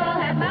wins, we'll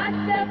all have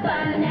lots of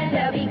fun. And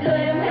there'll be good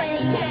and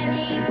plenty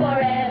candy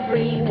for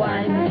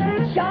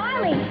everyone.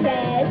 Charlie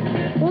says,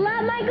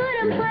 love my good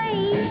and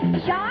plenty.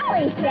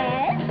 Charlie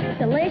says,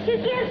 delicious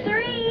gifts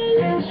are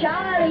eaten.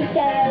 Charlie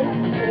says,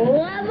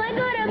 love my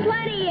good and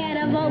plenty. And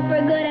a vote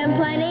for good and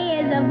plenty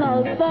is a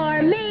vote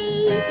for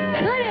me.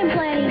 Good and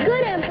plenty,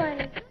 good and plenty.